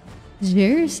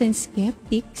 Jers, and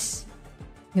Skeptics.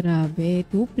 Grabe,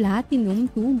 2 platinum,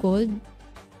 2 gold.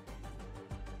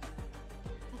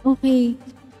 Okay.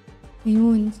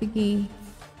 Ayun, sige.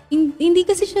 Hindi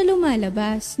kasi siya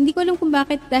lumalabas. Hindi ko alam kung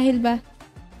bakit dahil ba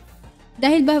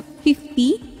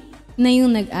 50 na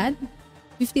yung nag-add?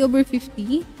 50 over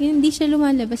 50? Hindi siya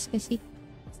lumalabas kasi.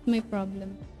 That's my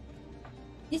problem.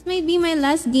 This might be my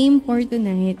last game for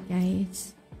tonight,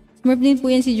 guys. Smurf din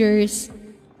po yan si Jers.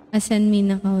 Ascend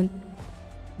main account.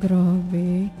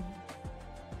 Grabe.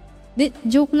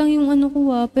 Joke lang yung ano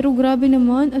ko pero grabe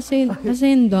naman.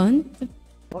 Ascendant.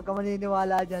 Huwag ka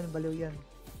maniniwala dyan, baliw yan.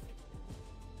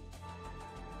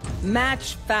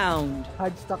 Match found.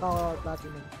 Hard stock ako,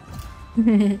 platinum.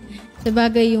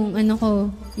 Sabagay yung ano ko,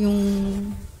 yung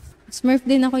Smurf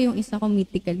din ako, yung isa ko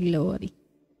mythical glory.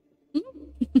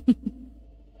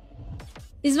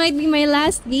 This might be my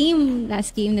last game.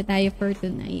 Last game na tayo for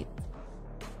tonight.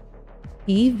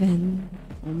 Haven.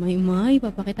 Oh my.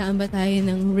 Papakitaan ba tayo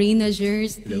ng Reyna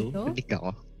Jers dito? Hello? Rinig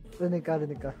ako.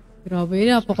 Rinig ka. Grabe,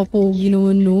 napaka-pogi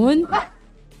naman nun.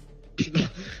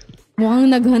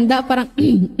 Mukhang naghanda, parang,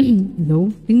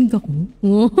 hello? Rinig ako?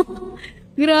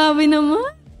 Grabe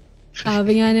naman.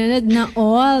 Sabi nga na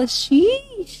all.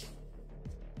 Sheesh.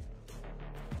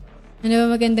 Ano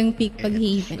ba magandang pick pag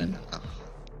Haven?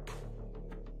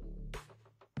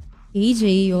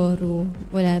 AJ, Yoru.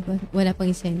 Wala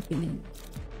pang sentiment.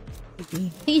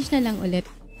 Okay. Stage na lang ulit.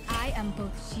 I am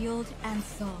both shield and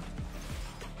sword.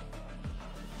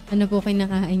 Ano po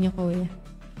kinakain niyo, kuya?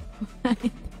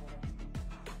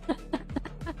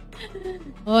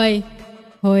 Hoy,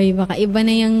 baka iba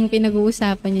na yung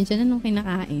pinag-uusapan niyo dyan. Anong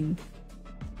kinakain?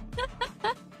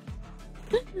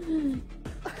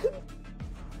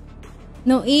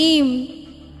 No aim.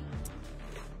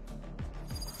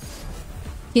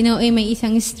 Si No Aim may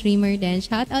isang streamer din.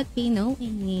 Shout out kay No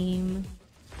Aim.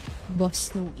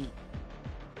 Boss No Aim.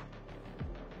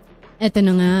 Ito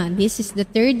na nga. This is the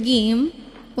third game.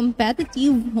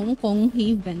 Competitive Hong Kong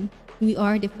Haven. We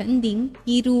are defending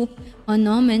Hero on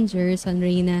Omen, Jers on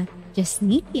Reyna,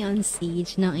 Jstnikki on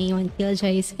Sage, No Aim on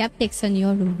Killjoy, Skeptics on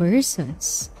Yoru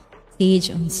versus Sage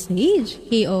on Sage,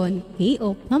 KO on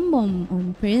KO, Plumbom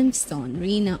on Brimstone,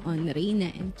 Reyna on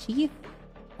Reyna, and Chief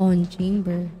on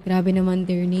Chamber. Grabe naman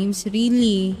their names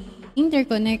really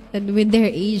interconnected with their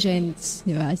agents.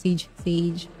 Diba? Sage.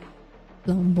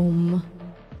 Plumbom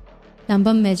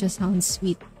medyo sounds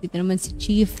sweet. Dito naman si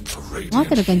Chief.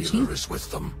 Talagang Chief.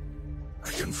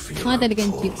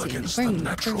 Talagang Chief siya. For me.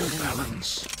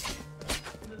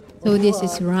 So this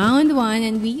is round 1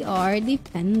 and we are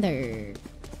defender.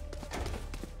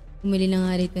 Umuli na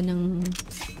nga rito ng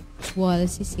wall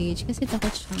si Sage kasi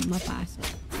takot siyang mapasok.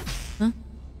 Huh?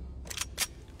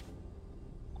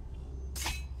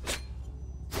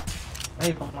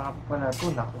 Ay, pag makapapala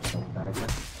ito, nakusap talaga.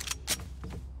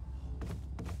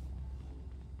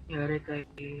 Yari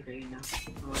kay Reyna.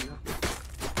 Wala.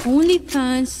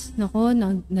 OnlyFans. Nako,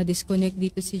 na-disconnect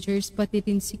dito si Jers, pati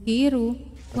din si Kiro.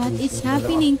 What is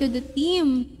happening to the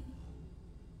team?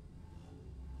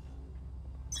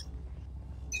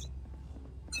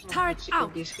 Turret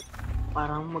out!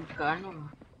 Parang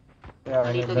magkaano.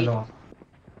 Dito.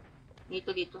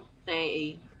 Sa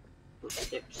AA. 2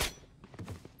 steps.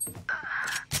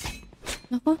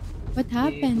 Nako, what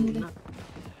happened?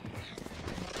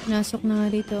 Nasok na nga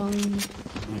rito ang...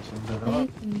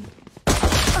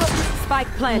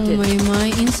 Spike planted. Oh my,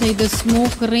 inside the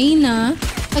smoke, Reyna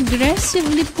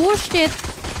aggressively pushed it.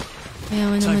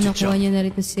 Kaya naman nakuha niya na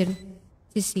rito si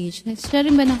Sage. Siya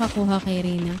rin ba nakakuha kay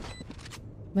Reyna?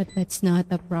 But that's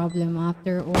not a problem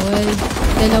after all.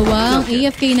 Dalawang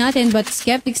AFK natin, but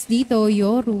Skeptics dito,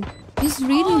 Yoru is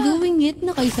really doing it.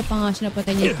 Nakaisa pa nga siya,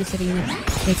 napatay niya ito si Reyna.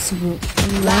 Let's go.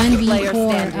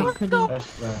 1v4 actually.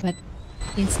 But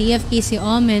in CFK si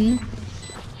Omen.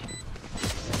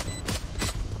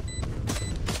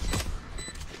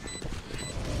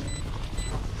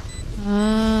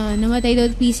 Namatay daw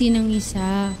PC ng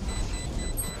isa.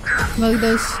 Wag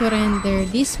daw surrender.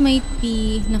 This might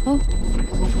be... Nako.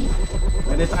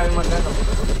 Pwede tayo mag-ano.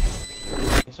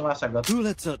 Yung sumasagot. Who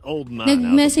lets that old man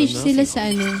Nag-message out of the sila sa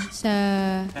ano, sa...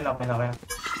 Okay.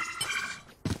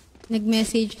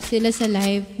 Nag-message sila sa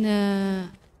live na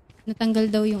natanggal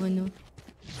daw yung ano.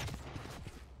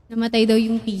 Namatay daw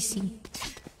yung PC.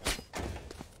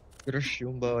 Crush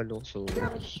yung balo,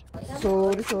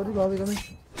 Sorry, bawi kami.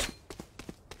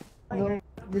 No,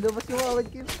 nilabas yung awad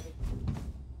Kim.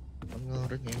 Ang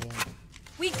ngaran niya yung...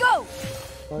 We go!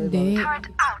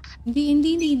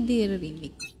 Hindi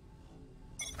remake.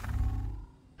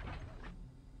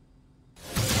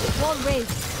 Wall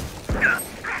raised.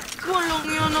 Walang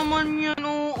yan naman yan,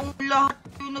 Ang lahat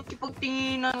yung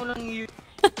nagkipagtinginan, walang yun.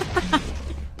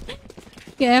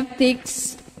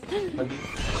 Skeptics.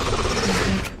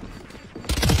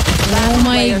 Oh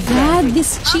my god,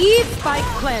 this cheat!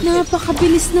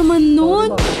 Napakabilis naman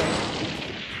nun!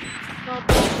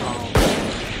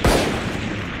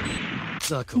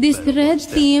 This red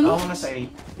team,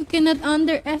 you cannot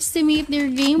underestimate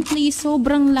their gameplay.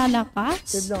 Sobrang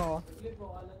lalakas.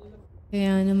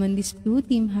 Kaya naman this blue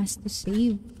team has to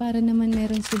save para naman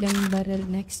meron silang barrel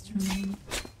next round.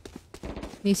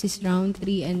 This is round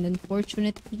 3 and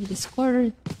unfortunately the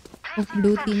score of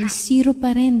blue team is 0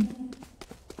 pa rin.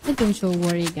 But don't you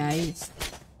worry guys.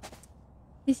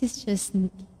 This is just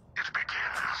Jstnikki.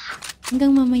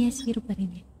 Hanggang mamaya 0 pa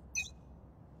rin yan.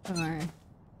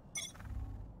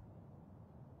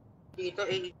 Dito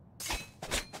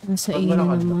nasa A na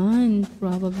naman.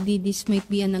 Probably this might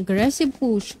be an aggressive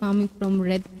push coming from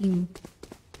red team.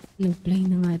 Nag-play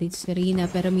na nga rin si Serena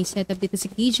pero may setup dito si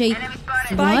KJ.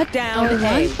 What? A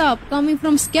one top coming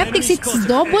from Skeptics. It's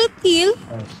double kill.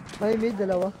 May mid,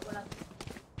 dalawa.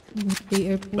 But they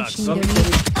are pushing the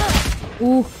mid.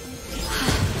 Ooh.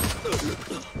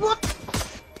 What?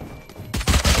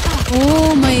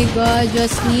 Oh my god,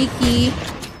 Jstnikki.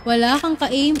 Wala kang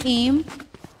ka-aim-aim.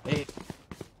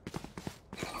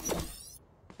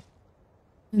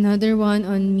 Another one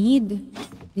on mid.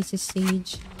 This is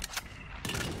Sage.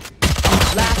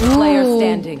 Last player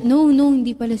standing. No,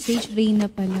 hindi pala Sage.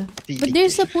 Reyna pala. But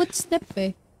there's a footstep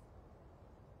eh.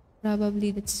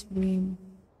 Probably that's Brim.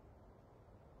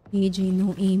 AJ,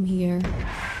 no aim here.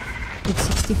 With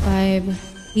 65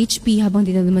 HP habang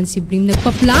dito naman si Brim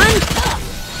nagpa-plant!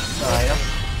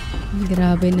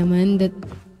 Grabe naman that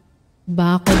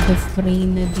back of the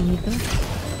frame na dito.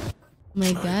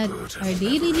 My god, are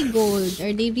they really gold?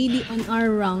 Are they really on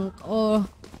our rank? Or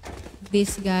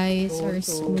these guys are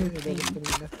smoothing?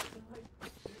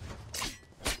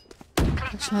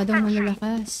 Masyadong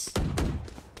malalakas.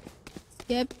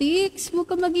 Skeptics, huwag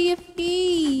ka mag-EFK.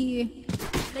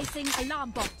 Placing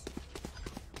alarm bot.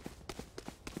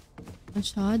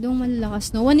 Masyadong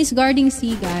malalakas. No one is guarding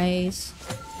C, guys.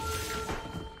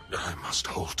 I must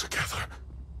hold together.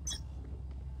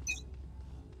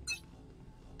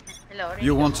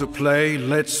 You want to play?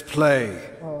 Let's play.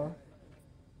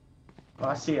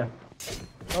 Siya.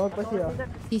 Pa siya.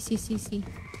 C.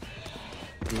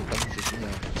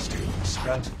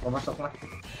 Yan, pumasok na.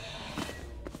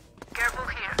 Careful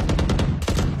here.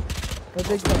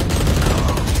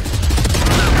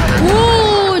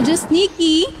 Oh,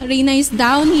 Jstnikki. Reyna is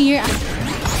down here.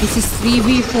 This is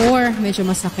 3v4. Medyo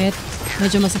masakit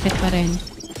pa rin.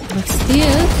 But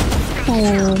still,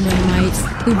 oh my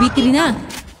 2v3 na.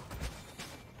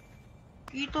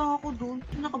 Kita ako doon.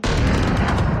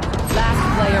 Last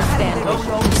player standing.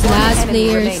 Last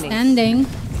player standing.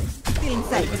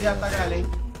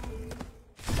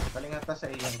 Palingata sa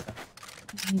iyan ka.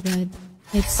 Oh my god.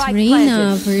 It's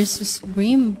Reyna versus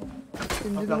Brim.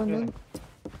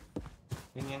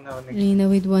 Reyna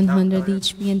with 100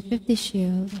 HP and 50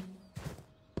 shield.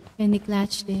 Can he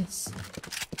clutch this?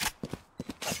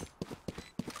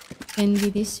 Can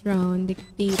be this round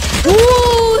dictate.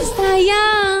 Ooh!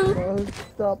 Sayang!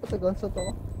 Dapat agansa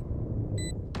to.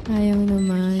 Sayang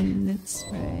naman. That's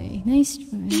right. Nice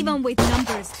try. Even with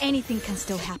numbers, anything can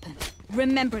still happen.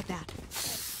 Remember that.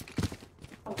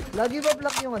 Lagi ba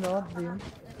black yung ano, Brim?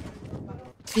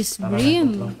 This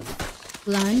Brim.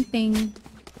 Planting.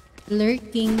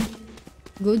 Lurking.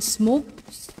 Good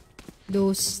smokes.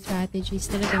 Those strategies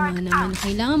talaga nga naman.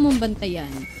 Kailangan mong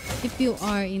bantayan if you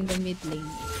are in the mid lane.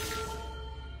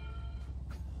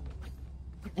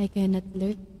 I cannot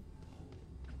lurk.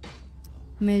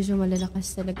 Medyo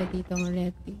malalakas talaga dito ang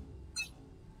red team.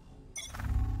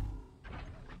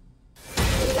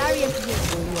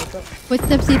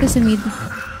 Footsteps dito sa mid.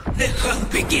 The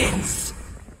hunt begins.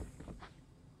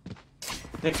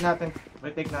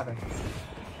 Retake natin.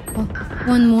 Oh,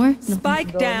 one more? No.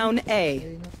 Spike down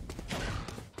A.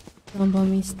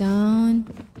 Bomb is down.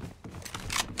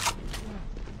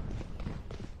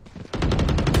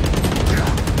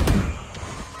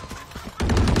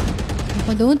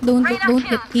 Oh, don't get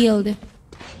killed.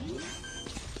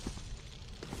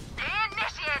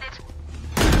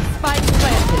 Spike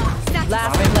planted.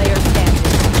 Last player standing.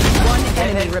 One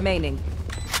enemy remaining.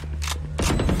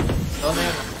 So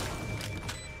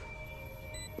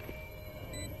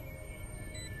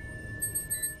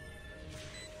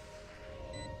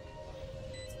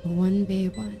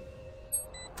 1v1.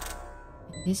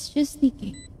 This just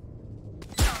sneaking.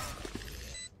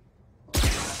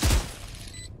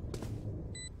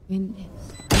 Win this.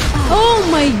 Oh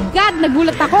my god!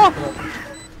 Nagulat ako!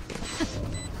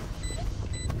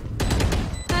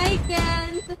 Hi,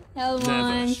 Kent!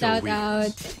 Helmon, shout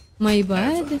out. My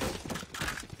bad.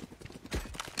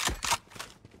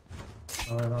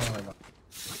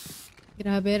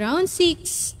 Grabe, round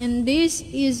 6. And this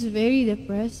is very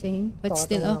depressing. But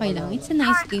still, okay lang. It's a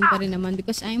nice game pa rin naman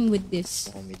because I'm with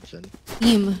this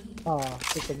team.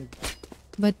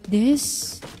 But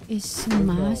this is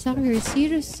massacre.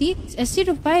 0-6.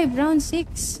 0-5, round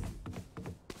 6.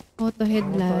 Auto head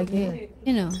lagi.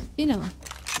 You know.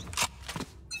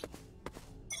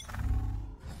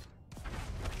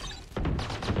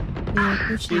 Yeah,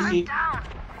 pushing.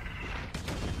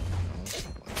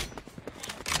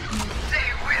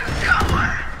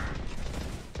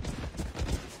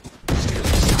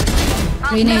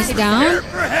 Reyna is down.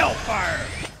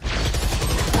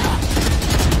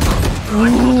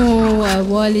 Oh, a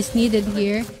wall is needed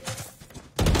here.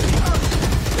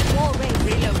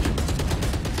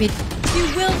 Wait. You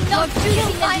will not kill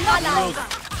my ally.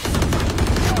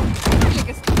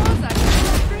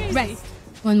 Rest.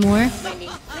 One more.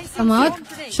 Come out.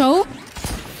 Show.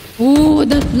 Oh,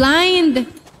 the blind.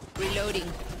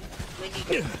 Reloading.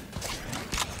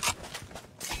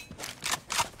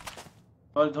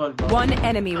 Hold. One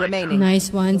enemy remaining.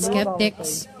 Nice one,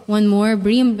 Skeptics. One more.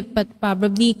 Bream, but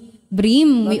probably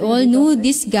Bream. We all knew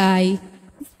this guy.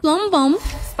 Plum Bomb.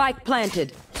 Spike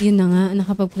planted. Yun na nga,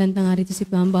 nakapag-plant na nga rito si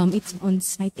Plum Bomb. It's on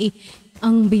site.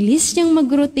 Ang bilis niyang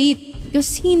mag-rotate.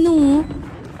 Kasi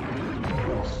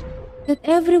that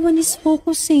everyone is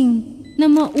focusing na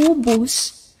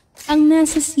maubos ang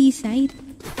nasa seaside.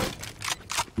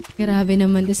 Grabe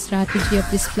naman the strategy of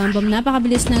this Plum Bomb.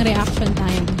 Napakabilis ng reaction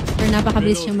time. Or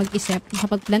napakabilis siyang mag-isip.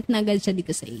 Nakapag-plant na agad siya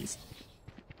dito sa ace.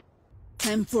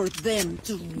 Time for them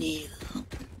to kneel.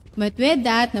 But with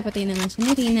that, napatay na nga siya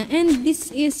ni Reyna. And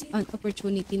this is an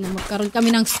opportunity na magkaroon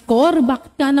kami ng score.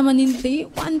 Bakit ka naman hindi?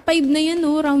 1-5 na yan,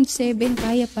 oh. Round 7.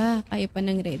 Kaya pa. Kaya pa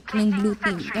ng red. Ng blue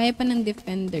team. Kaya pa ng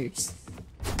defenders.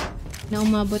 Na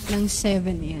umabot ng 7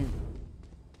 yan.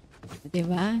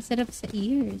 Diba? Sarap sa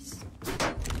ears.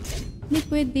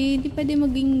 Hindi pwede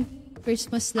maging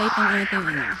Christmas light ang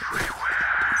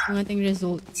ating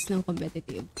results ng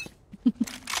competitive.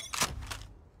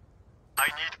 I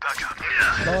need backup.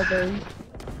 Okay.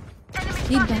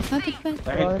 Iba? Bakit ba?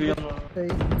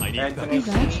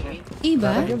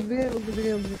 Iba?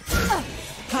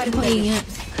 Ako, ingat.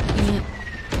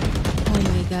 Oh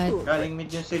my god. Galing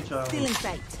mid yung stage.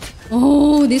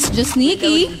 Oh, this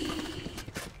Jstnikki.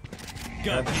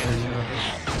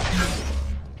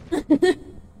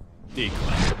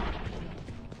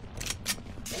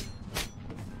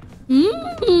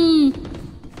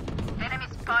 Enemy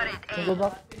spotted A. Go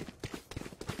back.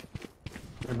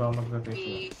 Diba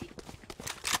mag-rotation?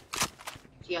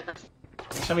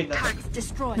 Sa mid na.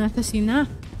 Nasa sina.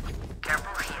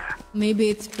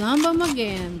 Maybe it's Plum Bomb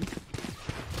again.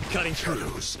 Cutting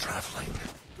through. Traveling.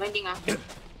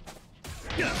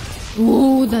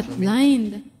 Oh, that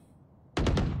blind.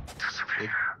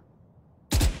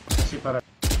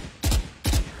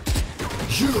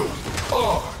 You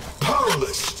are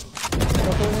powerless.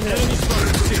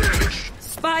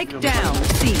 Spike down.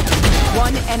 C.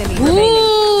 One enemy remaining.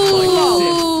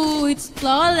 Ooh, it's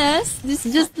flawless. This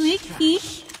is Jstnikki.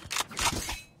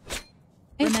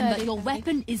 Remember, your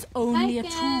weapon is only a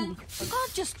tool. You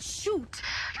can't just shoot.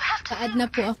 Pa-add na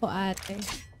po ako, ate.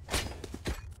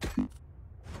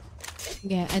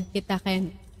 Okay, add kita,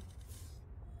 Ken.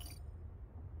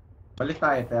 Balik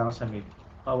tayo, tayo ako sa mid.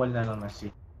 Kawal na lang na C.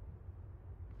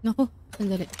 Naku,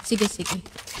 sandali. Sige.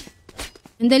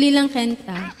 Ang dali lang,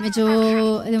 Kenta. Medyo,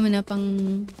 alam mo na, pang...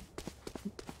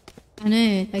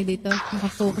 tayo dito.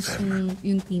 Nakafocus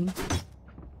yung team.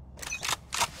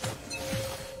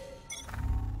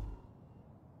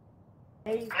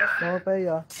 Okay,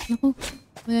 Naku,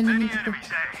 wala naman dito.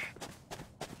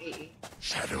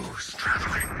 Shadows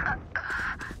traveling.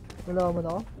 Wala mo na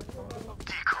ako.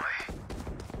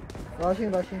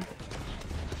 Rushing.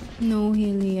 No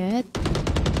heal yet.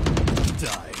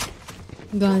 Die.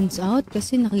 Guns out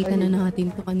kasi nakita na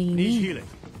natin to kanina.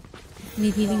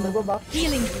 Need healing ba?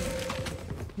 Healing.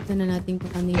 Nakita na natin to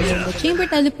kanina. The chamber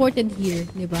teleported here,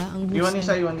 di ba? Ang Iwan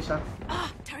isa.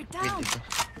 Turret down.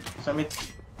 Sa mid.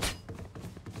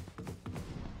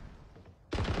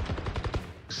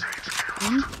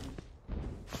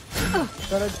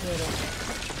 Garage meron.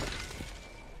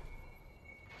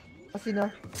 Kasi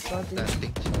na. Planting.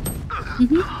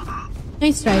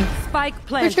 Nice try. Spike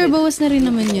For planted. sure, bawas na rin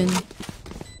naman yun.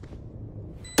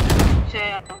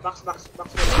 Siya, box.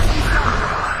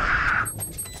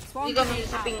 Hindi kami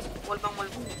sa ping, wall bang.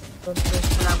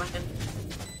 Malaban dyan.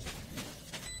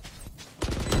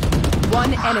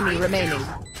 One enemy remaining.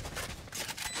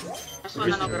 Last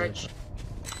one na garage.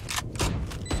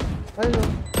 Ayun.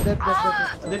 Dead.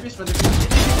 Defis.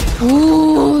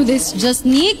 Ooh, this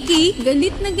Jstnikki.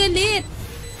 Galit na galit.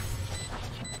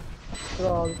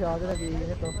 Grabe siya ate,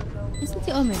 nag-iinit oh. Nasaan si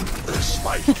Omen? The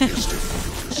spike is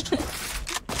defused.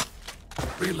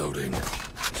 Reloading.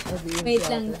 Wait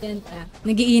lang, Kenta.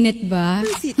 Nag-iinit ba?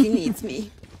 The city needs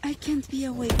me. I can't be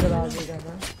away for long. Grabe ka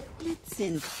na. Let's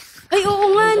in. Ay,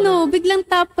 oo nga no. Biglang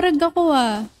top frag ako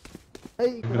ah.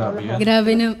 Ay, Grabe yan.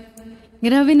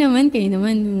 Grabe naman. Kayo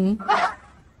naman no.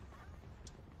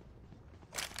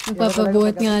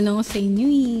 Magpapabuhat nga lang ako sa inyo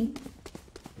eh.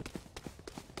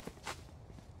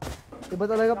 Iba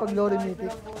talaga pag glory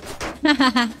mythic.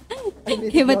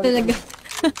 Iba talaga.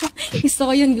 Gusto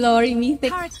ko yung glory mythic.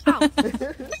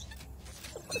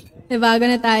 Bago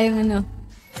na tayong ano.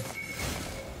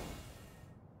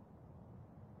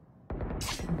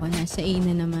 Ako, nasa A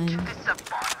na naman.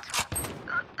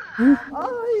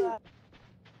 Ay!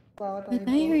 But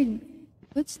I heard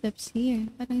footsteps here.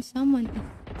 Parang someone is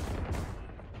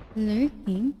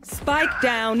lurking. Spike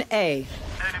down A.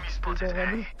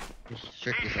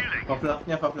 Shirt isa. Pa-flank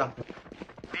niya.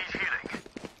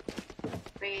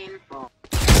 Pain po.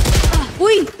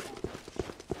 Uy!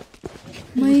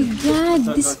 My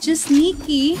God, this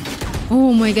Jstnikki.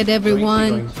 Oh my God,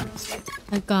 everyone.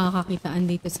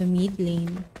 Nagkakakitaan dito sa mid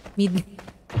lane.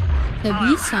 Sa B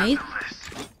side.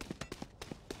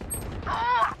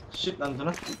 Shit, nandun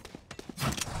na.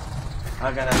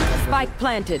 Ganun. Spike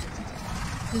planted.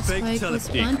 The spike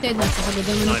was planted.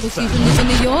 Napakaganda mo ng position dito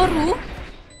ni Yoru.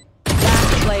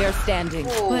 Last player standing.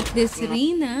 But this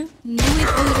Rina knew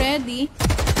it already.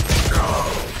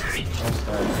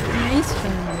 Nice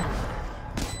try.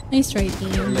 Nice try,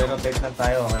 team. Rotate na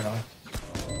tayo, ano?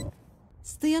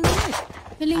 Stay alive.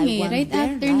 Feeling right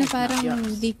after na parang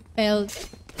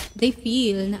they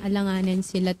feel na alanganan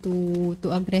sila to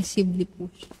aggressively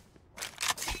push.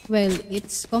 Well,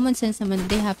 it's common sense naman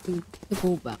they have to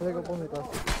go back.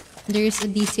 There's a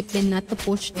discipline not to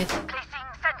push it,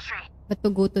 but to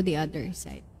go to the other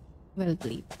side. Well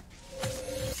played.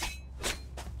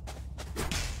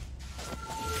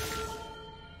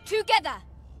 Together.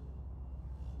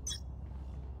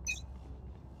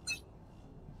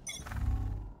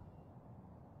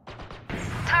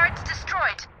 Turrets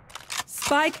destroyed.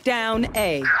 Spike down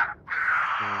A.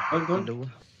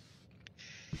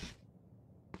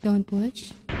 Don't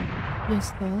push.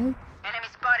 Just hold. Enemy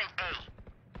spotted A.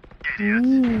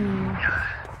 Ooh.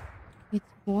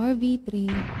 It's 4v3.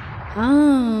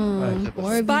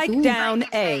 4v2. Spike down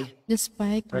A. The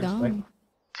spike down.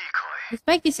 The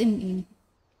spike is in.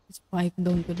 The spike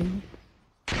down to them.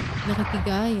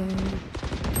 Nakikigaya.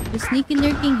 The sneaky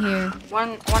lurking here.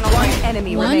 One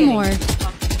enemy One remaining. more.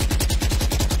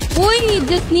 Uy,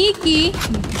 the sneaky.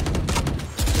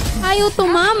 Ayaw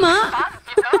tumama.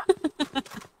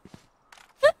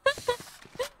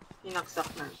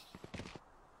 Pinaksak na.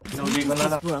 Inuli ko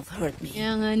na lang.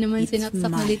 Kaya nga naman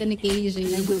sinaksak na dito ni KJ.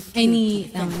 Ay,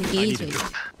 ni KJ.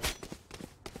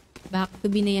 Back to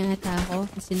B na yata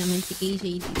ako. Kasi naman si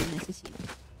KJ dito na si Sino.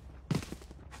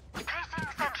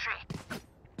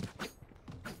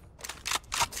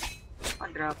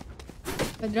 Pa-drop.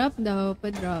 Pa-drop daw,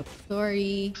 pa-drop.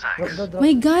 Sorry.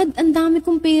 My God, ang dami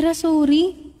kong pera.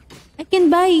 Sorry. I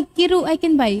can buy. Kiro, I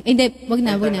can buy. Ay, hindi. Wag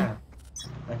na.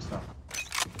 Next round.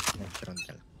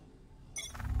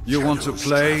 You want to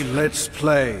play? Let's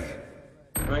play.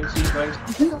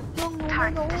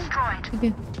 Sige.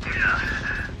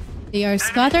 They are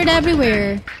scattered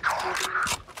everywhere.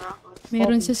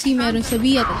 Meron sa C, meron sa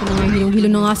B. At ito na nga, hilo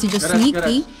na nga si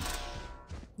Jstnikki.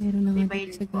 Meron na nga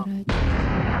dito sa garage.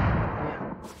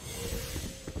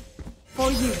 For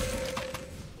you.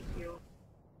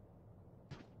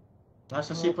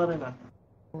 Nasa C pa rin ah.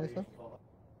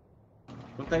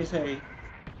 Punta sa A.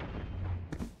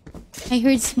 I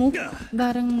heard smoke.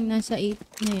 Parang nasa 8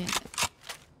 na yan.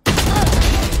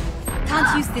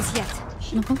 Can't use this yet.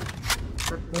 Nako.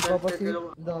 Nagpapasin.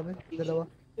 Dami. Dalawa.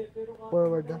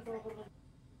 Forward na.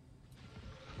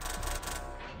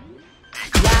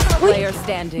 Last player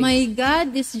standing. My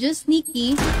God, this is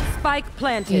Jstnikki. Spike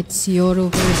planted. It's Yoro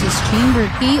versus Chamber,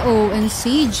 KO, and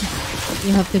Sage.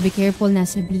 You have to be careful.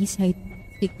 Nasa B side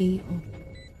si KO.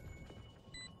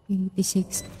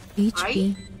 86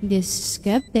 HP. This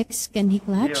Skeptics, can he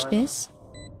clutch this?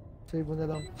 Save mo na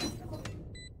lang.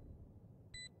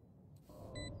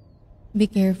 Be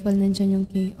careful, nandyan yung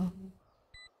KO.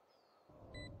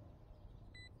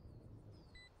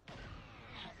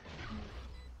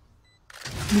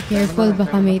 Be careful,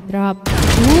 baka may drop.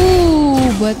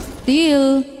 Ooh, but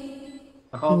still.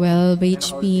 12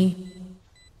 HP.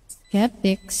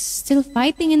 Skeptics still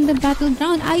fighting in the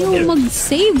battleground. Ayaw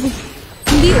mag-save.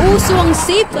 Hindi uso ang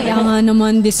save. Kaya nga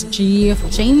naman this Chief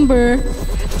Chamber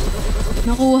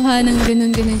nakuha ng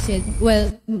ganun-ganun siya.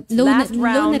 Well, low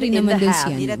na rin naman dun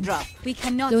siya.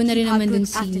 Low na rin naman dun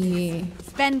si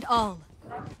Spend all.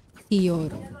 Si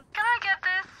Yoro. Can I get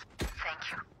this?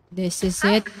 Thank you. This is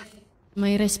it.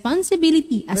 My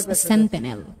responsibility as a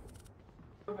sentinel.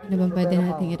 Ano bang pwede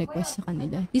natin i-request sa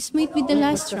kanila? This might be the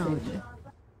last round.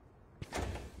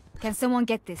 Can someone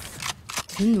get this?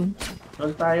 Ano?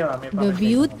 Roll tayo, may The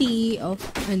beauty of,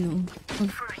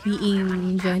 of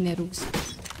being generous.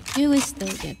 You will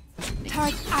still get something.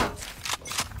 Turret out.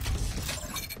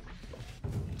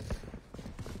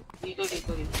 Dito.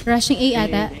 Rushing A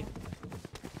ata.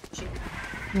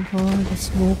 Oho, the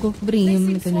smoke of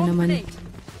Brim. Ito na naman.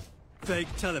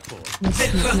 Fake teleport.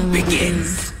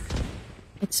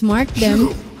 Let's mark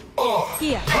them.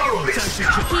 Here.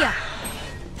 Here.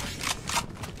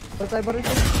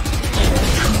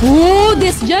 Oh,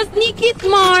 this Jstnikki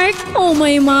mark. Oh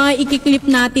my, ikiklip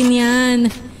natin yan.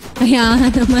 Kaya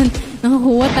naman,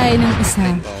 nakakuha tayo ng isa.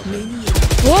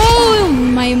 Whoa,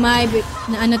 my.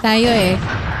 Na ano tayo eh.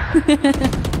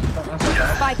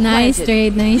 Nice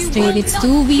trade. It's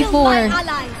 2v4.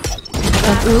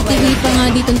 Pag-ultimate pa nga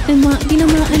dito.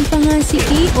 Tinamaan pa nga si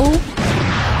KO.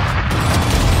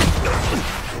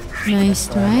 Nice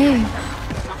try.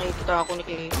 Nakikita ako ni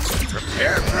KO.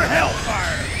 Prepare for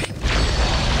hellfire.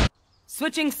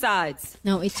 Switching sides.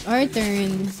 Now it's our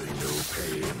turn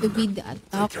to be the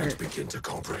attacker. Begin to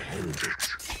comprehend it.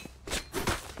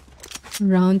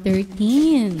 Round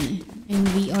 13. And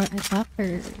we are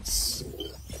attackers.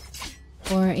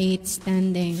 4-8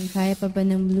 standing. Kaya pa ba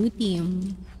ng blue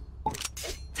team?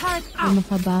 Ay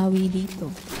makabawi dito.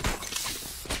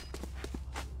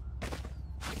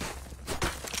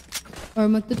 Or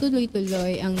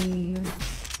magtutuloy-tuloy ang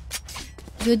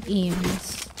good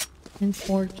aims and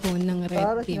fortune ng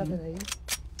red team.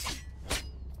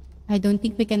 I don't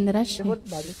think we can rush.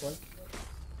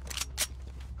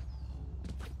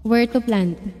 Where to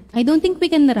plant? I don't think we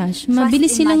can rush.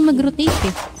 Mabilis silang mag-rotate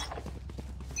eh.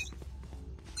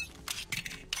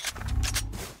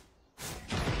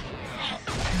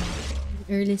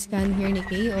 Early scan here ni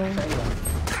KO.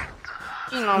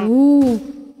 Ooh.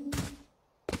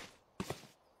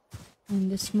 And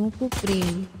the smoke of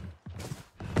Brim.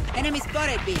 Enemy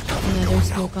spotted, B. Another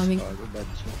smoke coming.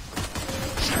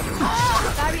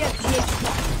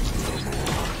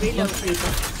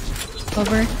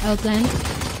 Cover, I'll plant.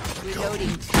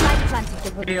 Reloading.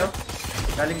 Video.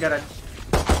 Galing garage.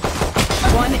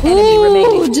 One enemy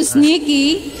remaining.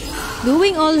 Jstnikki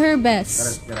doing all her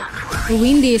best to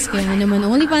win this. Kaya naman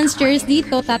OnlyFans shares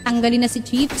dito, tatanggalin na si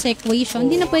Chief sa equation.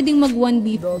 Hindi na pwedeng mag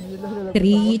 1v3,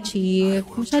 Chief.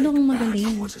 Masyado kang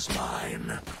magaling.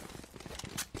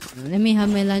 Let me have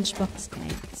my lunchbox,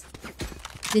 guys.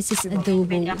 This is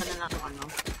adobo.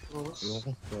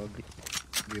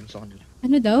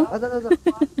 Ano daw?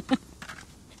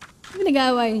 Ano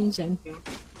nag-awa yun dyan?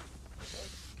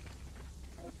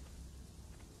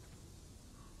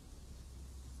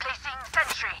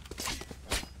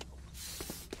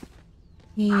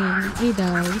 A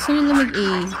daw. Gusto nila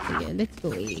mag-A. Sige, let's go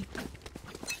A.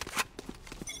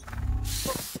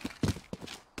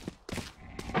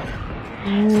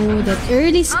 Oh, that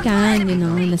early scan. You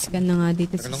know, na-scan na nga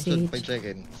dito si Sage. 5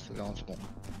 seconds. Wala akong smoke.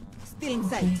 Still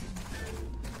inside.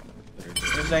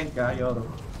 Resign ka, Yoro.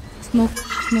 Smoke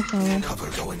tower.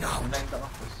 Cover going out.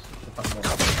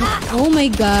 Oh my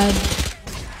god.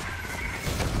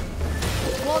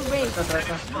 Wall raised.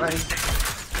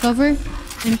 Cover.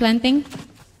 I'm planting.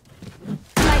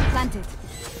 Light planted.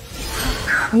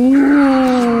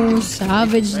 Ooh,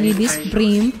 savagely this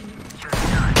Brim.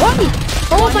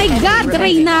 Oh my god,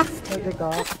 Reyna!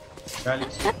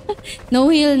 No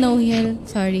heal, no heal.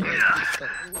 Sorry.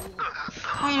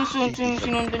 Ay,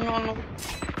 sinundan yung ano.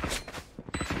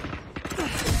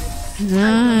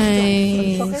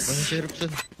 Nice.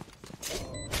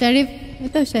 Sheriff.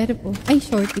 Ito, Sheriff oh. Ay,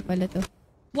 shorty pala to.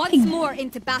 Once more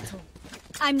into battle.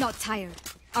 I'm not tired.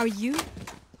 Are you?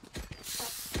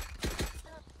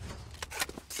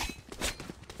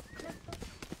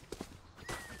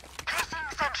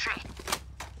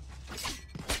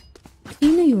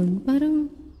 Sino yun?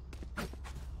 Parang...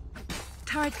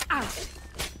 Turret out.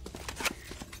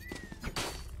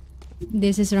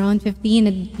 This is round 15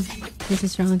 and this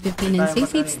is round 15 and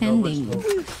 6-8 standing.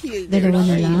 Dalawa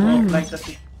na lang.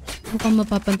 Mukhang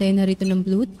mapapantay na rito ng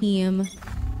blue team.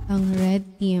 Ang red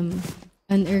team.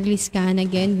 An early scan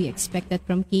again. We expect that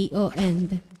from KO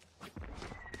and...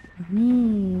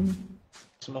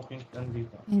 Smoking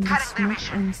nandito. And the smoke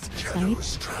on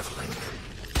site.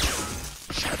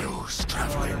 Shadows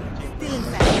traveling.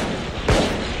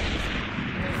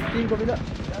 Team ko bila.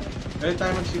 Pwede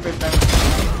tayo mag-secret time.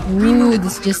 Ooh,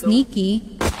 this Jstnikki.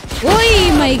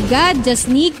 Uy, my God,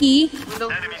 Jstnikki.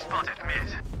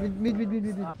 Mid.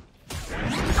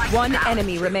 One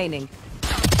enemy remaining.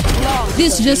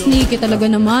 This Jstnikki talaga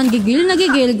naman. Gigil na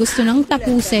gigil. Gusto nang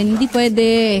tapusin. Hindi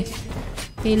pwede.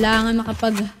 Kailangan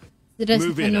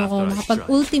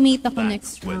makapag-ultimate ako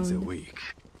next round.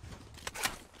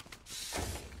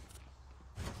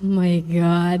 Oh my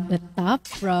God, the top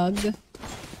frog.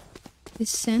 The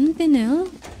Sentinel?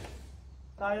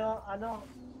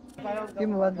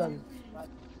 Team Vandal.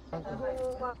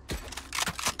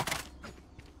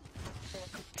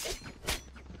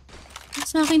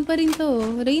 Sa akin pa rin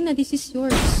to. Reyna, this is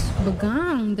yours.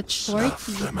 Bagang, that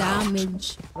shorty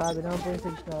damage. Grabe naman po yung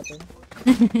sage natin.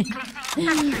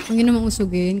 Huwag nyo namang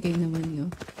usugin, kayo naman nyo.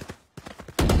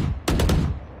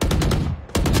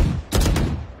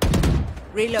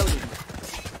 Reloading.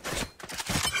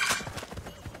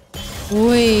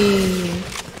 Uy!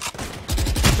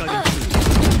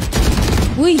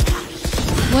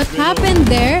 What happened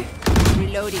there?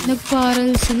 Reloading.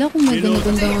 Nagparal sila kung may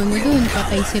ganagandang ano dun.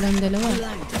 Patay silang dalawa.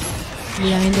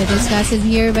 Behind the discussion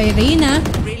here by Reyna.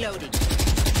 Reloading.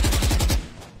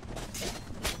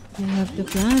 I have to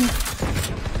plant.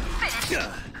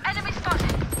 Enemy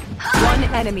spotted. One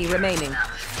enemy remaining.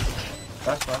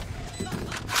 Taas pa.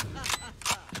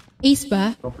 Ace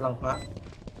ba? Top lang pa.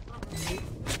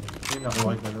 Hindi,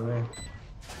 nakuha ka dalawa eh.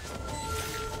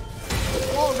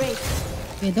 All race.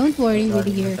 Yeah, don't worry with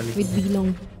here. With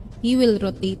Bilong. He will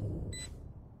rotate.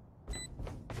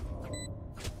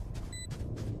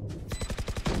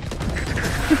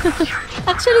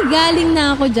 Actually, galing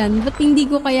na ako dyan. Ba't hindi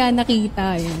ko kaya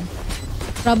nakita yan?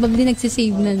 Probably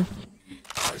nagsisave na.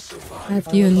 At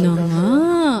yun na nga.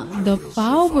 The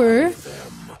power.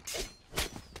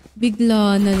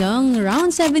 Bigla na lang. Round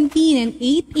 17 and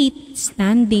 8-8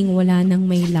 standing. Wala nang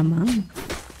may lamang.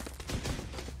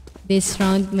 This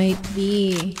round might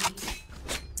be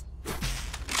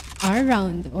our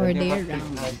round or their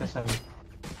round.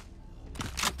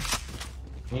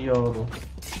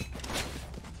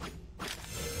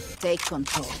 Take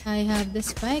control. I have the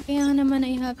spike, kaya naman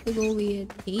I have to go with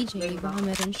KJ. Baka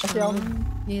meron siyang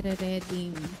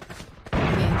nire-ready.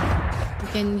 Okay.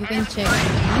 You can check.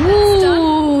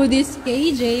 Ooh, this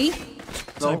KJ.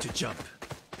 Time to jump.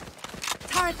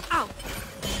 Turret out.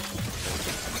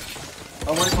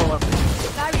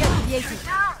 Barrier created.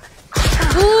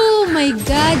 Oh my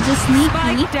God, Jstnikki.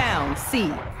 Spike down,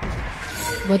 C.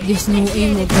 But there's no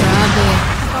aim, grabe.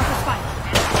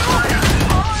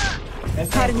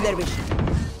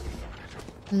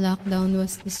 Lockdown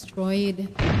was destroyed.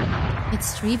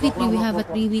 It's 3v3. We have a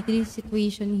 3v3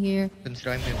 situation here.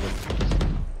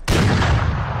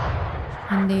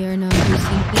 And they are now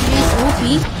using PJ's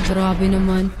OP. Grabe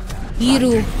naman.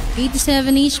 Hero,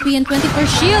 87 HP and 24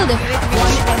 shield.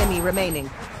 One enemy remaining.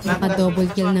 Naka-double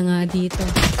kill na nga dito.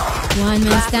 One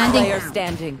man standing.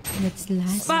 That's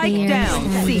last Spike player down.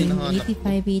 standing.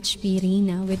 85 HP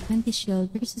Reyna with 20 shield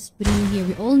versus Brim here.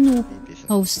 We all know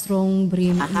how strong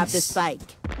Brim is. I have the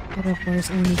spike. But of course,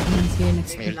 only fans here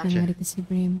nag-split na nga rito si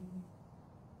Brim.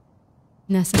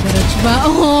 Nasa garage ba?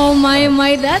 Oh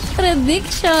my, that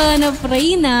prediction of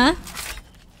Reyna.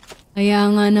 Kaya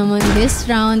nga naman, this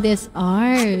round is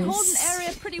ours.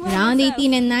 Round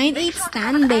 18 and 9-8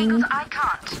 standing.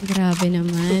 Grabe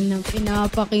naman. Ang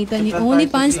pinapakita ni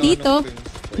OnlyFans dito.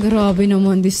 Grabe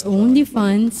naman, this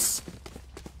OnlyFans.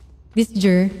 This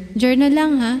Jer na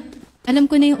lang ha.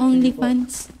 Alam ko na yung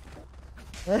OnlyFans.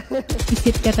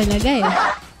 Isip ka talaga eh.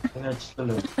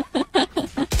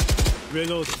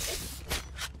 Reloading.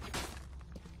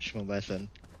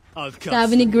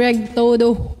 Sabi ni Greg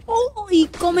Todo,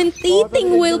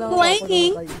 commentating while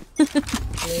playing.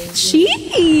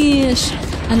 Sheesh!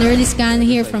 An early scan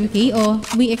here from KO.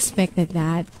 We expected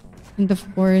that. And of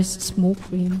course, smoke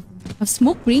ring. A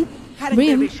smoke ring?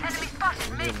 Brim.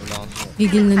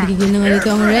 Gigil na nga dito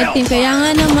ang red team. Kaya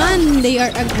nga naman, they are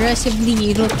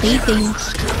aggressively rotating.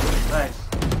 Nice.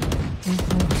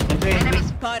 Enemy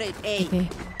spotted A. Okay.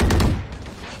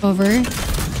 Over.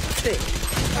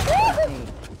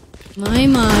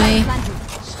 My.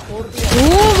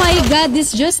 Oh my god,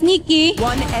 this Jstnikki.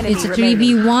 It's a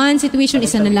 3v1 situation.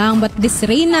 Isa na lang. But this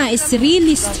Reyna is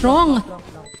really strong.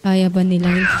 Kaya ba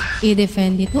nilang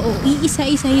i-defend ito? O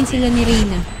iisa-isahin sila ni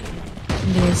Reyna.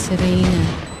 This Reyna.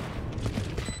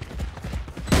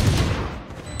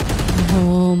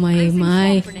 Oh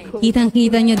my.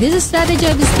 Kitang-kita niya. This is strategy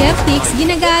of the skeptics.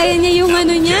 Ginagaya niya yung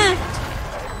ano niya.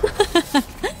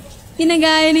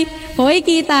 Ginagaya ni... Hoy,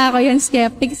 kita ko yung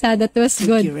skeptics ha. That was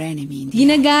good.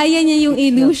 Ginagaya niya yung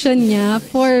illusion niya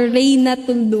for Reyna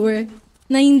to lure.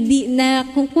 Na hindi... Na,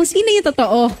 kung sino yung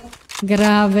totoo.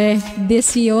 Grabe.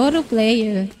 This Yoro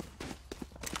player.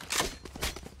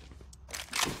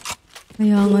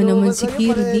 Kaya nga naman si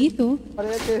Kiro dito.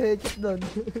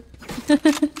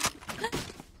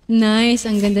 Nice.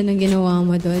 Ang ganda ng ginawa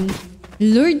mo doon.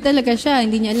 Lured talaga siya.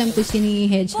 Hindi niya alam kung sino yung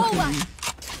headshot niya.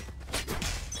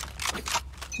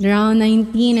 Round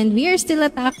 19 and we are still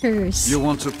attackers. You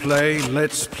want to play?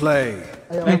 Let's play.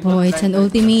 Oh, it's an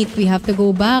ultimate. We have to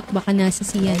go back. Baka nasa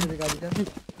siyan.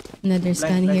 Another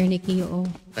scan here ni Kyo.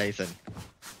 Tyson.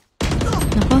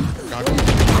 Nako.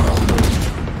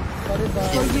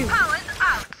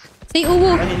 Say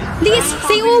uwo. Please,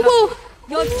 say uwo.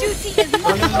 Your duty is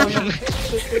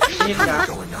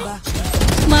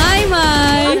My.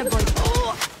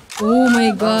 Oh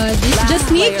my god. It's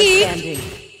Jstnikki.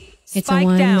 It's a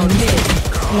 1.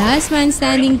 Last man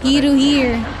standing, Kiro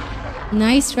here.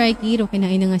 Nice try, Kiro.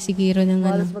 Kinain na nga si Kiro ng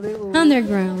ano.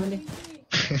 Underground.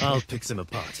 I'll pick them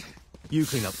apart. You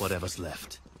clean up whatever's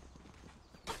left.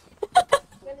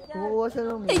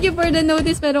 Thank you for the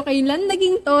notice, pero kailan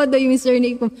naging todo yung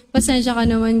surname ko? Pasensya ka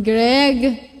naman,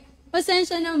 Greg.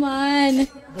 Pasensya naman.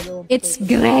 It's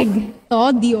Greg.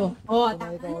 Todio. Oh,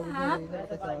 tama.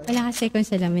 Wala ka second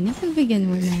salamin. Napagbigyan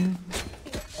mo na.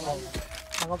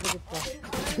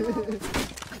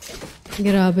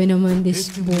 Grabe naman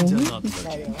this boy.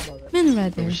 Man,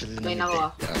 rather.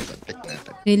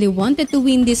 Really wanted to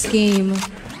win this game.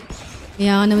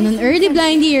 Kaya naman an early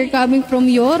blind here coming from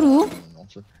Yoru.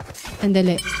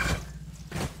 Sandali.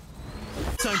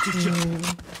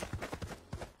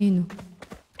 Yun.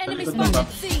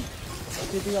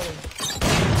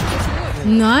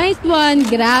 Nice one.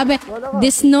 Grabe.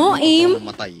 This no aim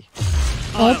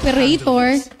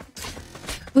operator.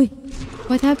 Uy,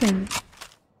 what happened?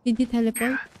 Did you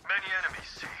teleport?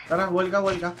 Tara, wall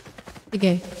ka.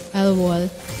 Sige, I'll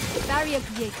wall.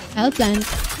 I'll plant.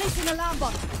 placing alarm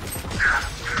bot.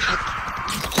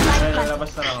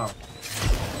 Lalabas na lang ako.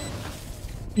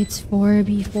 It's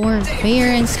 4v4.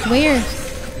 Fair and square.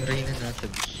 Reyna nasa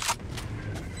B.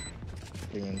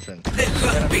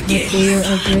 But they are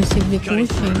aggressively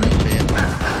pushing.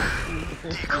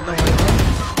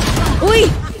 Uy!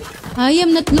 I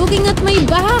am not looking at my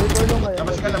back!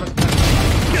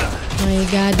 My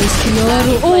god, this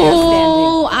Yoru.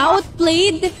 Oh!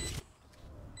 Outplayed!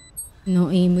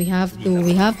 No aim. We have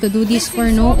to do this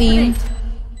for no aim.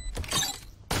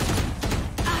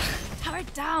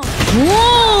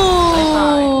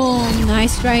 Whoa!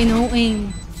 Nice try, no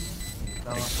aim.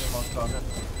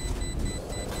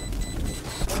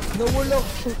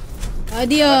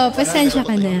 Audio, pasensya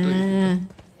ka na.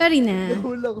 Sorry na.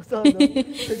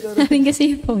 Namin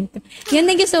kasi yung phone ko. Yan,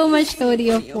 thank you so much,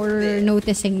 Audio, for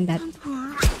noticing that.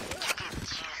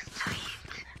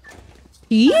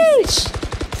 Sheesh!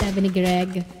 Sabi ni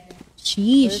Greg.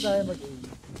 Sheesh.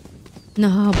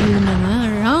 Nahabol na nga.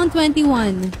 Round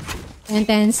 21. And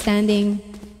 10 standing.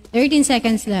 13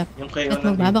 seconds left. At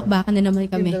magbabakbakan na naman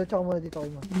kami.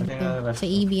 Sa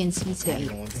EB and C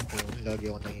side.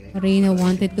 Reyna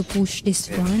wanted to push this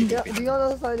one. Hindi nga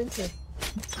nasa silence eh.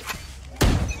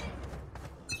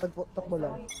 Takbo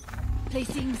lang.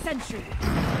 Placing sentry.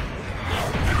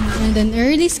 And an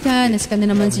early scan. Nascan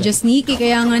na naman si Jstnikki.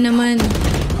 Kaya nga naman.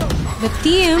 The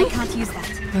team.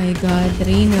 Oh my god.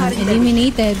 Reyna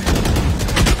eliminated.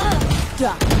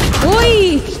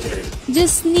 Uy!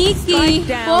 Jstnikki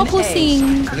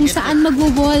focusing kung saan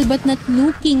mag-wall but not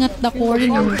looking at the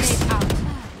corners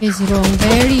is wrong.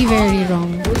 Very, very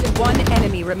wrong. One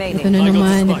enemy remaining. Ito na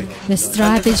naman. The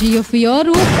strategy of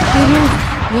Yoru. Pero,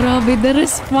 grabe the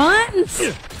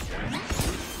response.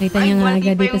 Kita niya nga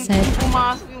agad dito sa head.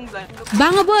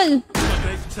 Bangable!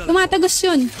 Tumatagos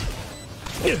yun.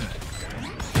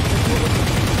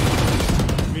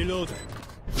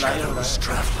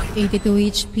 82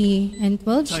 HP and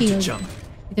 12 shield.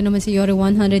 Ito naman si Yoro,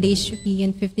 100 HP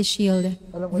and 50 shield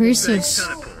versus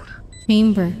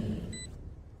Chamber.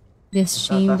 This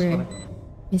Chamber,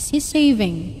 is he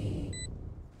saving?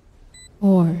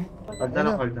 Or Hold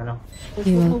na lang.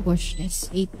 he will push this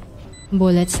 8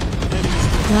 bullets.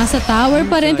 Nasa tower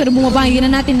pa rin, pero bumaba, hindi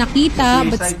na natin nakita.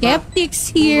 But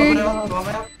Skeptics here.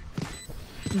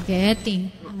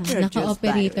 Getting.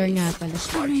 Naka-operator nga pala.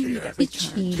 Si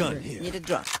Chamber. Need a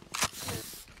drop.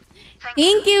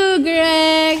 Thank you,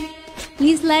 Greg!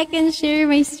 Please like and share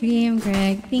my stream,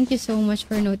 Greg. Thank you so much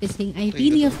for noticing. I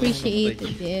really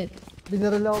appreciated it.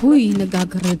 Uy,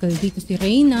 nagagaragal dito si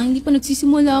Reyna. Hindi pa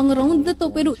nagsisimula ang round na to,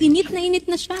 pero init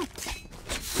na siya.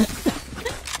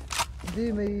 Hindi,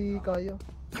 may kaya.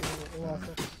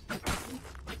 Uwasa.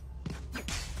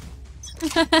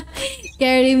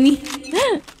 Carry me.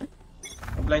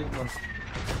 Blind mo.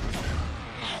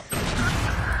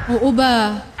 Oo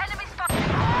ba?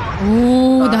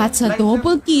 Oh, that's a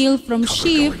double kill from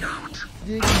Sheep.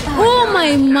 Oh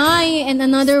my. And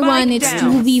another one, it's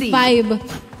 2v5.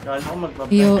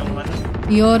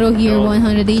 Yoro here,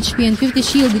 100 HP and 50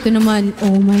 shield. Dito naman,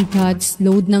 oh my god,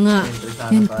 slowed na nga.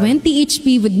 And 20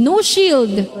 HP with no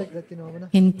shield.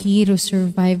 Can Kiro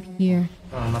survive here?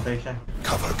 Mamatay siya.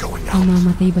 Cover going out.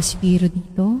 Mamatay ba si Kiro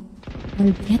dito?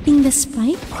 While getting the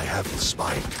spike? I have the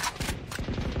spike.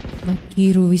 But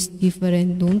Kiro is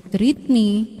different. Don't treat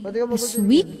me as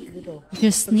weak.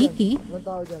 Jstnikki.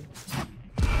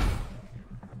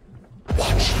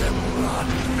 Watch them run.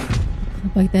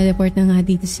 Pag-teleport na nga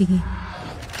dito si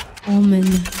Omen.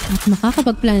 At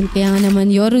makakapag-plant. Kaya nga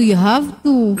naman, Yoru, you have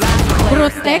to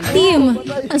protect him.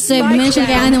 As I've mentioned,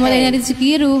 kaya nga namalay na rin si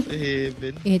Kiro.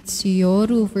 It's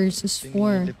Yoru versus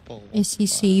 4. Is he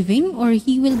saving or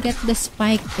he will get the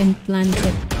spike and plant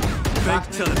it?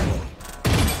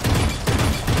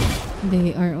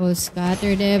 They are all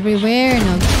scattered everywhere.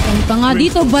 Nagpan pa nga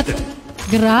dito, but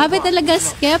grabe talaga,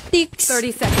 Skeptics.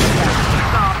 30 seconds left.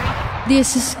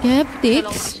 This is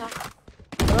Skeptics.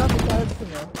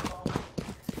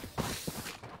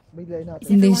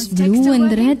 This blue and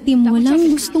red team,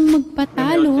 walang gustong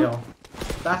magpatalo.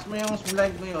 Taas mo yung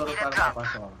blind mo, Yoro, para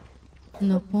kapasok.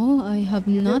 Nako, I have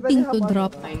nothing to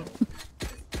drop.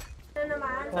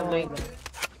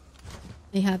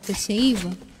 I have to save.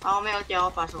 Ako may ulti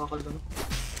ako, pasok ako doon.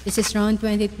 This is round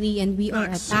 23 and we are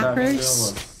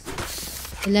attackers.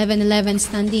 11-11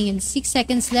 standing and 6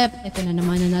 seconds left. Ito na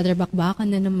naman, another bakbakan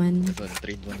na naman.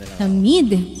 Sa mid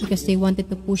because they wanted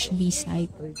to push B side.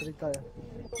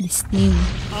 This team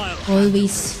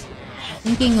always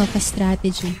thinking of a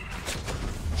strategy.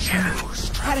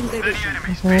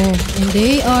 Oh, and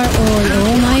they are all,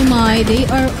 oh my, they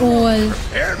are all.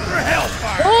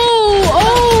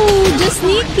 Oh,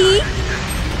 Jstnikki.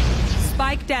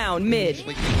 Spike down mid.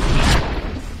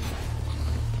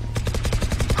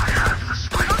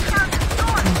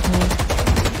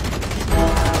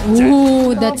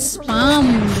 Oh, that's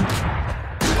spammed.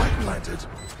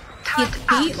 Hit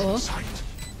KO.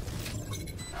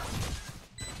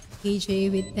 KJ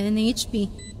with 10 HP.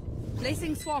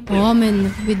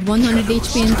 Omen with 100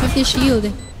 HP and 50 shield.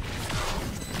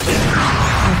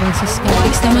 Versus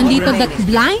Skeptics naman dito, that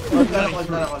blind.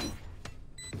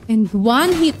 And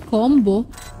one hit combo.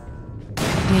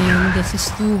 And this is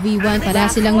 2v1. Para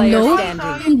silang low.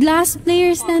 And last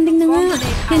player standing na nga.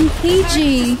 And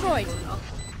KJ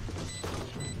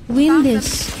win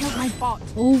this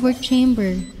over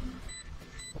Chamber.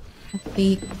 A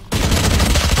fake.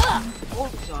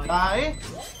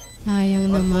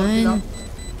 Sayang naman.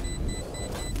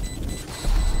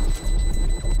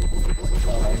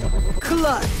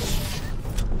 Clutch.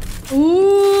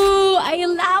 Ooh, I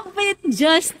love it.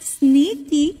 Just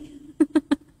sneaky.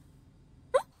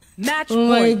 Match oh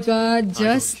my point. god, I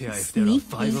just don't care if there are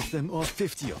sneaky. 5 of them or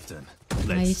 50 of them.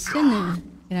 Ayos yun ah.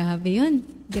 Grabe yun.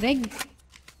 Greg.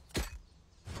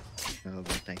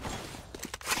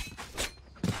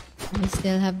 I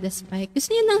still have the spike.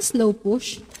 Gusto nyo ng slow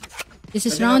push? This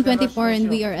is round 24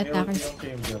 and we are attackers.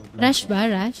 Rush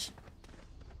ba? Rush?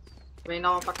 May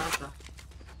na akong pataas ah.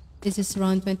 This is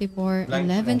round 24.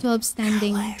 11-12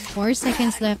 standing. 4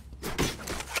 seconds left.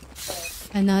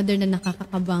 Another na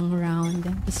nakakakabang round.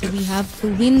 Kasi we have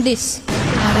to win this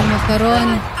para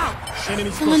magkaroon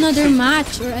ng another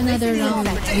match or another round.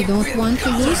 We don't want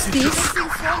to lose this.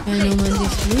 Ano naman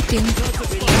this looting.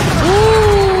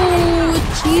 Oh!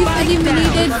 Chief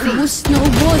eliminated. Ubus na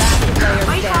ubus.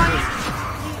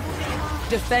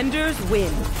 Defenders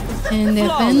win. And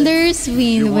defenders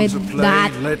win with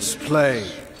that. Let's play.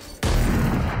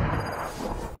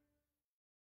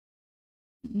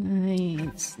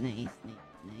 Nice.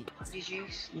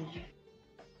 GG's. GG.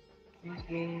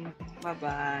 Okay.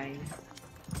 Bye-bye.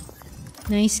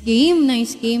 Nice game,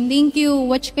 nice game. Thank you.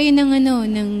 Watch kayo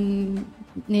ng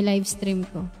live stream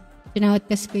ko.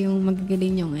 Pinahotcast ko yung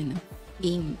magagaling yung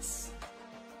games.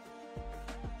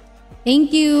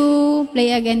 Thank you. Play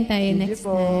again tayo next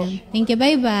time. Thank you.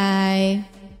 Bye-bye.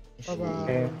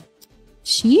 Bye-bye.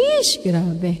 Sheesh,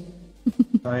 grabe.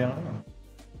 Sayang.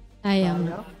 Sayang.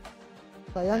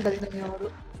 Sayang, galing ng Yoro.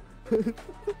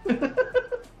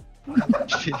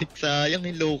 Sayang,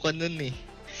 low ka nun eh.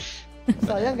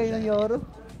 Sayang, galing ng Yoro.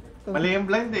 Mali yung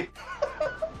blind eh.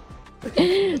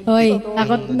 Hoy,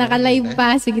 naka-live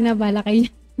pa. Sige na, bala kayo.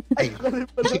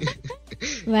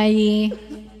 Bye.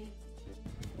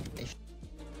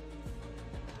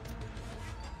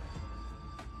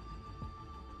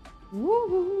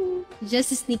 Woohoo!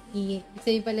 Jstnikki.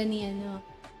 Sabi pala ni I'm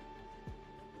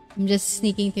just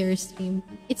sneaking to your stream.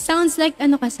 It sounds like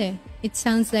kasi. It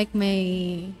sounds like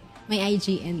my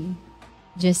IGN.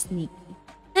 Jstnikki.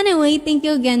 Anyway, thank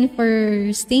you again for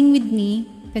staying with me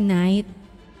tonight.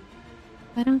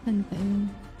 Parang kanta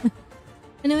yun.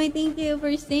 Anyway, thank you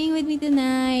for staying with me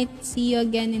tonight. See you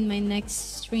again in my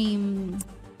next stream.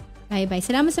 Bye-bye.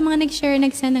 Salamat sa mga nag-share,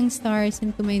 nag-send ng stars,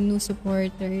 and to my new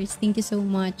supporters. Thank you so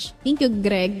much. Thank you,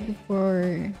 Greg,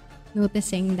 for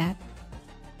noticing that.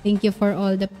 Thank you for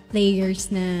all the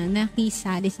players na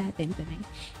nakisali sa atin tonight.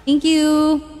 Thank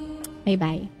you.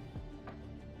 Bye-bye.